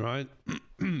want, right?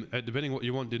 Depending what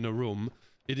you want in a room,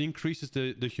 it increases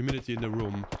the humidity in the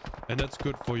room, and that's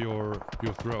good for your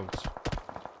throat.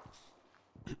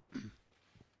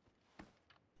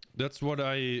 That's what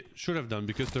I should have done,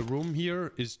 because the room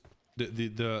here is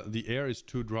the air is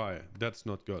too dry. That's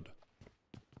not good.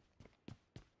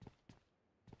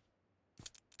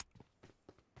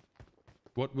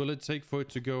 What will it take for it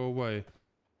to go away?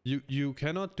 You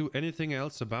cannot do anything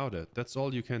else about it. That's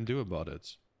all you can do about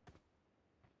it.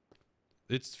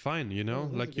 It's fine, you know?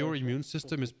 Oh, Like your immune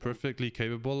system is perfectly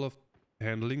capable of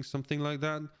handling something like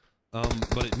that.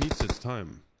 But it needs its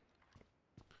time.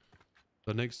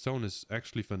 The next zone is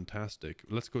actually fantastic.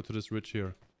 Let's go to this ridge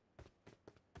here.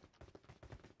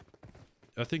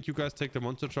 I think you guys take the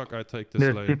monster truck, I take the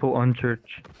There's sleigh. people on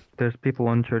church. There's people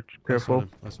on church. Careful.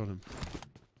 I saw him.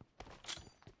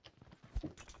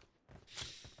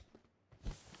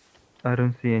 I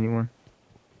don't see anyone.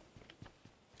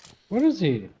 Where is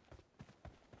he?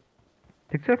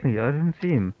 Exactly, I didn't see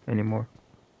him anymore.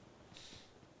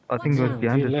 I think he Watch was out.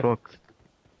 behind He this left. rock.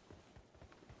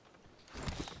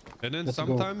 And then Let's go.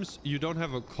 sometimes you don't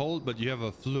have a cold, but you have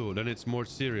a flu. Then it's more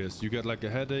serious. You get like a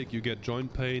headache, you get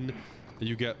joint pain,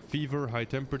 you get fever, high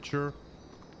temperature.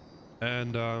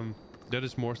 And that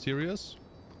is more serious.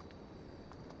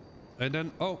 And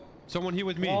then, oh, someone here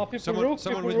with me. Oh, people someone roof,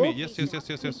 someone people with me. roof.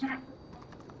 Yes.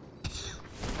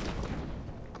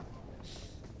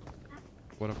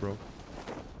 What up, bro?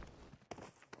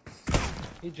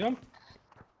 He jumped.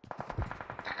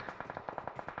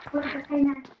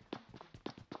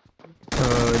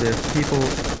 There's people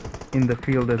in the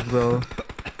field as well.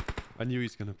 I knew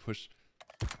he's gonna push.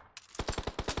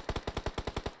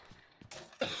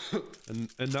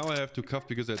 and now I have to cough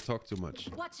because I talk too much.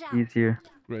 Watch out. He's here.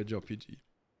 Great job, PG.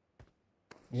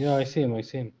 Yeah, I see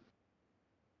him.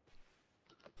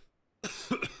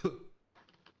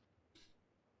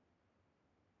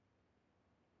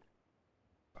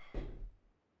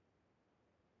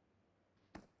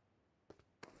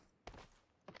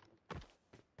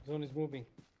 is moving.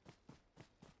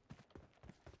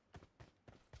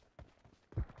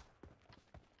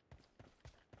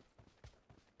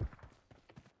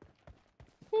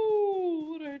 Ooh,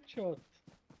 what a headshot.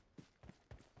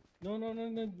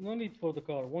 No need for the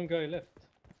car. One guy left.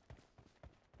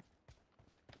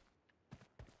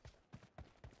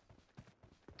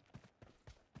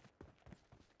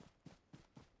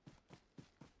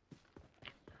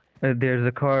 There's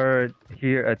a car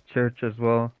here at church as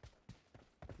well.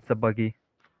 It's a buggy.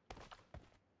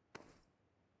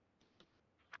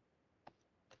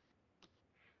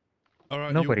 All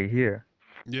right. Nobody here.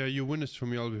 Yeah, you win this for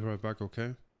me. I'll be right back.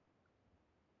 Okay.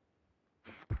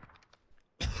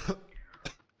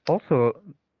 Also,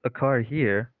 a car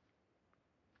here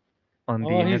on the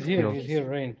Oh, he's next here. field. He's here,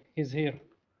 Rain. He's here.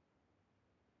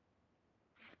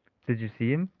 Did you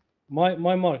see him? My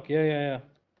mark. Yeah.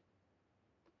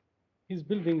 He's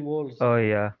building walls. Oh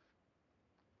yeah.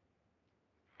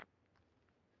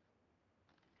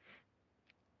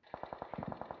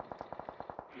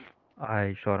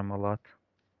 I shot him a lot.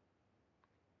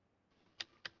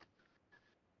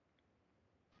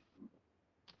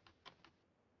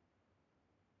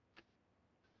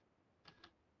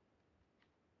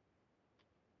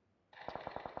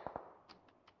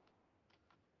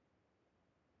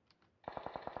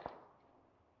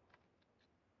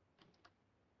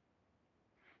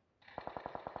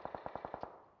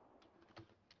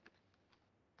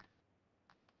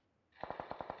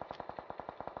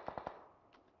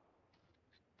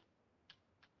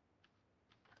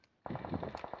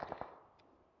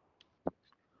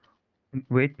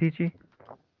 Wait, PG?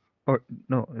 Or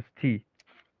no, it's T.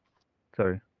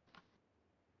 Sorry.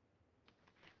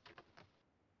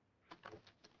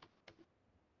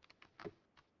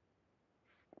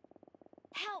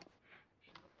 Help!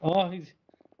 Oh, he's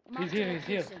Marked here. a He's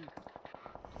here. location.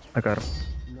 I got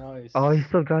him. Nice. Oh, he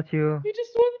still got you. He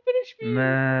just want to finish me.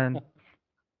 Man.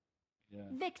 Yeah.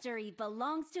 Victory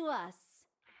belongs to us.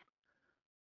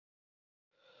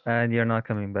 And you're not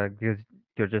coming back because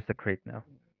you're just a crate now.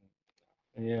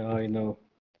 Yeah, I know.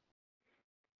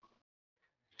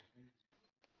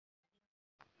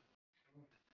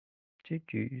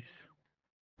 GG's.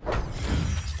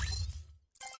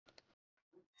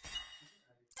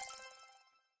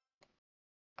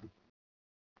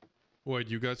 Wait,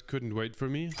 you guys couldn't wait for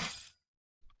me?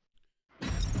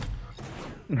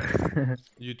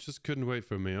 You just couldn't wait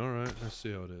for me. All right, I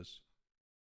see how it is.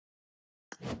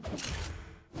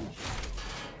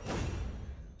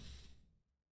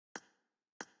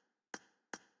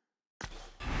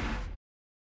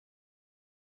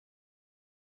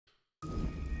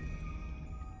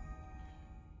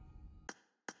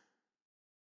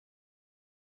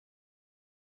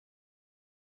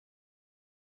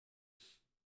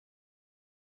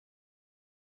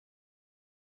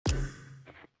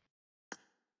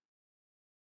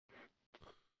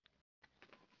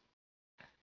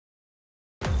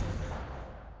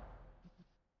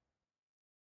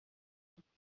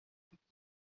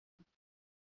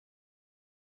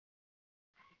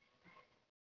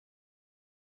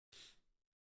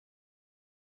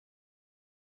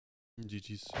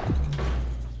 GG's.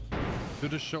 To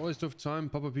the shortest of time,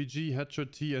 Papa PG,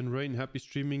 Headshot T, and Rain. Happy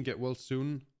streaming. Get well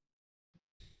soon.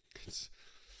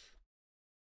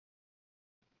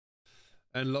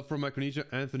 And love from Micronesia.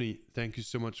 Anthony, thank you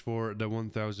so much for the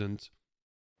 1000.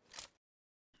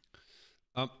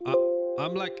 I'm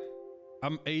like,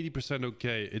 I'm 80%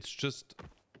 okay. It's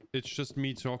just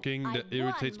me talking that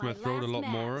irritates my throat a lot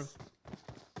more.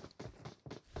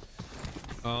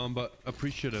 But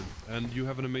appreciate it, and you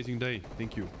have an amazing day.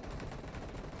 Thank you.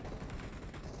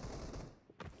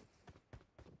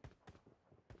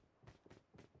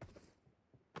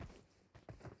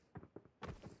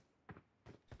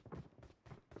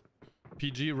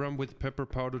 PG, rum with pepper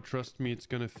powder. Trust me, it's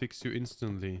gonna fix you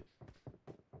instantly.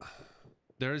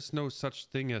 There is no such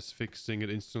thing as fixing it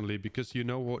instantly, because you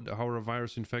know how a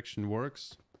virus infection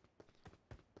works.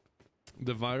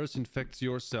 The virus infects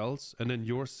your cells, and then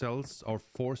your cells are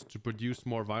forced to produce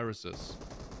more viruses.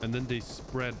 And then they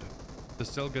spread. The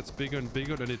cell gets bigger and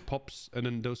bigger, and it pops, and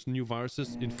then those new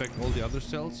viruses infect all the other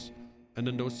cells. And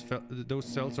then those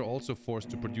cells are also forced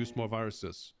to produce more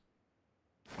viruses.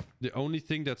 The only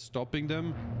thing that's stopping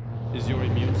them is your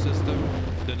immune system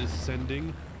that is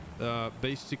sending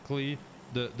basically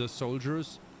the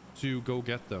soldiers to go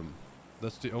get them.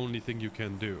 That's the only thing you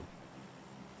can do.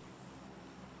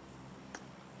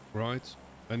 Right?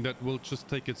 And that will just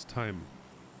take its time.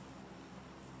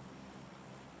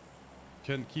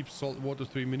 Can keep salt water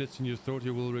 3 minutes in your throat,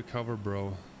 you will recover,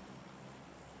 bro.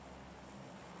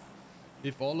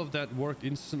 If all of that worked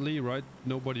instantly, right,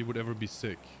 nobody would ever be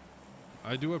sick.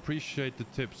 I do appreciate the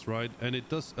tips, right? And it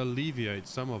does alleviate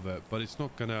some of it, but it's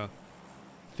not gonna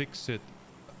fix it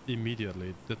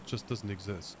immediately. That just doesn't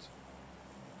exist.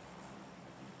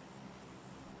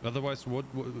 Otherwise, what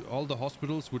all the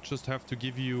hospitals would just have to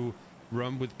give you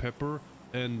rum with pepper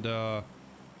and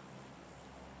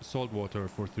salt water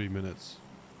for 3 minutes.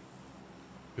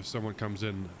 If someone comes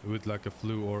in with like a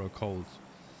flu or a cold,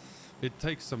 it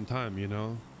takes some time, you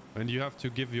know, and you have to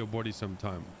give your body some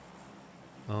time.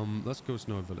 Let's go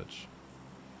Snow Village.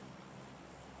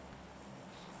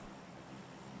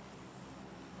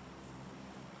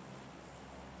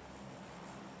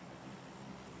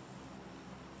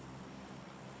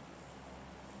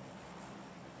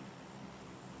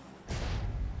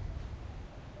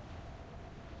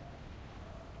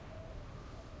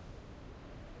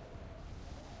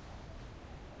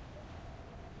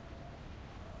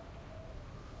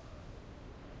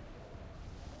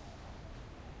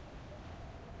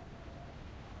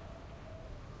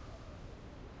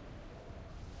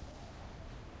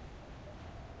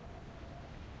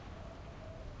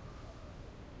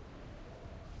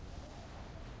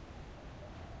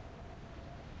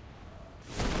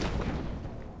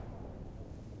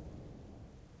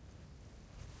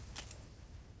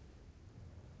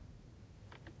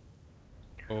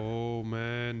 Oh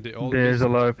man, they all There's missed.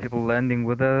 a lot of people landing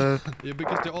with us. Yeah,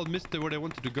 because they all missed where they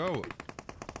wanted to go.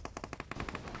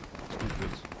 Stupid.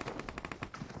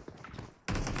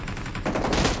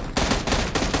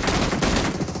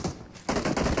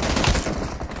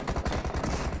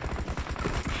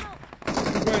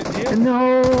 Right here?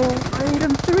 No, I hit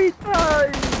him 3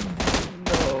 times.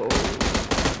 No.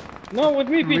 No, with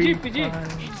me, PG, 3 PG.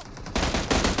 times.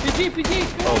 PG, PG.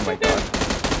 Go, Oh go, my go. god.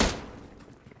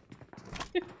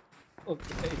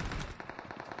 Okay.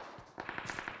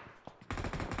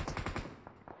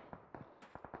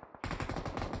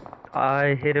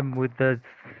 I hit him with the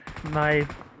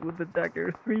knife, with the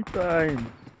dagger 3 times.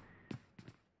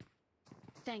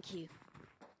 Thank you.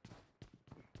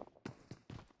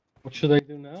 What should I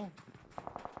do now?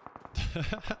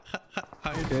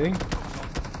 Hide. Okay.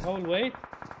 I will wait.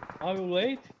 I will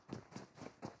wait.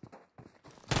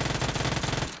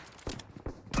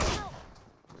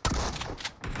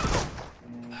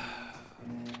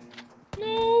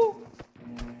 No.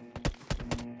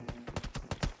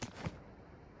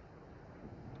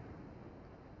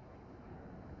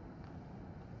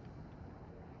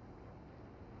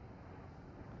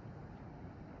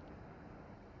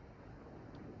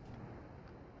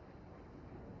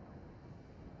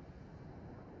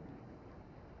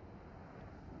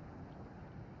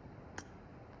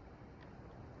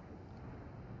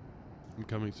 I'm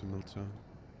coming to Milton.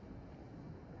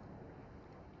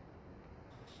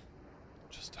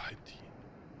 Just hide.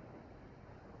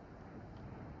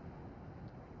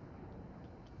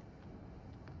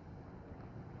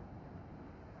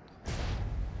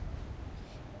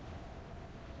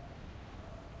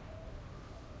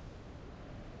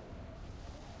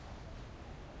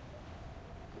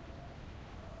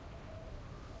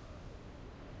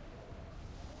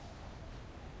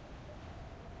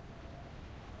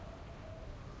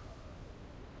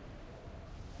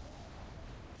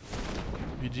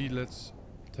 PG, let's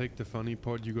take the funny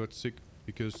part. You got sick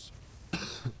because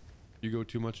you go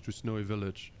too much to Snowy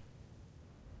Village.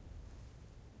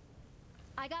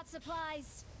 I got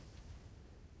supplies.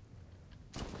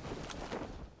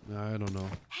 I don't know.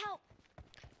 Help.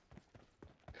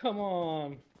 Come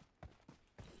on.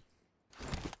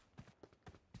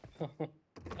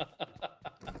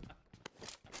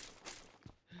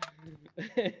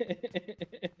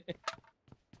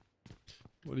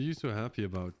 What are you so happy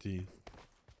about, T?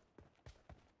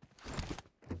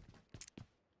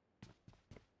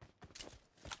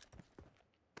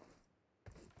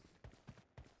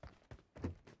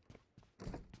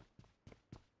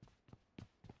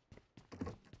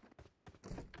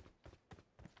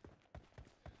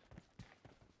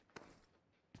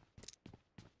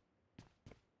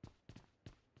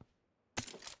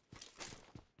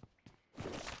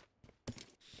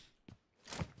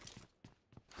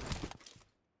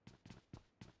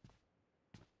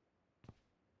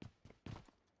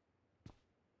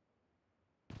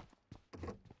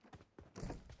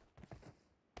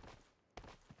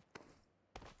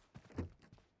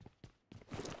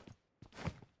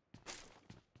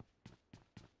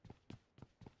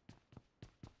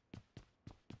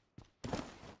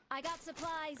 I got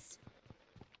supplies.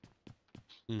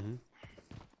 Mm-hmm.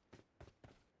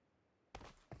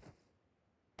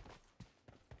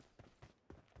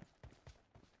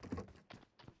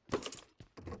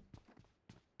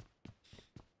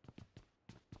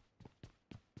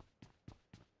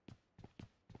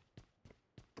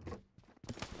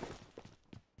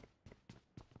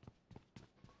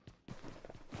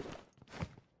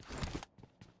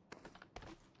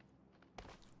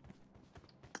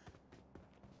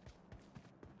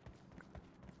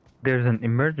 There's an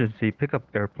emergency pickup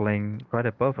airplane right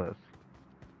above us.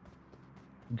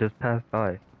 Just passed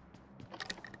by.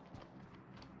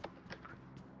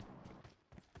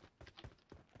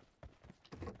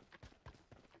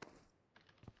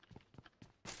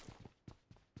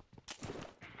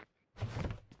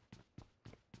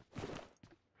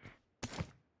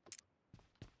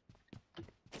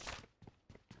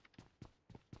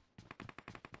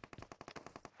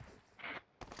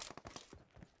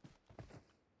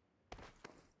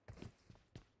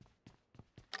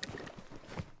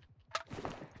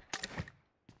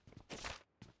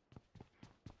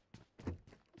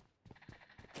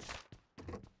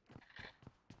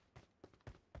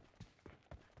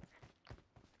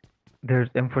 There's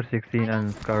M416 I got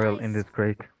and Scarrel in supplies. this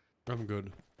crate, I'm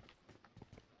good.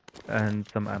 and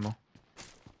some ammo.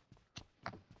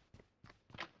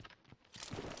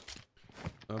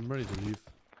 I'm ready to leave.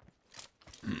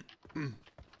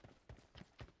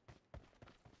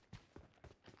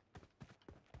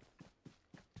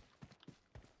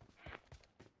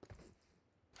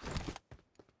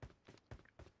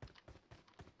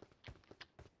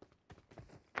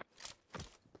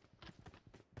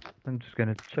 I'm just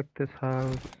gonna check this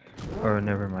house. Or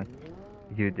never mind.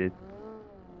 You did.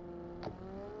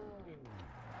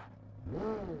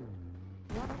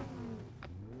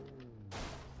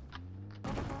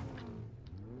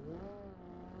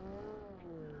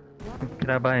 Can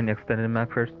I buy an extended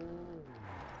map first?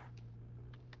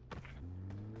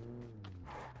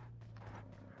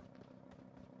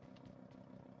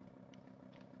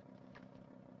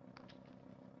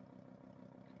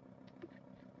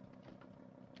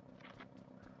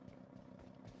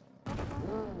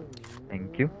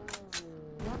 Thank you.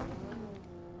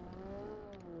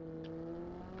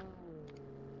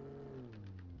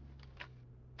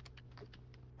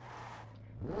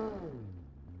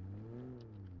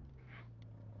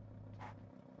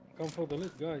 Come for the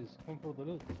loot, guys. Come for the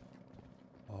loot.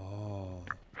 Oh.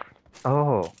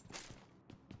 Oh,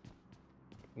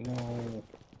 No.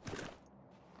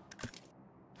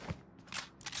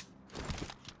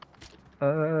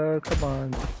 come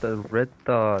on, the red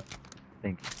dot.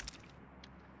 Thank you.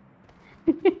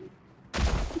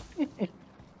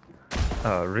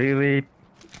 Oh, really?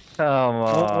 Come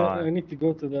I on. need to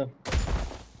go to the.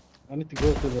 I need to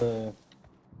go to the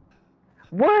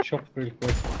What? shop real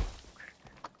quick.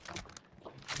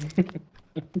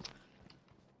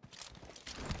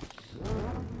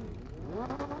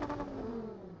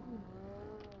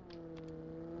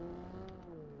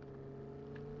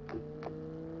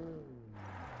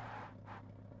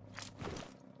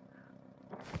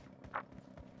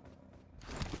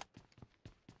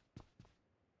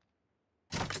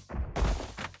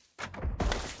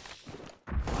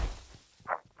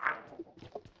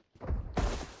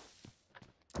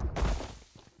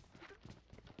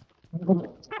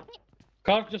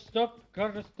 Car just stopped.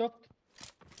 Car just stopped.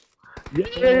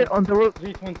 Yeah, on the road.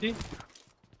 320.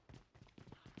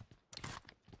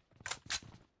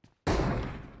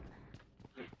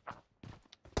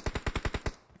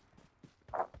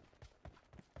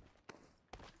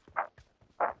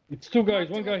 It's two guys.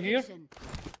 Marked a One guy here. location.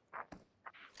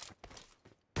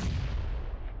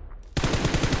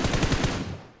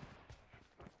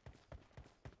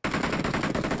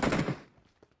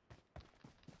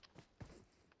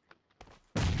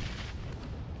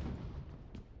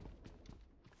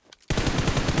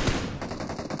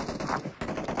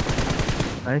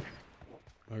 Nice.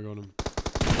 I got him.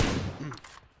 Is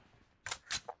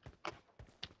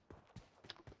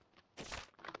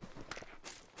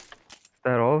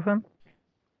that all of them?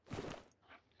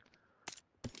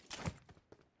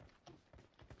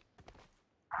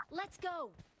 Let's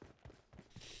go.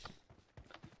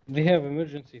 They have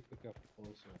emergency pickup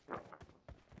also.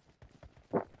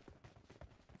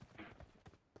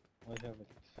 I have it.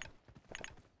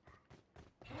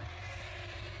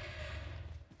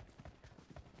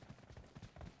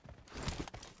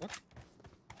 What?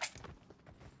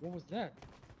 What was that?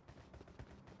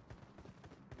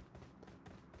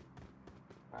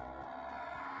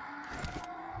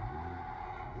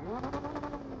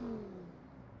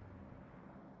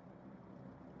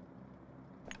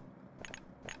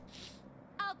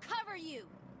 I'll cover you.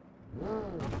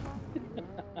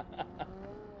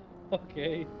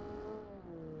 Okay.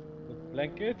 The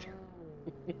blanket.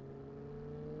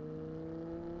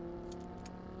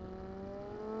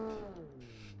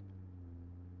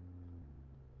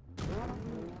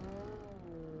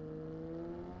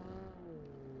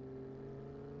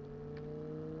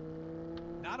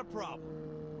 Not a problem.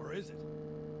 Or is it?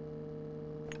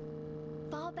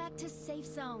 Fall back to safe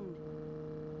zone.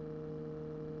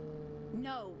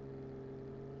 No.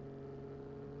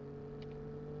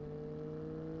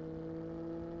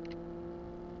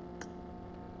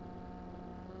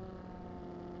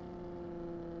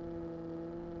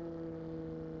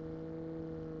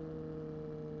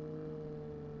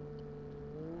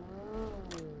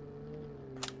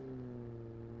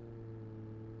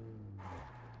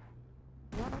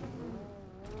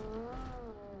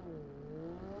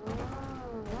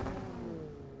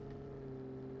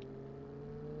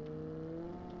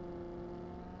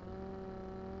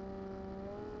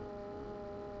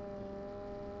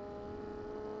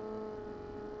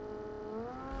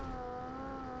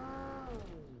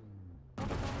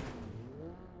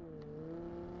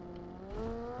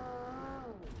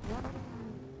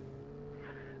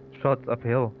 shots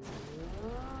uphill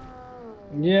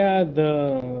Yeah,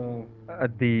 the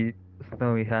at the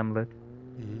snowy hamlet.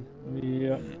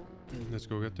 yeah. Let's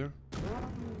go get there.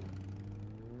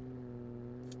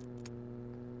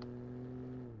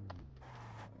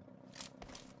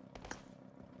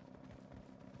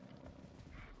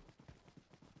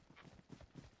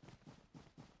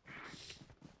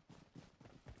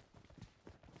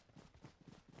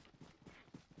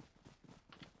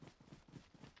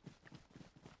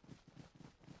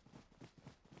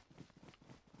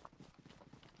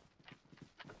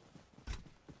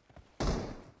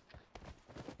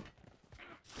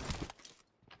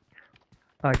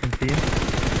 I can see him.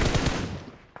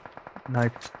 Nice.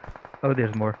 Oh,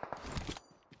 there's more.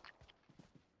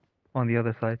 On the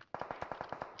other side.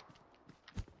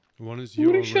 One is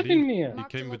Who here is shooting already. me He at?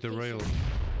 Marked came a with the rail. location.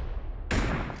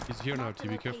 He's here now, Marked a T.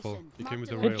 Be careful. location. He came with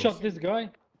the Marked a rails. Headshot this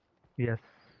guy. Yes.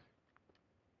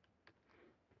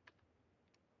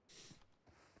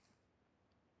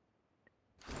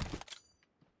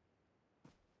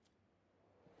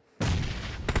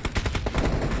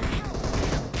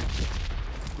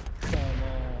 Come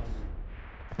on.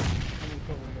 I'm in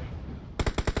cover, man.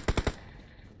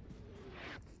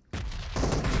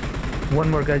 One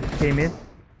more guy just came in.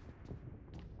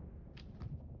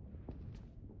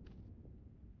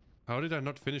 How did I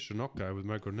not finish the knock guy with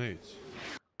my grenades?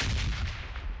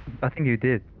 I think you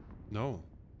did. No.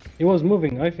 He was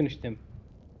moving. I finished him.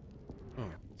 Oh.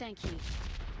 Thank you.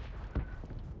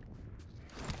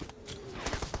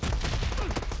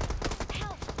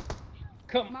 Help!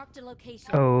 Come. Marked a location.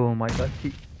 Oh my god.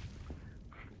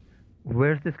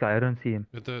 Where's this guy? I don't see him.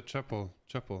 At the chapel.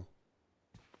 Chapel.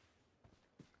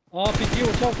 RPG,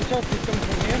 watch out, watch out. He's coming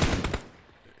from here.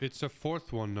 It's a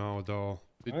fourth one now, though.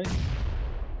 Nice.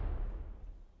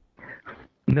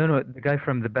 No, the guy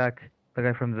from the back. The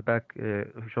guy from the back who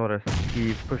shot us.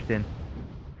 He pushed in.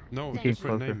 No, Thank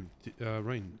different you. name.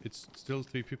 Rain. It's still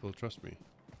 3 people, trust me.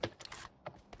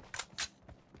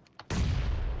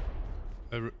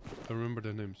 I remember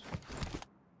their names.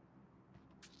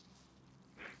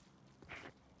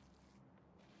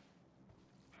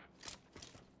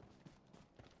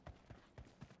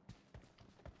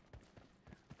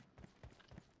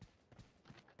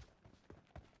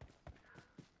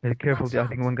 Be careful, Watch I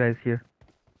think out. one guy is here.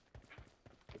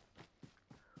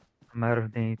 I'm out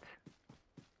of nades.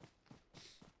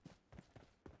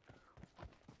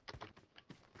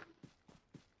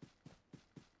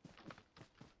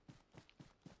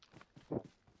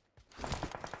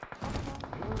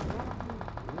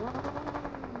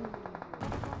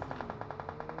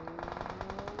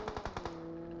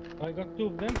 I got 2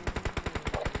 of them.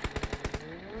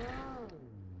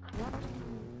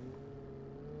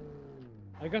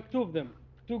 I got 2 of them.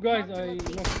 2 guys Marked a I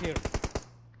location. knocked here.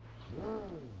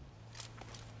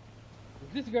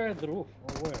 Is this guy at the roof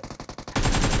or where?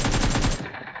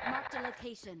 Marked a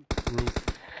location. Roof.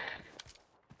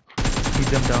 He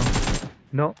jumped down.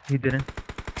 No, he didn't.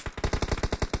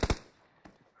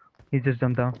 He just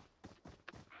jumped down.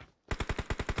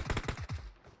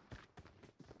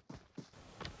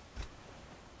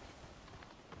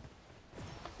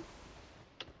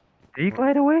 Did he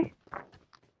glide away?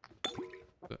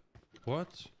 What?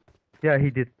 Yeah, he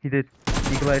did. He did.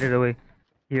 He glided away.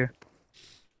 Here.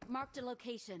 Marked a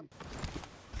location.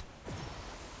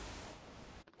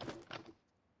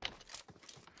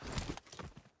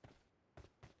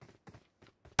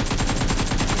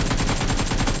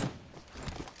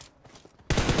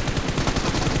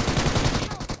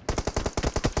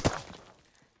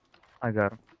 I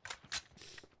got him.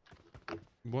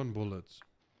 1 bullet.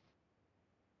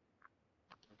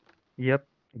 Yep,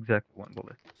 exactly 1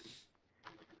 bullet.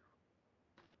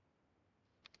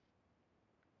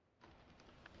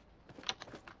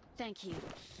 Thank you.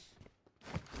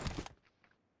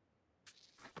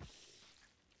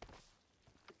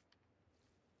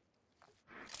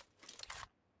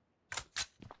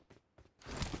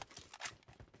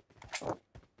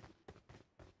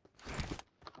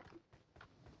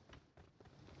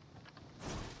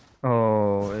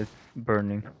 Oh, it's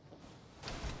burning.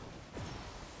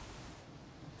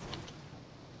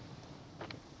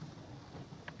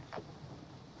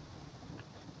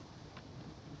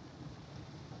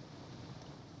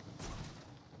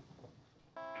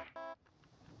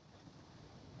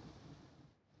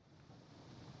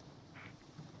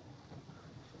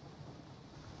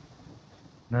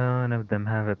 None of them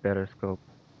have a better scope.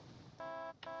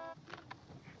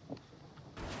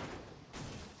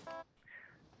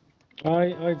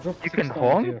 I dropped You 6 can times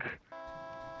honk? here.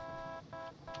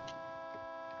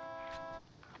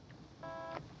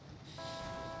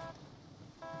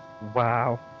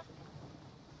 Wow.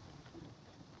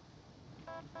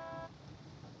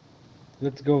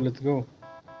 Let's go, let's go.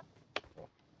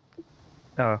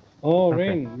 Oh, Oh, okay.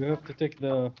 Rain, you have to take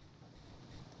the...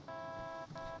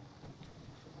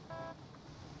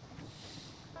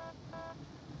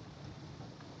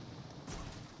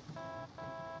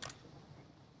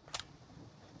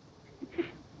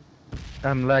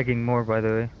 I'm lagging more, by the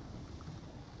way.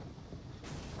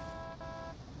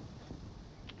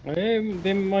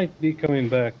 They might be coming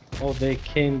back. Oh, they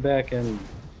came back and...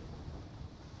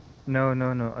 No,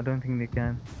 no, no. I don't think they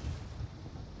can.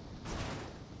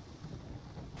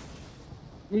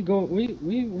 We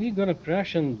gonna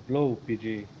crash and blow,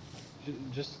 PG.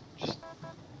 Just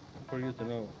for you to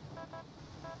know.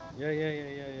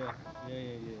 Yeah.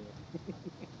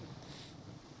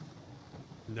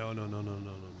 No, no, no, no,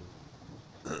 no, no,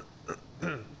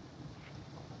 no.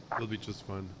 We'll be just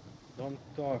fine. Don't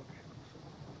talk.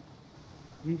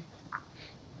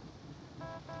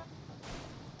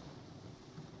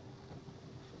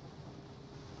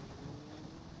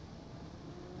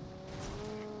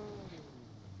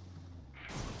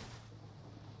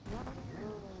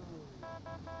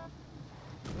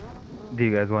 Do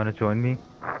you guys want to join me?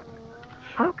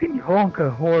 How can you honk a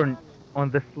horn on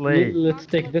the sleigh? Let's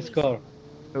take this car.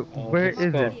 Where this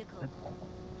is car. it? Vehicle.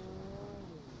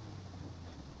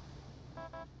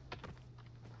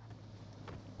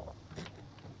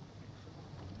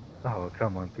 Oh,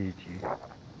 come on, PG.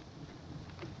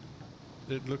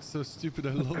 It looks so stupid.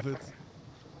 I love it.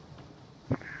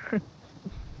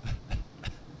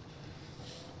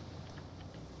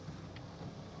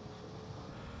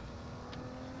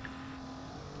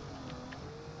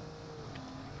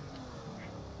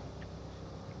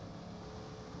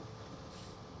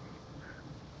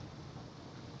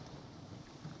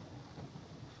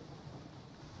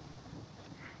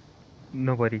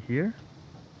 Nobody here?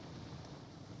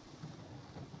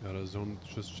 Yeah, the zone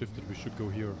just shifted. We should go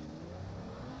here.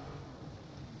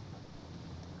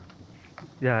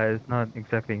 Yeah, it's not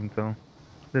exactly in zone.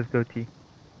 Let's go T.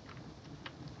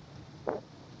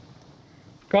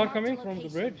 Car Marked coming from the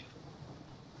location. bridge.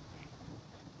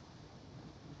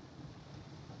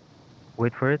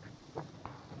 Wait for it.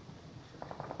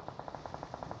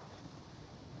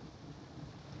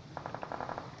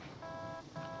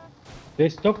 They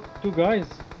stopped 2 guys.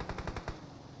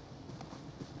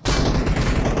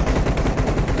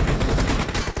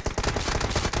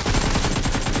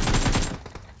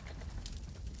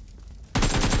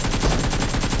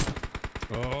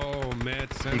 Oh, mad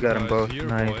You got 'em Santa both, is here,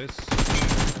 nice. boys.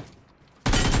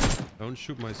 Don't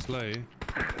shoot my sleigh.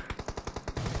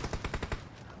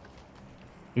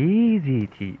 Easy,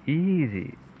 T.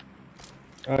 Easy.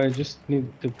 I just need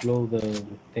to blow the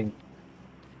thing.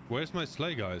 Where's my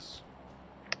sleigh, guys?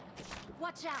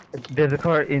 Watch out. There's a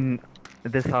car in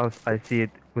this house. I see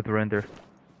it with render.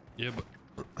 Yeah, but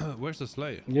where's the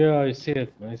sleigh? Yeah, I see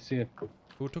it. I see it.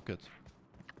 Who took it?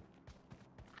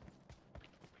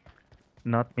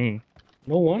 Not me.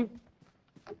 No one?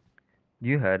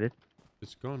 You had it.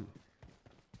 It's gone.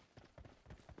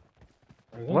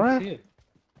 I don't What? see it.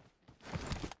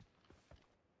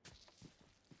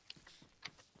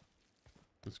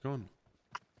 It's gone.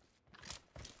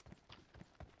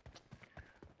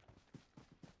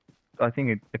 I think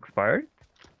it expired.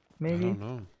 I Maybe. don't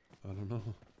know. I don't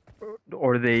know.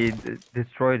 Or they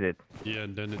destroyed it. Yeah,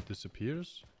 and then it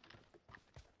disappears.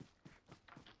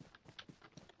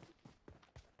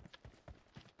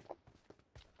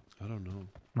 I don't know.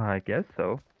 I guess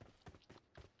so.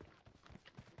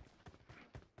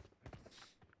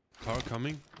 Car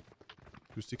coming.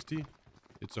 260.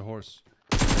 It's a horse.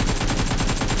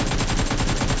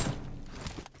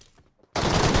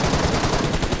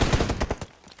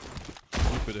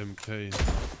 Stupid MK.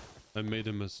 I made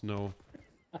him a snow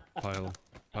pile.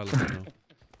 Pile of snow.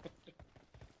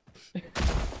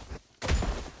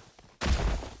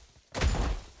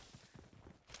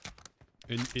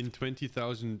 In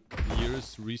 20,000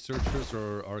 years, researchers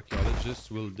or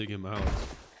archaeologists will dig him out.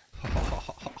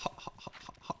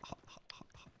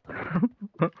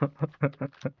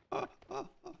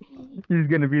 He's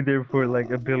gonna be there for like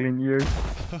 1 billion years.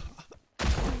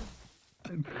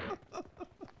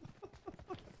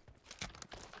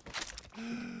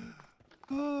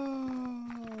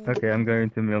 Okay, I'm going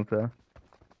to Milta.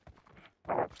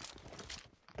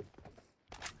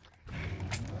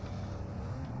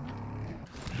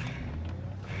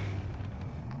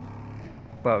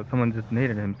 Wow, someone just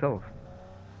naded himself.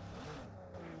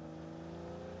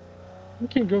 We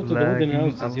can go to the wooden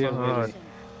Lagging houses here. a lot. maybe.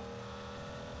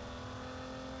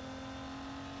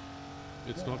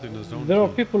 It's not in the zone. There are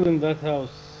too. people in that house.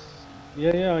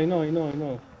 Yeah, I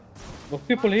know. But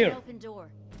people Marked an here. open door.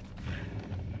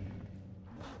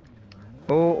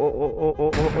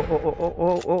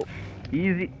 Oh.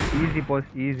 Easy, easy, boys,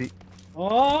 easy.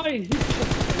 Oh, I hit you.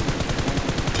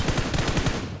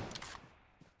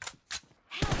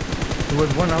 There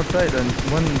was one outside and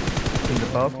one in the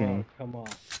balcony. Come on.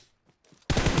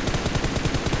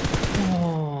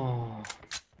 Oh.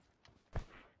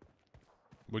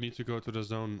 We need to go to the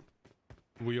zone.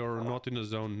 We are not in the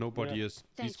zone. Nobody Yeah. is.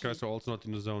 Thank These guys are also not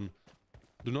in the zone.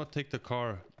 Do not take the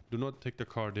car. Do not take the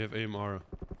car. They have AMR.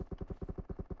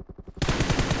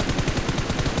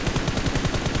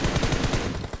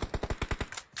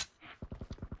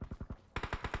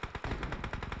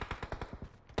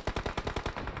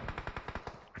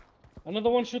 Another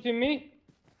one shooting me.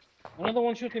 Another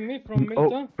one shooting me from Milta.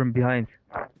 Oh, from behind.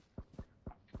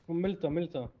 From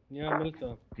Milta. Yeah,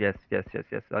 Milta. Yes.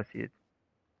 I see it.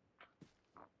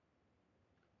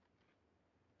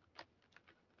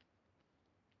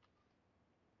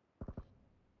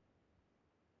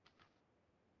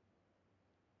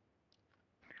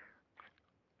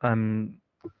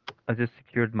 I just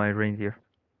secured my reindeer.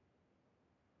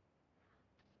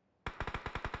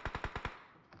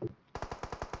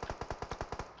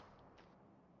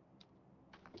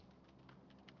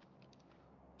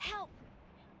 Help!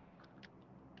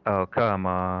 Oh, come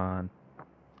on.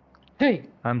 Hey,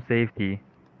 I'm safety.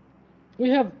 we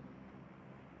have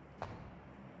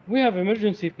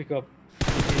emergency pickup.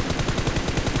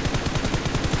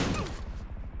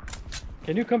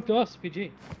 Can you come to us,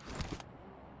 PG?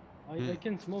 I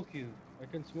can smoke you. I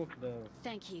can smoke the.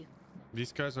 Thank you.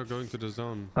 These guys are going to the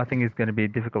zone. I think it's gonna be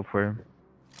difficult for him.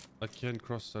 I can't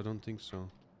cross. I don't think so.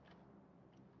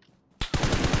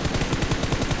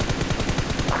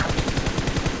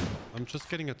 I'm just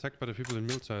getting attacked by the people in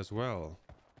Milta as well.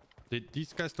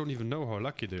 These guys don't even know how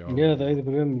lucky they are. Yeah, the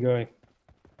AWM guy.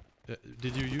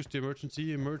 Did you use the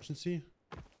emergency?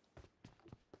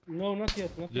 No, not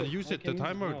yet. Not Did yet. you use I it? The can use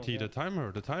timer, now, T. yeah. The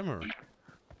timer.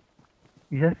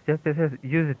 Yes.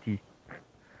 Use it, T.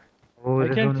 Oh, I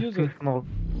this can't one use is too it. small.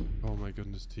 Oh my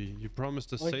goodness, T. You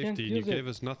promised us I can't safety and you use it. gave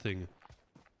us nothing.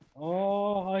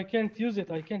 Oh, I can't use it.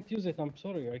 I'm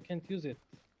sorry. I can't use it.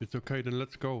 It's okay, then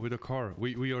let's go with the car.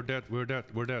 We are dead. We're dead.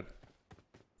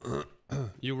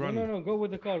 You run. No. Go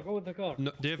with the car.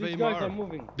 No, they have These AMR. guys are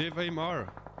moving. They have AMR.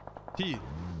 T,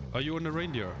 are you on the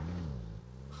reindeer?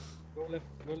 Go left.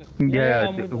 Yeah,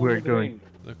 I'm with, we're with the going.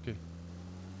 rain. Okay.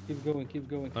 Keep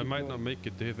going. I might not make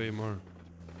it. They have AMR.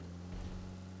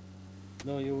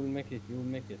 No, you will make it. We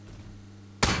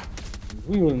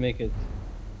will make it.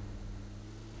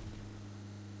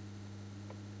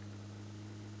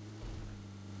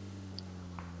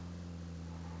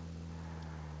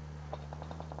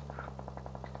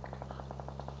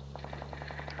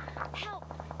 Help!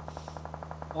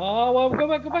 Oh, well, go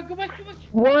back.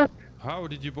 What? How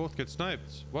did you both get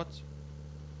sniped? What?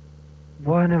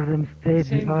 One of them stayed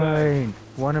Same guy. behind.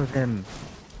 One of them.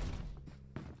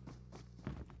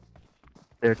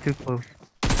 They're too close.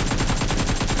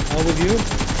 How with you?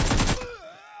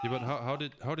 Yeah, but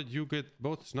how did you get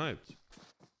both sniped?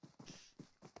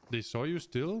 They saw you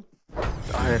still?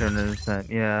 I don't understand.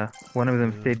 Yeah, one of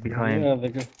them stayed behind Yeah, they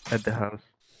go. at the house.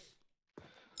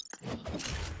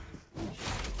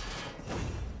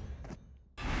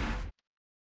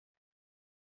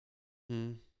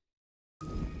 Hmm.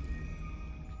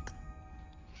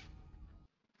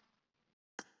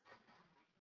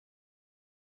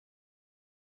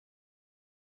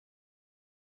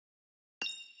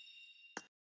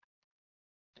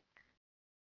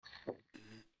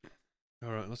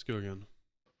 All right, let's go again.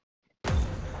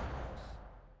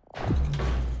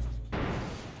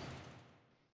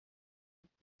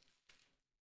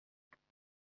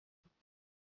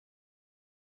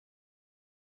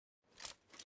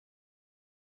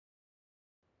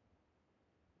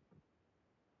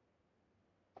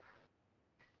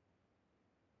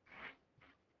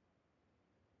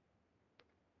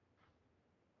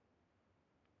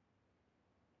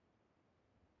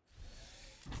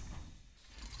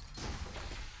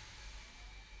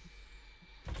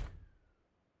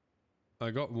 I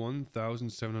got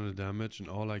 1,700 damage and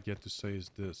all I get to say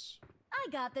is this. I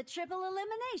got the triple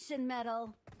elimination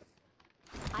medal.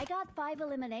 I got 5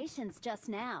 eliminations just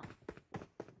now.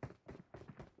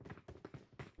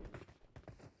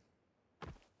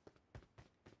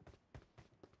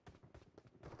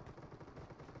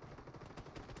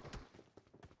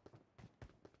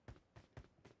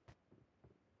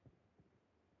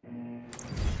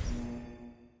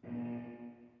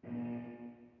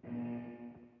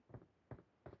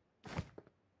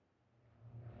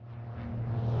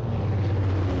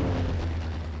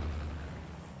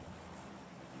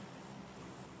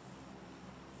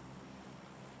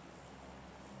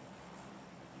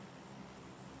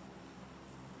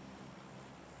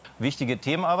 Wichtige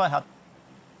Themen aber.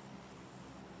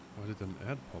 Why did an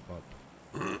ad pop up?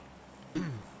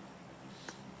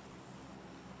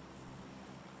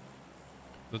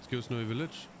 Let's go Snowy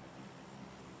Village.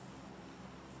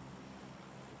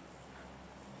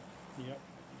 Yep.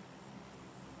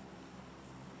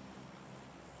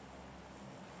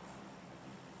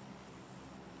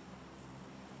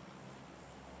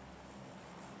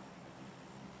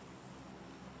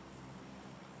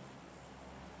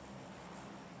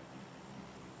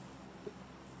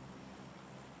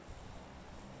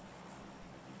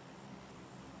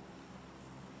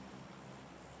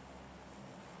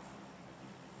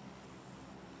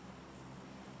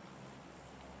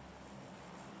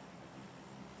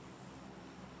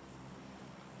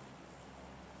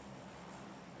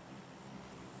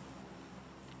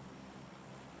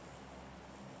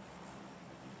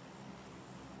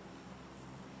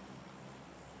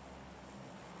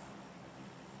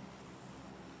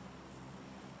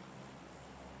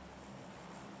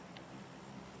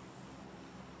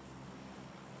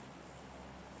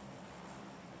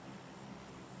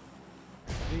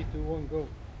 Three, two, one, go.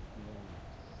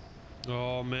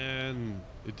 Oh man,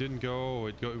 it didn't go.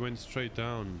 It went straight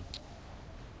down.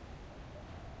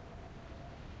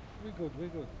 We good, we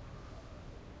good.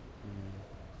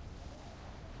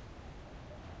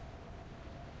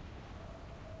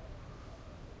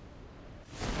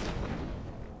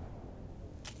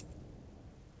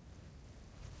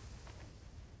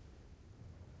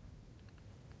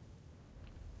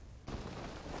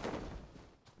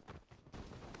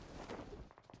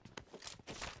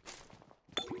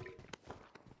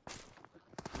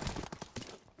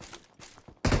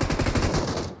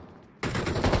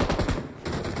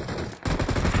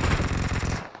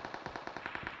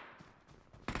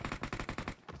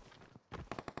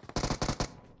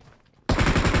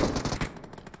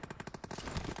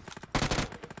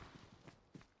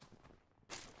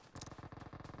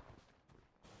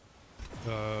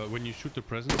 When you shoot the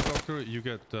presence doctor, you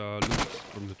get loot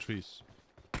from the trees.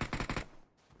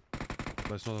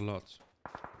 That's not a lot.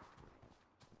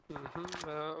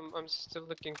 I'm still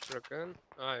looking for a gun.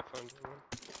 I found one.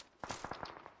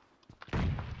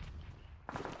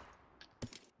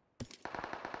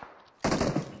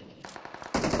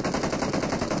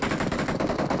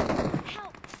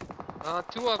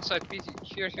 Two outside PG.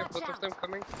 Here, both of them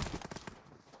coming.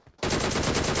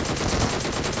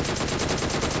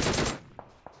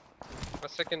 A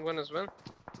second one as well.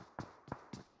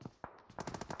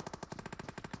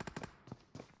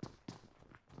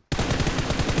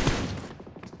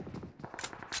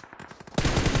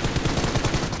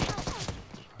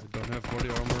 I don't have body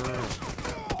armor.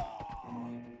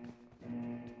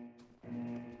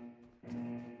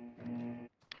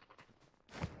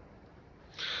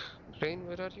 Rain,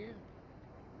 where are you?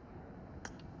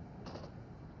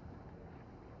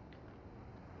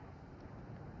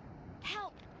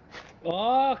 Help!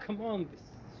 Oh, come on.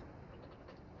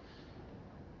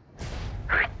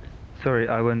 Sorry,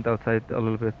 I went outside a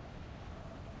little bit.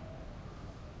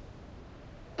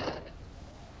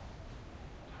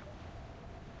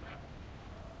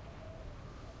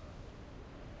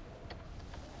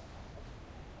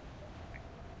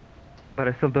 But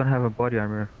I still don't have a body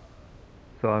armor,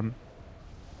 so I'm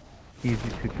easy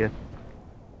to get.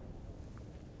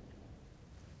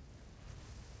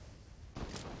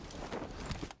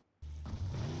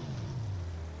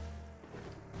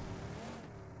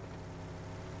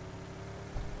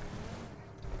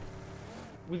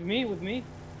 With me.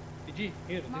 PG,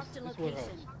 here, Marked a this warehouse.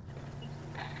 location.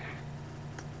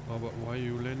 Oh, but why are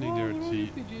you landing Oh, there, where T? is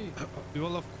PG?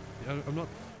 Well, I'm not.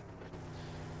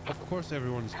 Of course,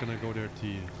 everyone's gonna go there,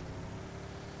 T.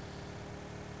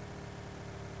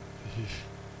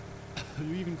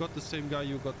 You even got the same guy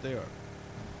you got there.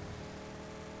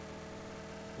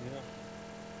 Yeah.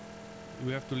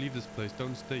 We have to leave this place.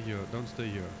 Don't stay here. Don't stay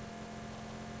here.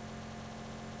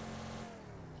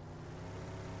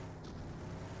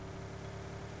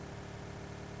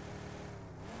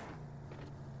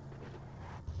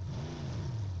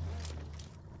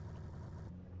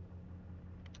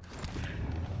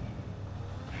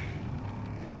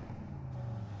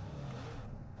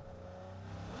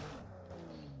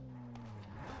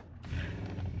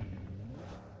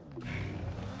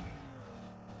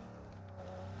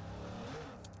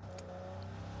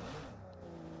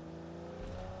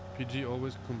 PG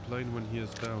always complain when he is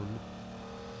down.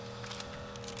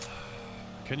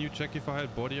 Can you check if I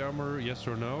had body armor, yes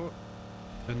or no?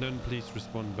 And then please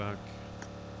respond back.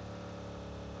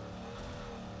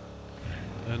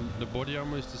 And the body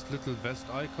armor is this little vest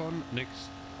icon next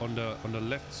on the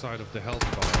left side of the health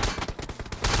bar.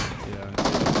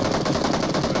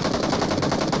 Yeah.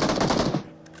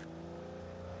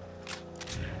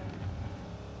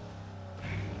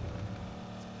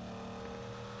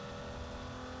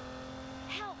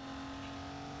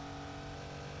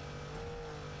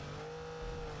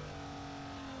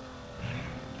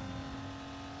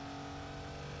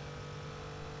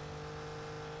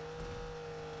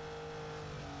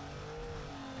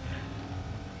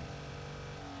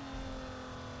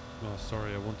 Oh,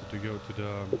 sorry, I wanted to go to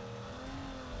the...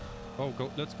 Oh,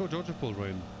 go. Let's go Georgia Pool,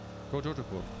 Rain. Go Georgia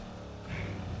Pool.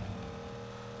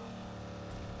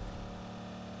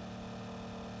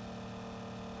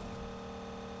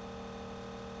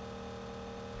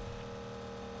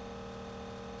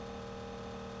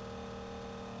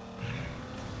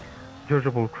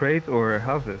 Dirigible crates or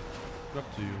houses?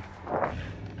 Up to you.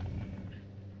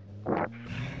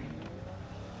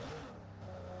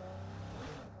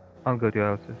 I'll go to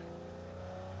houses.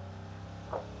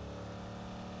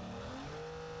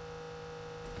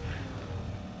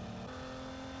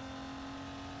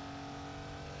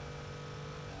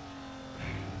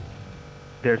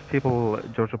 There's people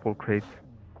Georgia Pool crates.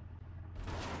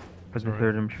 I just Sorry.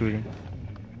 heard them shooting.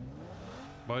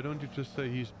 Why don't you just say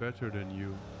he's better than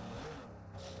you?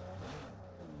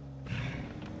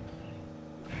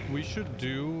 We should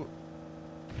do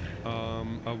a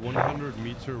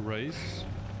 100-meter race,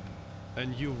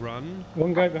 and you run,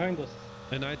 One guy behind us.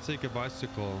 and I take a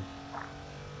bicycle.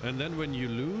 And then when you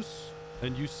lose,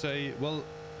 and you say, well,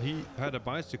 he had a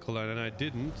bicycle and I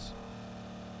didn't,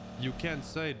 you can't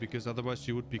say it because otherwise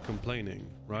you would be complaining,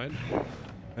 right?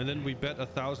 And then we bet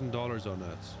 $1,000 on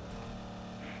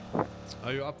it.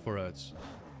 Are you up for it?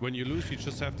 When you lose, you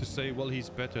just have to say, well, he's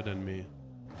better than me.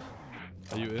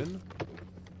 Are you in?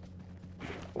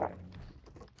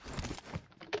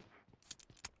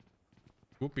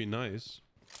 Would be nice.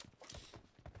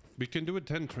 We can do it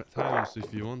 10 times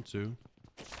if you want to.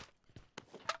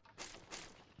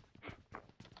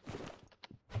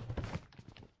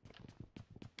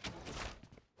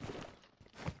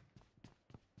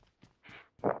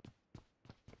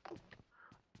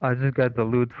 I just got the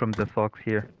loot from the socks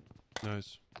here.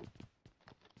 Nice.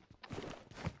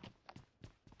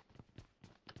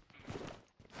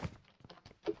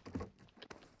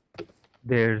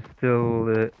 There's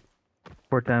still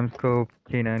 4x scope,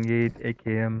 K98,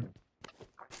 AKM.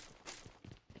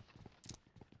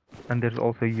 And there's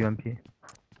also UMP.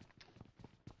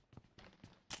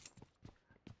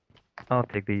 I'll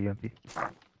take the UMP.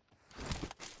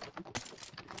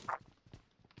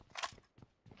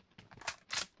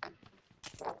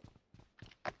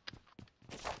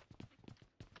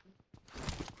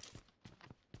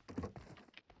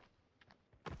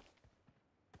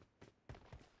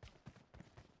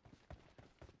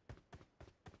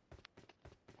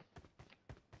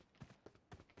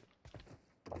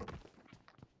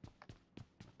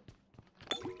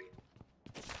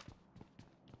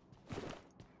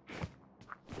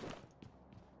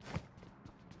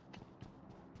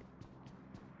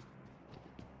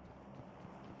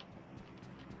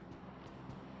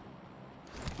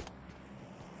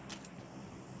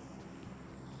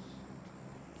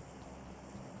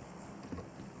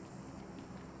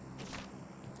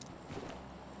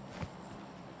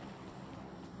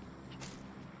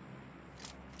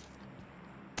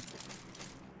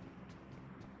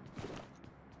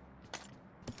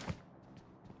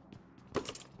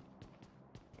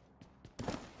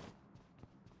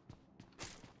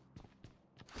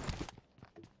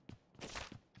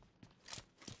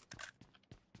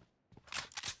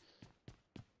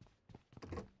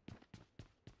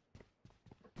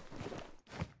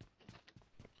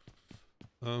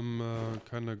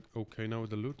 Kinda okay now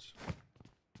with the loot.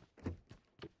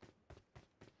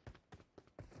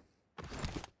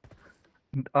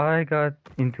 I got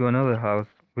into another house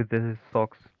with the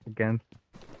socks again.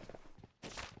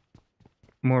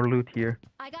 More loot here.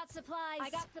 I got supplies. I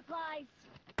got supplies.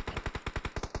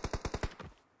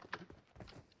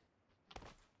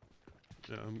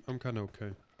 Yeah, I'm kinda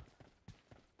okay.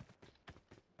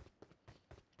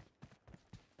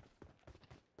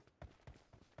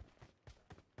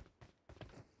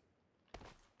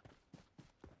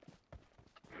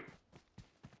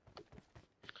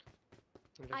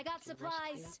 I got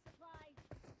supplies.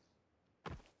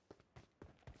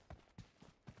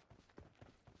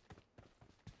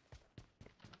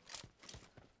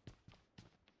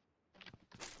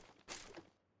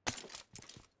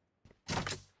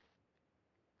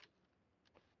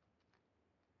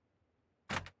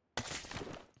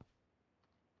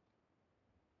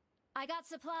 I got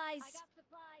supplies. I got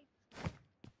supplies.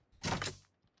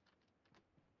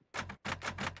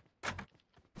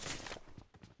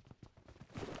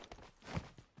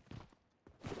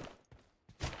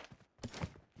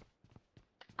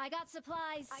 I got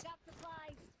supplies. I got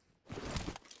supplies.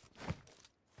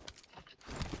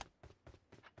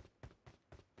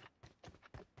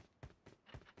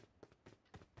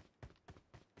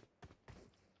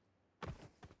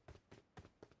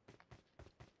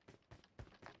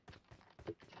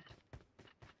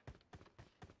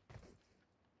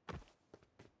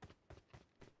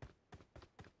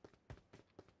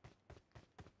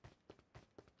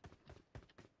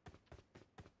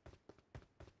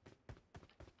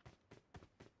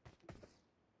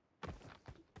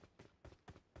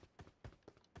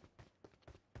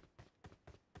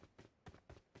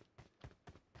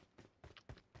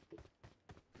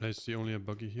 I see only a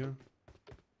buggy here.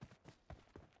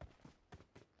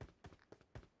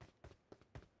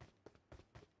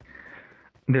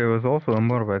 There was also a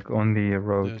motorbike on the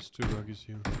road. There's 2 buggies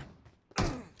here.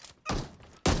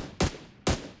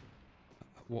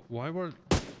 Why were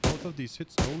both of these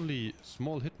hits only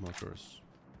small hit markers?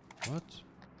 What?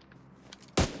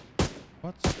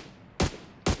 What?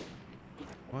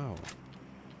 Wow.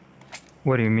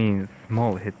 What do you mean,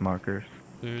 small hit markers?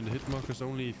 The hit marker's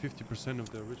only 50% of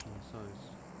the original size.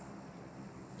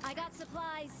 I got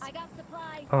supplies. I got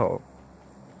supplies. Oh.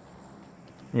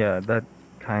 Yeah, that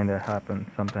kinda happens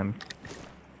sometimes.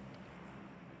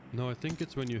 No, I think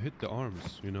it's when you hit the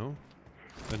arms, you know?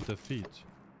 And the feet.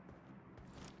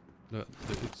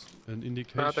 It's an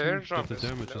indication that the airdrop is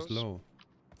damage is close. low.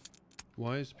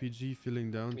 Why is PG feeling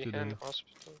down today? Behind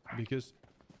hospital. Because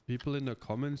people in the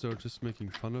comments are just making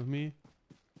fun of me.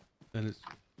 And it's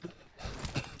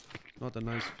not a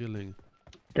nice feeling.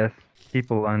 Yes,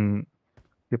 people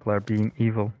are being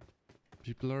evil.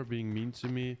 People are being mean to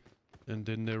me and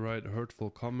then they write hurtful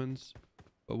comments.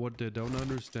 But what they don't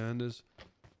understand is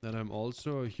that I'm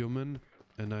also a human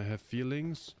and I have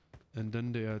feelings. And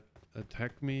then they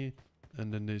attack me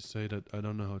and then they say that I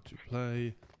don't know how to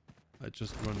play. I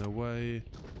just run away.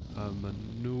 I'm a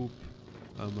noob.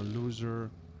 I'm a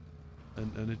loser.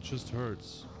 And it just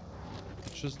hurts.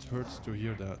 It just hurts to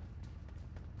hear that.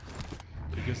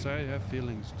 Because I have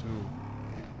feelings too.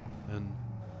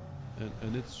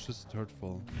 And it's just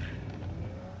hurtful.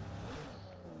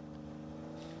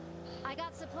 I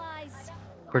got supplies.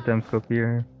 Quick time scope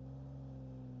here.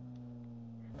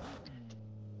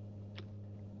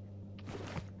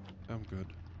 I'm good.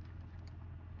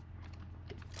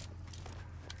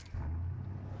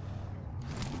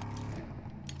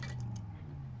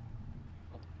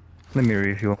 Let me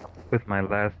refuel with my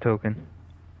last token.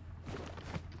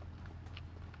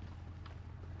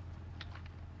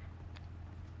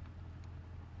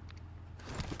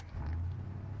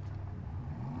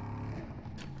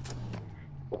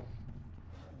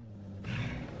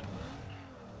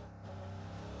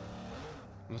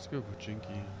 Let's go with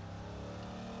Jinky.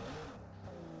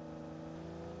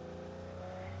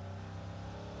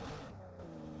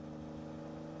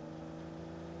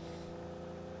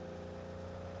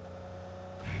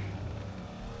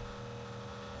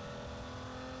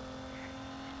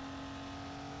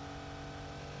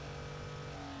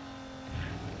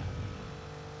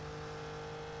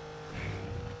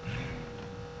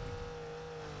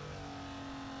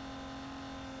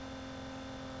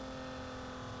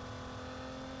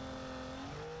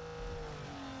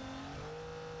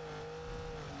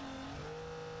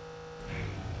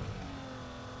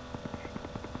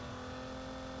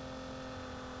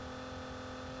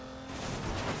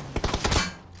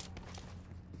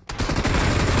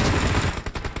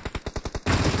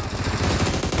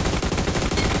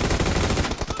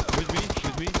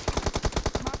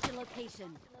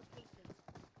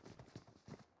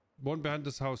 One behind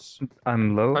this house.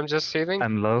 I'm low. I'm just healing.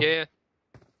 I'm low. Yeah,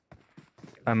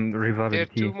 I'm reviving there are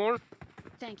T. 2 more.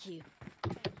 Thank you.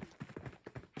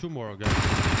 2 more, guys.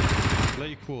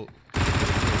 Play cool.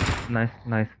 Nice,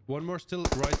 nice. One more still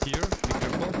right here. Be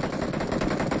careful.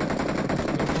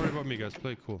 Don't worry about me, guys.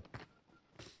 Play cool.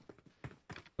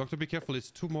 Doctor, be careful.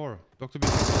 It's 2 more. Doctor, be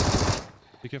careful.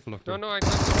 Be careful, Doctor. No, I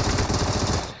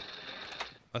got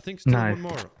I think still Nice. one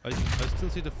more. I still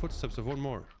see the footsteps of one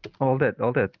more. All dead,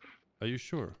 all dead. Are you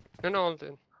sure? No, all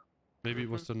dead. Maybe it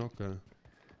was the knock guy.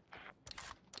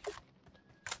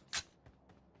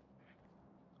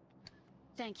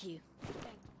 Thank you.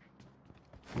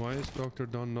 Why is Dr.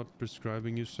 Don not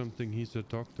prescribing you something? He's a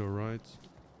doctor, right?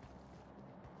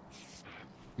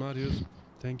 Marius,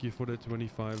 thank you for the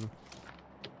 25.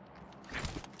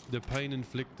 The pain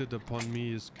inflicted upon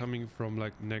me is coming from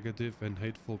like negative and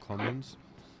hateful comments.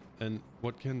 And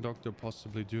what can Doctor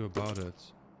possibly do about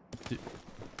it?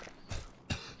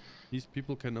 These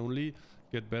people can only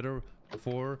get better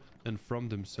for and from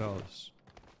themselves.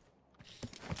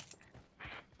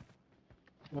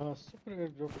 Super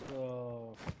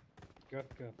airdrop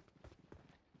Garka.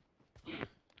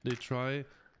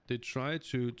 They try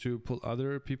to pull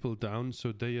other people down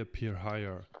so they appear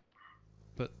higher.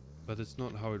 But it's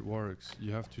not how it works.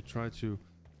 You have to try to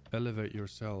elevate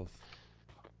yourself.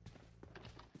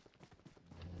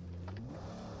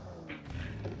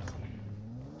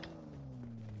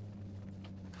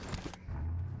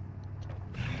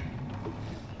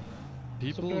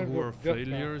 People who are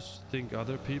failures think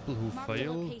other people who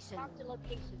fail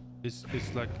is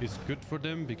good for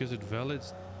them because it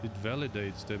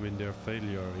validates them in their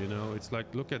failure, you know. It's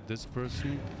like, look at this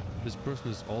person. This person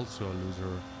is also a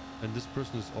loser, and this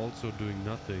person is also doing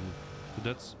nothing. So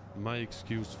that's my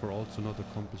excuse for also not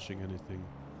accomplishing anything.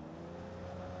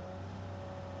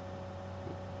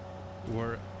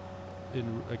 Where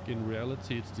in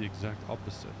reality it's the exact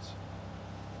opposite.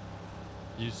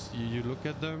 You look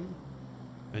at them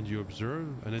and you observe,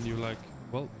 and then you're like,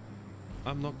 well,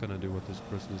 I'm not gonna do what this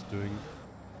person is doing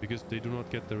because they do not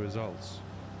get the results.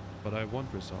 But I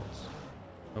want results.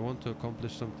 I want to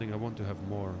accomplish something. I want to have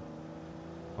more.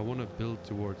 I want to build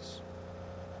towards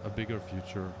a bigger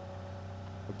future,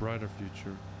 a brighter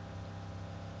future,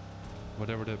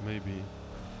 whatever that may be.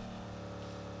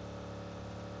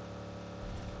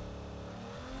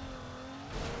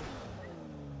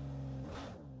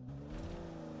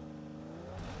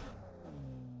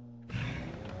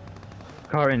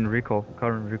 Car in recall.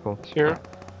 Car in recall. Here.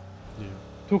 Yeah,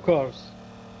 2 cars.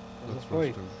 let's That's rush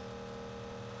right. them.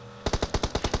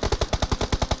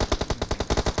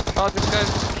 Oh, this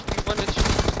guy's 1 HP.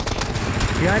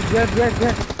 Behind.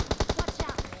 Watch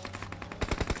out.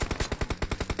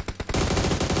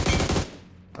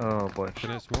 Oh boy.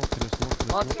 Can I smoke? Can I smoke? Can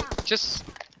I Oh, smoke? just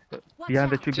Watch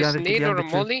Behind the out. tree. just Behind the tree. nade or Behind a the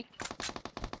tree. molly.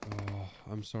 Oh,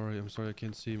 I'm sorry. I'm sorry. I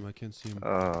can't see him. I can't see him.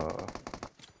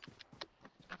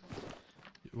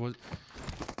 What?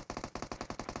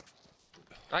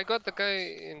 I got the guy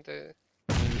in the.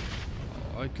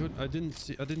 I couldn't. I didn't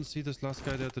see. I didn't see this last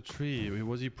guy there at the tree.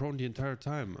 Was he prone the entire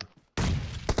time?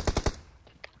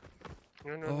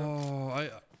 No. Oh,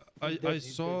 I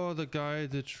He's saw the guy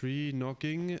at the tree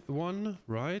knocking one,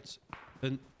 right?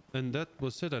 And that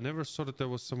was it. I never saw that there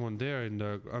was someone there in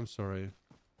the. I'm sorry.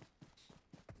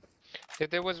 Yeah,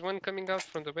 there was one coming out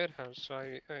from the warehouse, so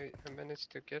I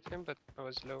managed to get him, but I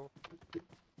was low.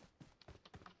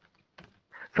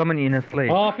 Someone in a sleigh.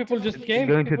 Oh, people just came.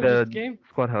 Going to People just the came.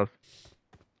 squad house.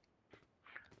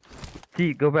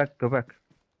 See, go back. Go back.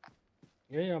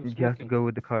 Yeah, I'm You have to smoking. go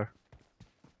with the car.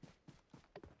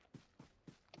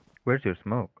 Where's your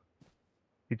smoke?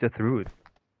 You just threw it.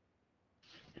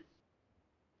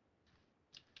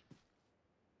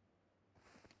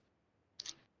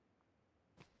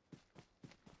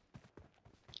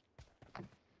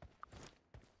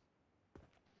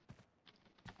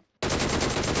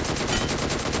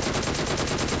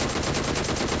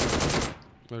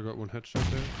 I got one headshot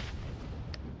there.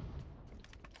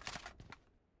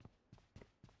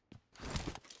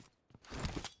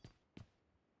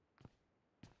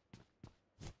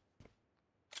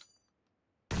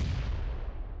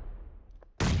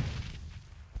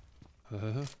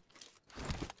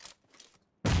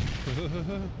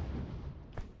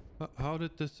 How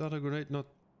did this other grenade not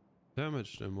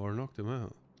damage them or knock them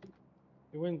out?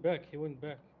 He went back. He went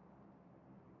back.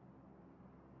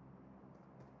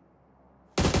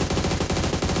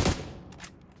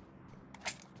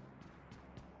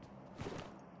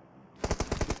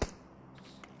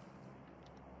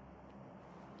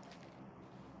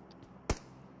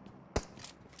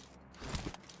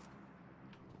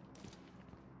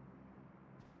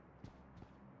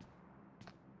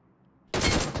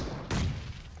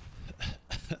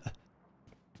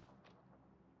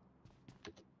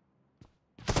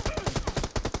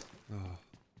 Oh,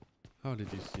 how did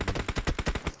he see me?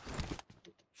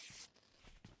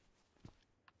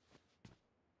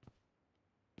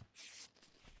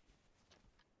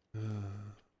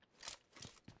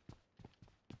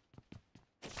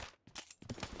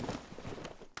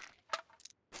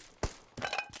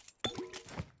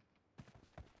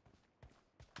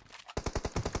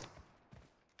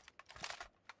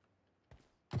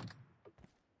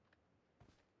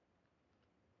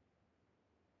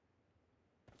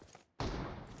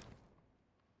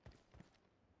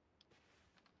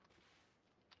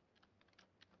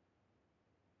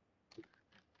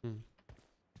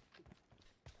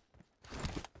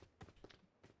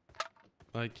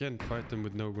 I can't fight them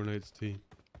with no grenades, T.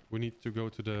 We need to go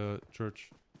to the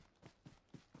church.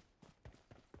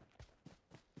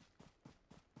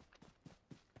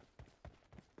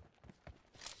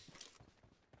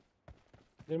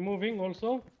 They're moving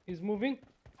also. He's moving.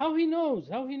 How he knows?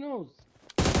 How he knows?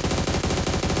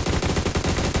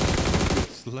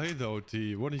 Slay though,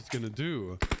 T. What he's gonna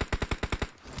do?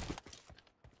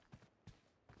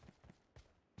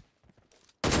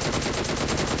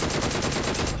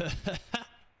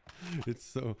 It's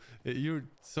so... You're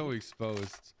so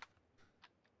exposed.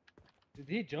 Did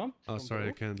he jump? Oh, from sorry, I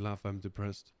below? can't laugh. I'm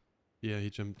depressed. Yeah, he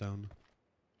jumped down.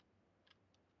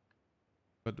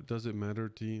 But does it matter,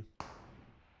 T?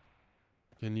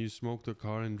 Can you smoke the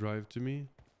car and drive to me?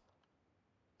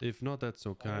 If not, that's I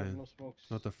okay. have no smokes.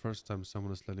 Not the first time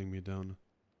someone is letting me down.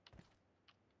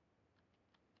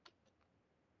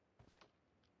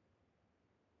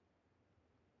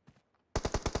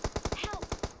 Help!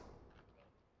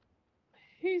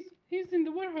 He's in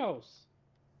the warehouse.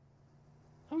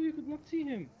 How you could not see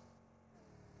him?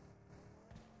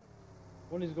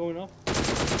 One is going up.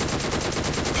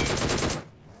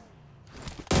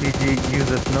 PG, use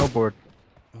a snowboard.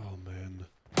 Oh man.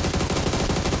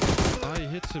 I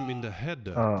hit him in the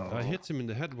head. Oh. I hit him in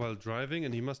the head while driving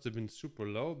and he must have been super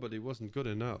low, but it wasn't good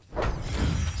enough.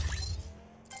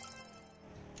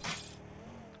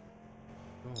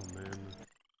 Oh man.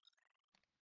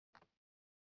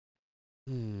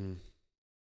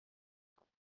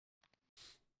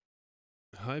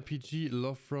 Hi PG,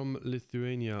 love from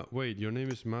Lithuania. Wait, your name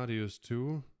is Marius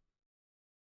too?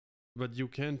 But you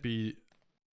can't be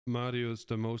Marius,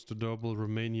 the most adorable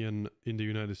Romanian in the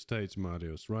United States,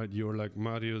 Marius, right? You're like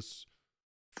Marius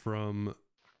from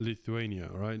Lithuania,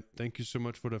 right? Thank you so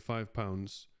much for the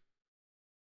 £5.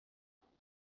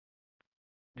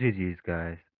 GG's,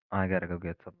 guys. I gotta go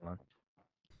get some lunch.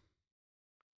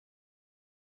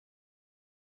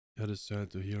 That is sad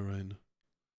to hear, Ryan.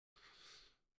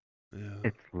 Yeah.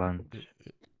 It's lunch.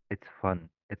 It's fun.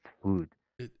 It's food.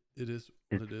 It is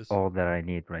what It's it is. all that I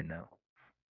need right now.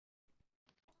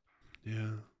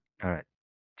 Yeah. Alright.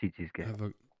 GG's, guys. Have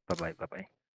a Bye-bye, bye-bye.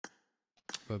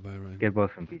 bye, Ryan. Get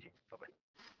both from PG. Bye-bye.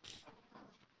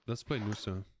 Let's play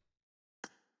Nusa.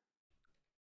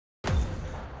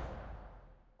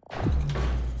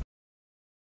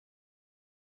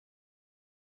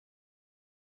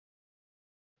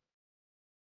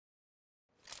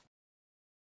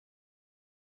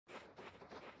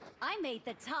 I made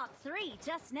the top 3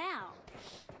 just now.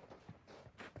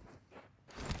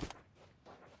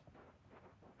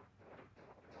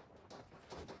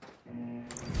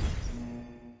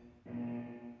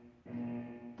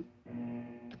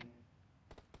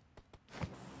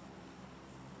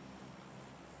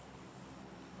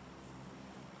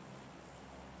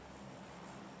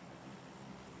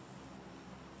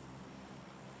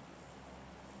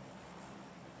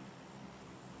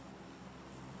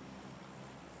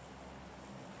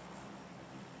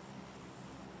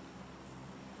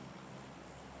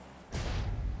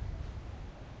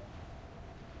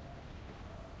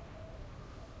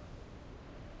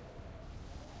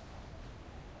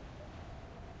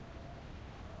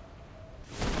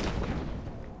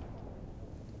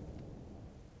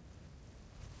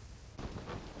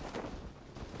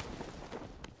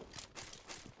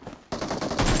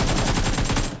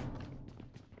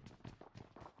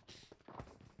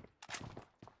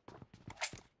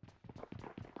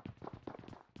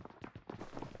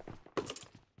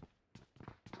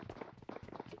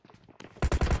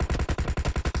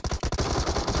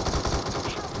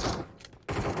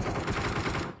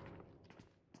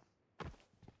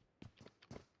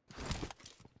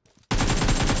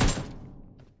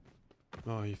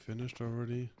 Oh, he finished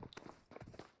already?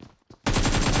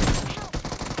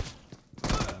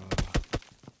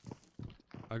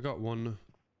 I got one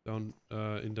down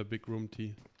in the big room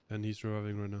T, and he's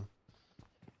reviving right now.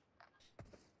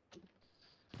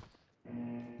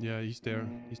 Yeah, he's there.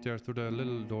 He's there through the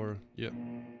little door. Yep.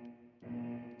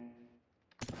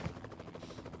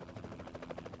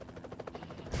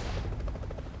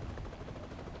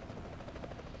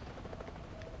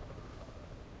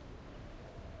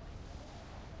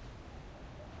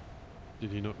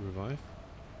 Did he not revive?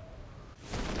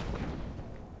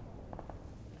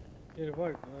 He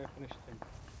revived. I finished him.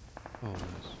 Oh,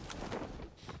 nice.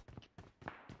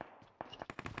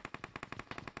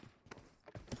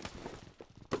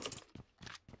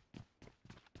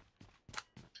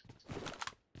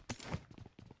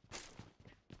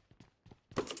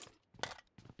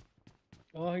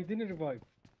 Oh, he didn't revive.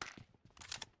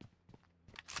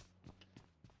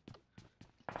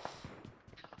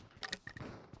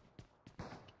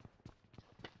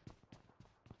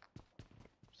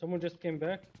 Someone just came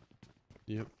back.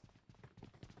 Yep.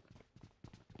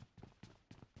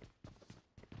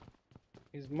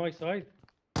 He's my side.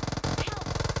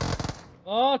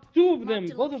 Ah, two of them,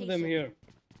 Marked a both of them location. here.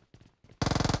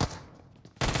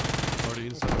 Already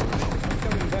inside already. I'm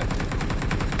coming back.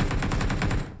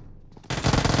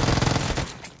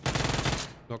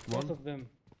 Knocked Both one. of them.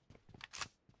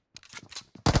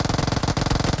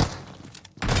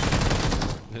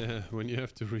 Yeah, when you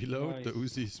have to reload, the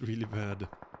Nice. Uzi is really bad.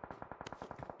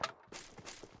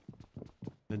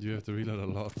 And you have to reload a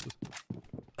lot.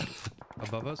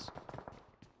 Above us?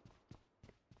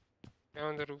 Yeah,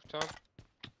 on the rooftop.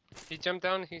 He jumped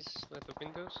down, he's at the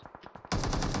windows.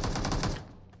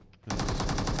 Nice.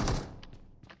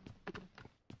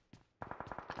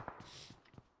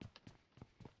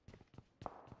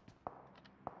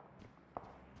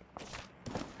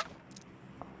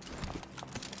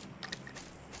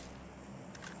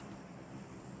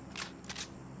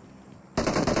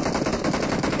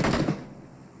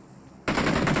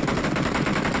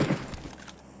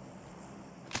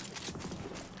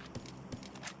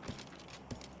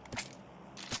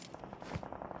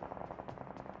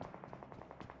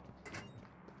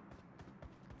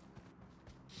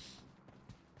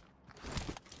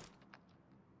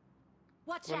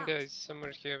 Watch One out! guy is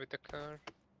somewhere here with a car.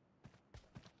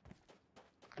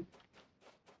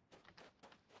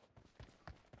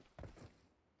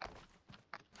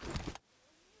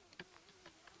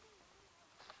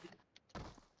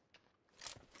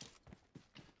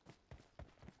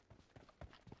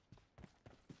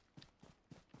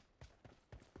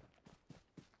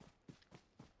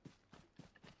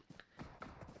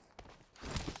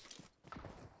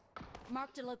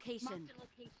 Marked a location.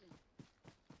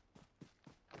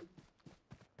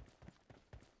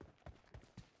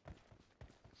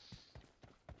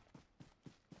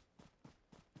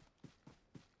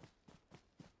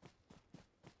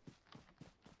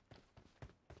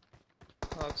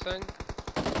 Outside.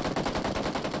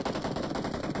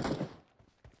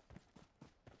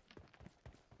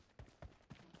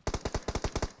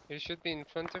 He should be in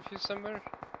front of you somewhere.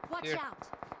 Watch Here. out!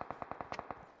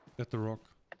 Get the rock.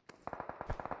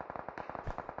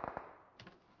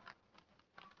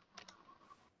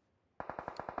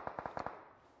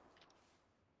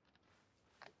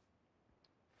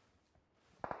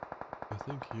 I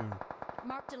think here.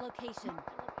 Marked a location.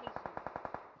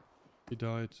 He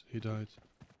died. He died.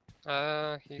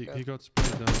 He got. He got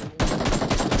sprayed down.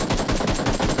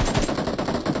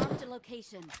 Marked a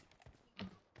location.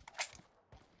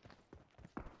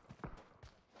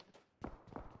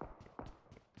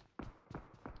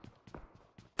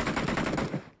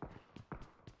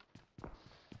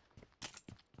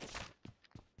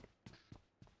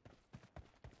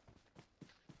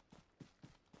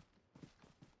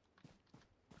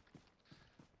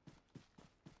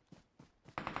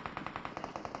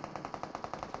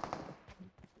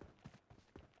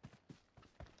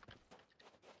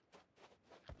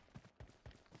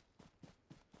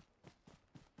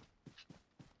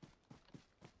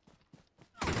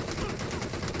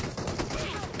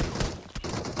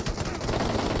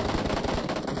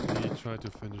 He tried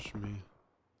to finish me.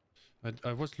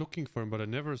 I was looking for him, but I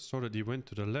never saw that he went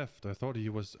to the left. I thought he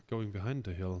was going behind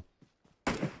the hill.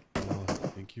 Oh,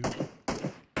 thank you.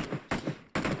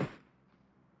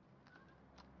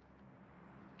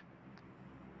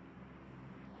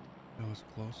 That was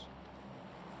close.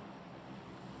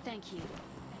 Thank you.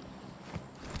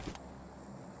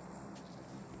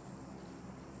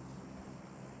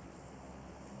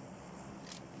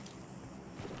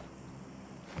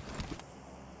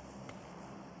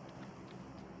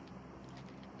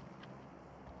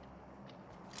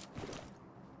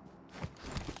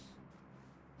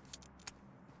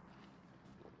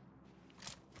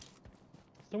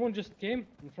 Someone just came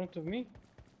in front of me.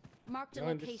 Marked a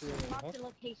Behind this, location. house. Marked a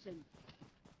location.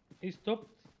 He stopped.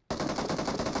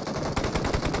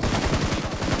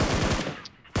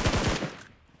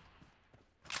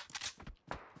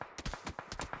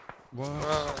 What?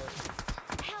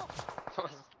 Help!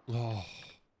 Oh.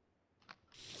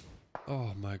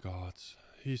 Oh my god.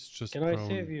 He's just Can I prone.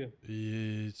 save you?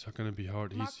 It's not gonna be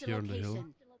hard. He's Marked a here on the hill.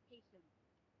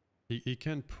 location. He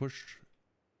can't push,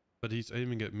 but he's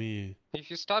aiming at me. If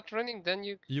you start running, then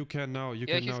you You can now. You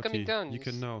Yeah, can he's now, coming T. down. You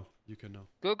can He's- now. You can now.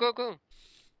 go, go, go.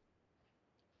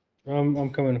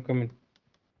 I'm coming. I'm coming.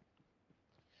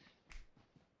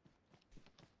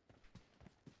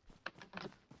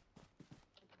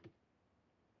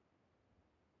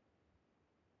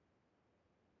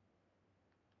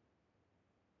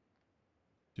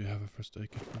 Do you have a first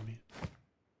aid kit for me?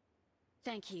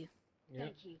 Thank you. Yeah.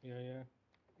 Thank you. Yeah.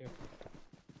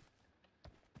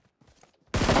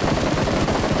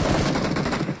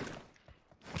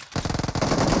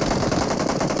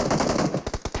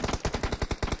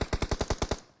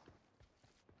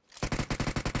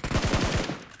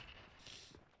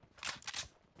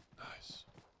 Nice.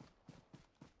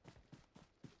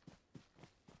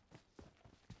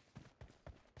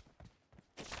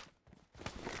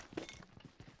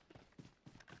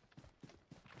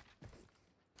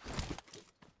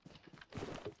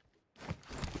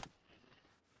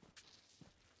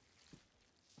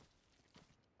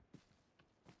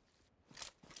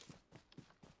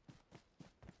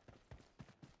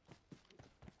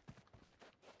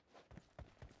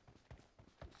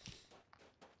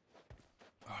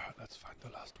 Alright, let's find the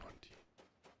last one, T.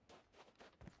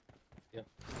 Yeah.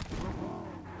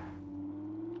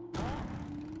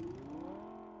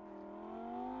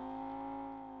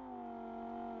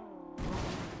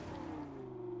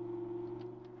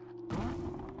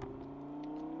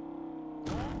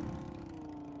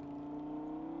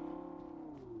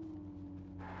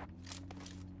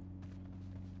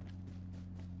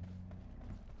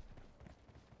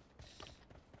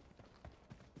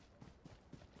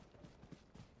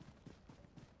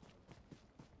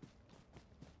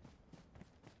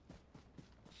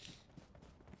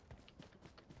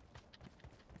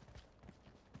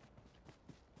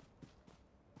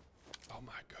 Oh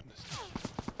my goodness.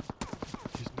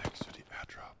 He's next to the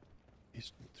airdrop.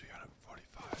 He's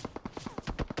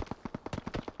 345.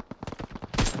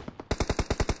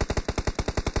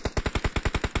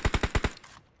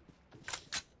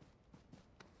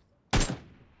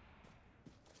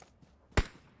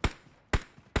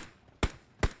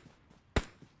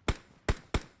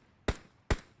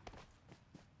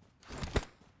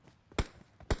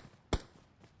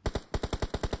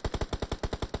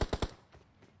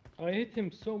 I hit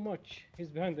him so much. He's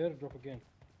behind the airdrop again.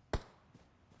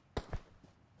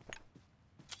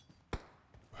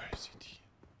 Where is he?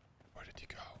 Where did he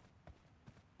go?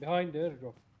 Behind the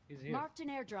airdrop. He's here. Marked an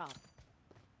airdrop.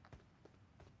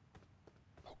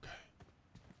 Okay.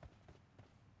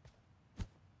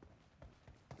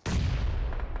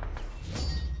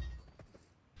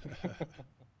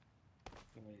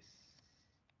 Nice.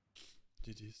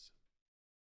 GG's.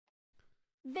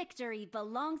 Victory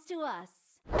belongs to us.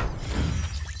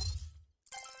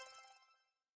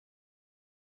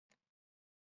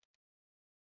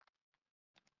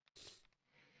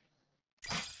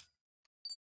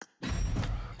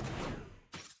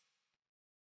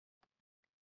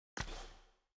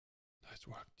 Nice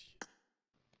work, T.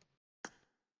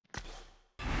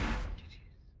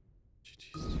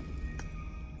 GG's.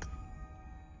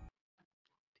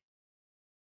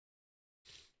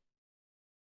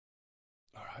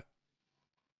 Alright.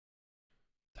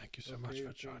 Thank you so much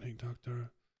for joining, Doctor.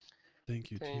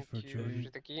 Thank you, T, Thank for you joining.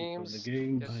 for the games. the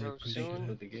games. Get I well appreciate soon.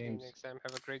 it. The See you games. next time.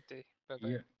 Have a great day. Bye bye.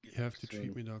 Yeah. You have to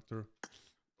treat me, Doctor.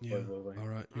 Yeah. bye.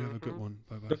 Alright, you have a good one.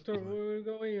 Bye bye. Doctor, Bye-bye. where are you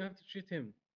going? You have to treat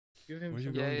him. Give him Where are you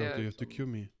some. going, Yeah, Doctor? You have to some- cure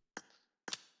me.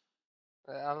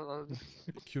 I'll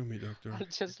Cure me, Doctor. I'll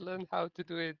just learn how to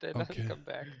do it and Okay. I'll come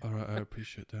back. Alright, I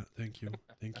appreciate that. Thank you.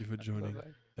 Thank you for joining. Bye-bye.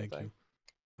 Thank Bye-bye. you.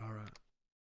 Alright.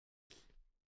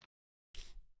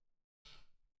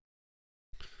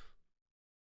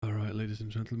 Alright, ladies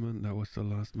and gentlemen, that was the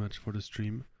last match for the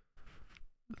stream.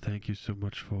 Thank you so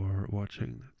much for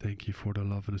watching. Thank you for the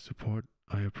love and the support.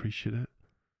 I appreciate it.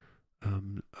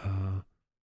 I'm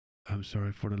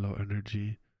sorry for the low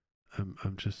energy.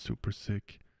 I'm just super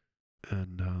sick,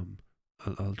 and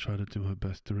I'll try to do my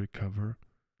best to recover.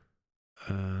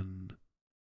 And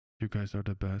you guys are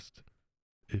the best.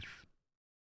 If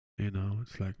you know,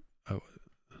 it's like,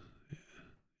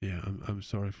 yeah, I'm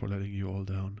sorry for letting you all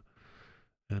down,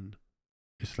 and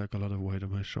it's like a lot of weight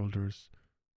on my shoulders,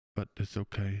 but it's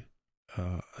okay.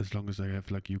 As long as I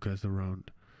have like you guys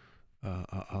around,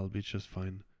 I'll be just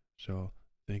fine. So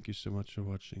thank you so much for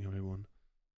watching, everyone,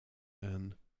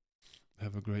 and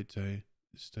have a great day.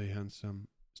 Stay handsome,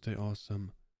 stay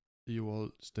awesome. You all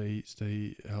stay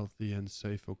healthy and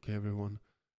safe, okay, everyone?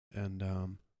 And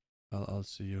I'll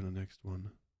see you in the next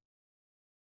one.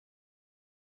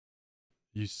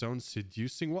 You sound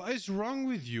seducing. What is wrong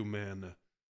with you, man?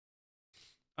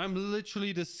 I'm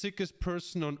literally the sickest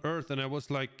person on earth, and I was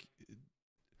like,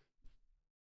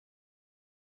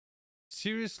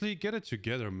 seriously, get it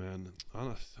together, man.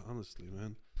 Honestly,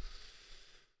 man.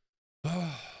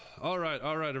 All right,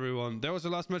 everyone. That was the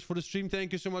last match for the stream.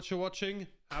 Thank you so much for watching.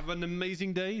 Have an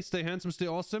amazing day. Stay handsome, stay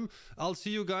awesome. I'll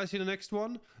see you guys in the next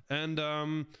one.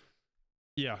 And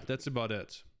yeah, that's about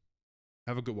it.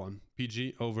 Have a good one.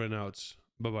 PG, over and out.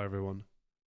 Bye-bye, everyone.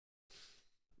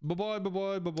 Bye-bye,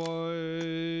 bye-bye,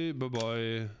 bye-bye,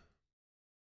 bye-bye.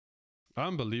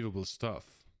 Unbelievable stuff.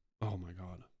 Oh my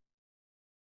god.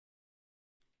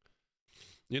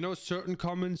 You know, certain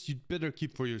comments you'd better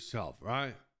keep for yourself,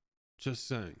 right? Just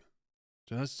saying.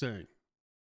 Just saying.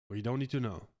 Well, you don't need to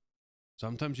know.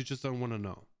 Sometimes you just don't want to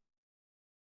know.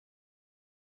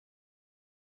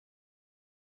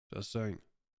 Just saying.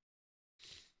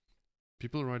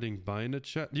 People writing bye in the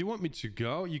chat. Do you want me to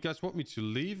go? You guys want me to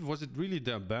leave? Was it really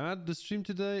that bad, the stream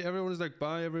today? Everyone is like,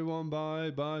 bye everyone,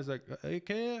 bye, bye. It's like,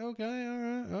 okay, okay,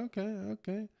 alright, okay,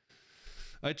 okay.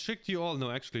 I tricked you all. No,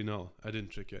 actually, no. I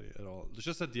didn't trick you at all.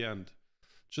 Just at the end.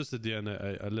 Just at the end,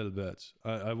 a little bit.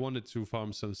 I wanted to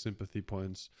farm some sympathy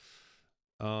points.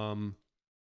 Hey,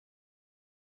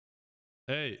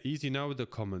 easy now with the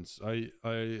comments.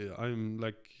 I'm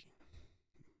like,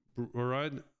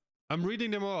 alright. I'm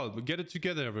reading them all, but get it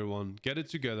together, everyone. Get it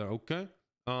together, okay?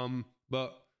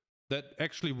 But that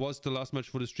actually was the last match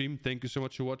for the stream. Thank you so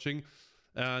much for watching,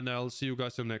 and I'll see you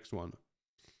guys in the next one.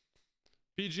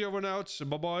 PG over and out.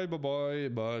 Bye bye, bye bye,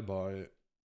 bye bye.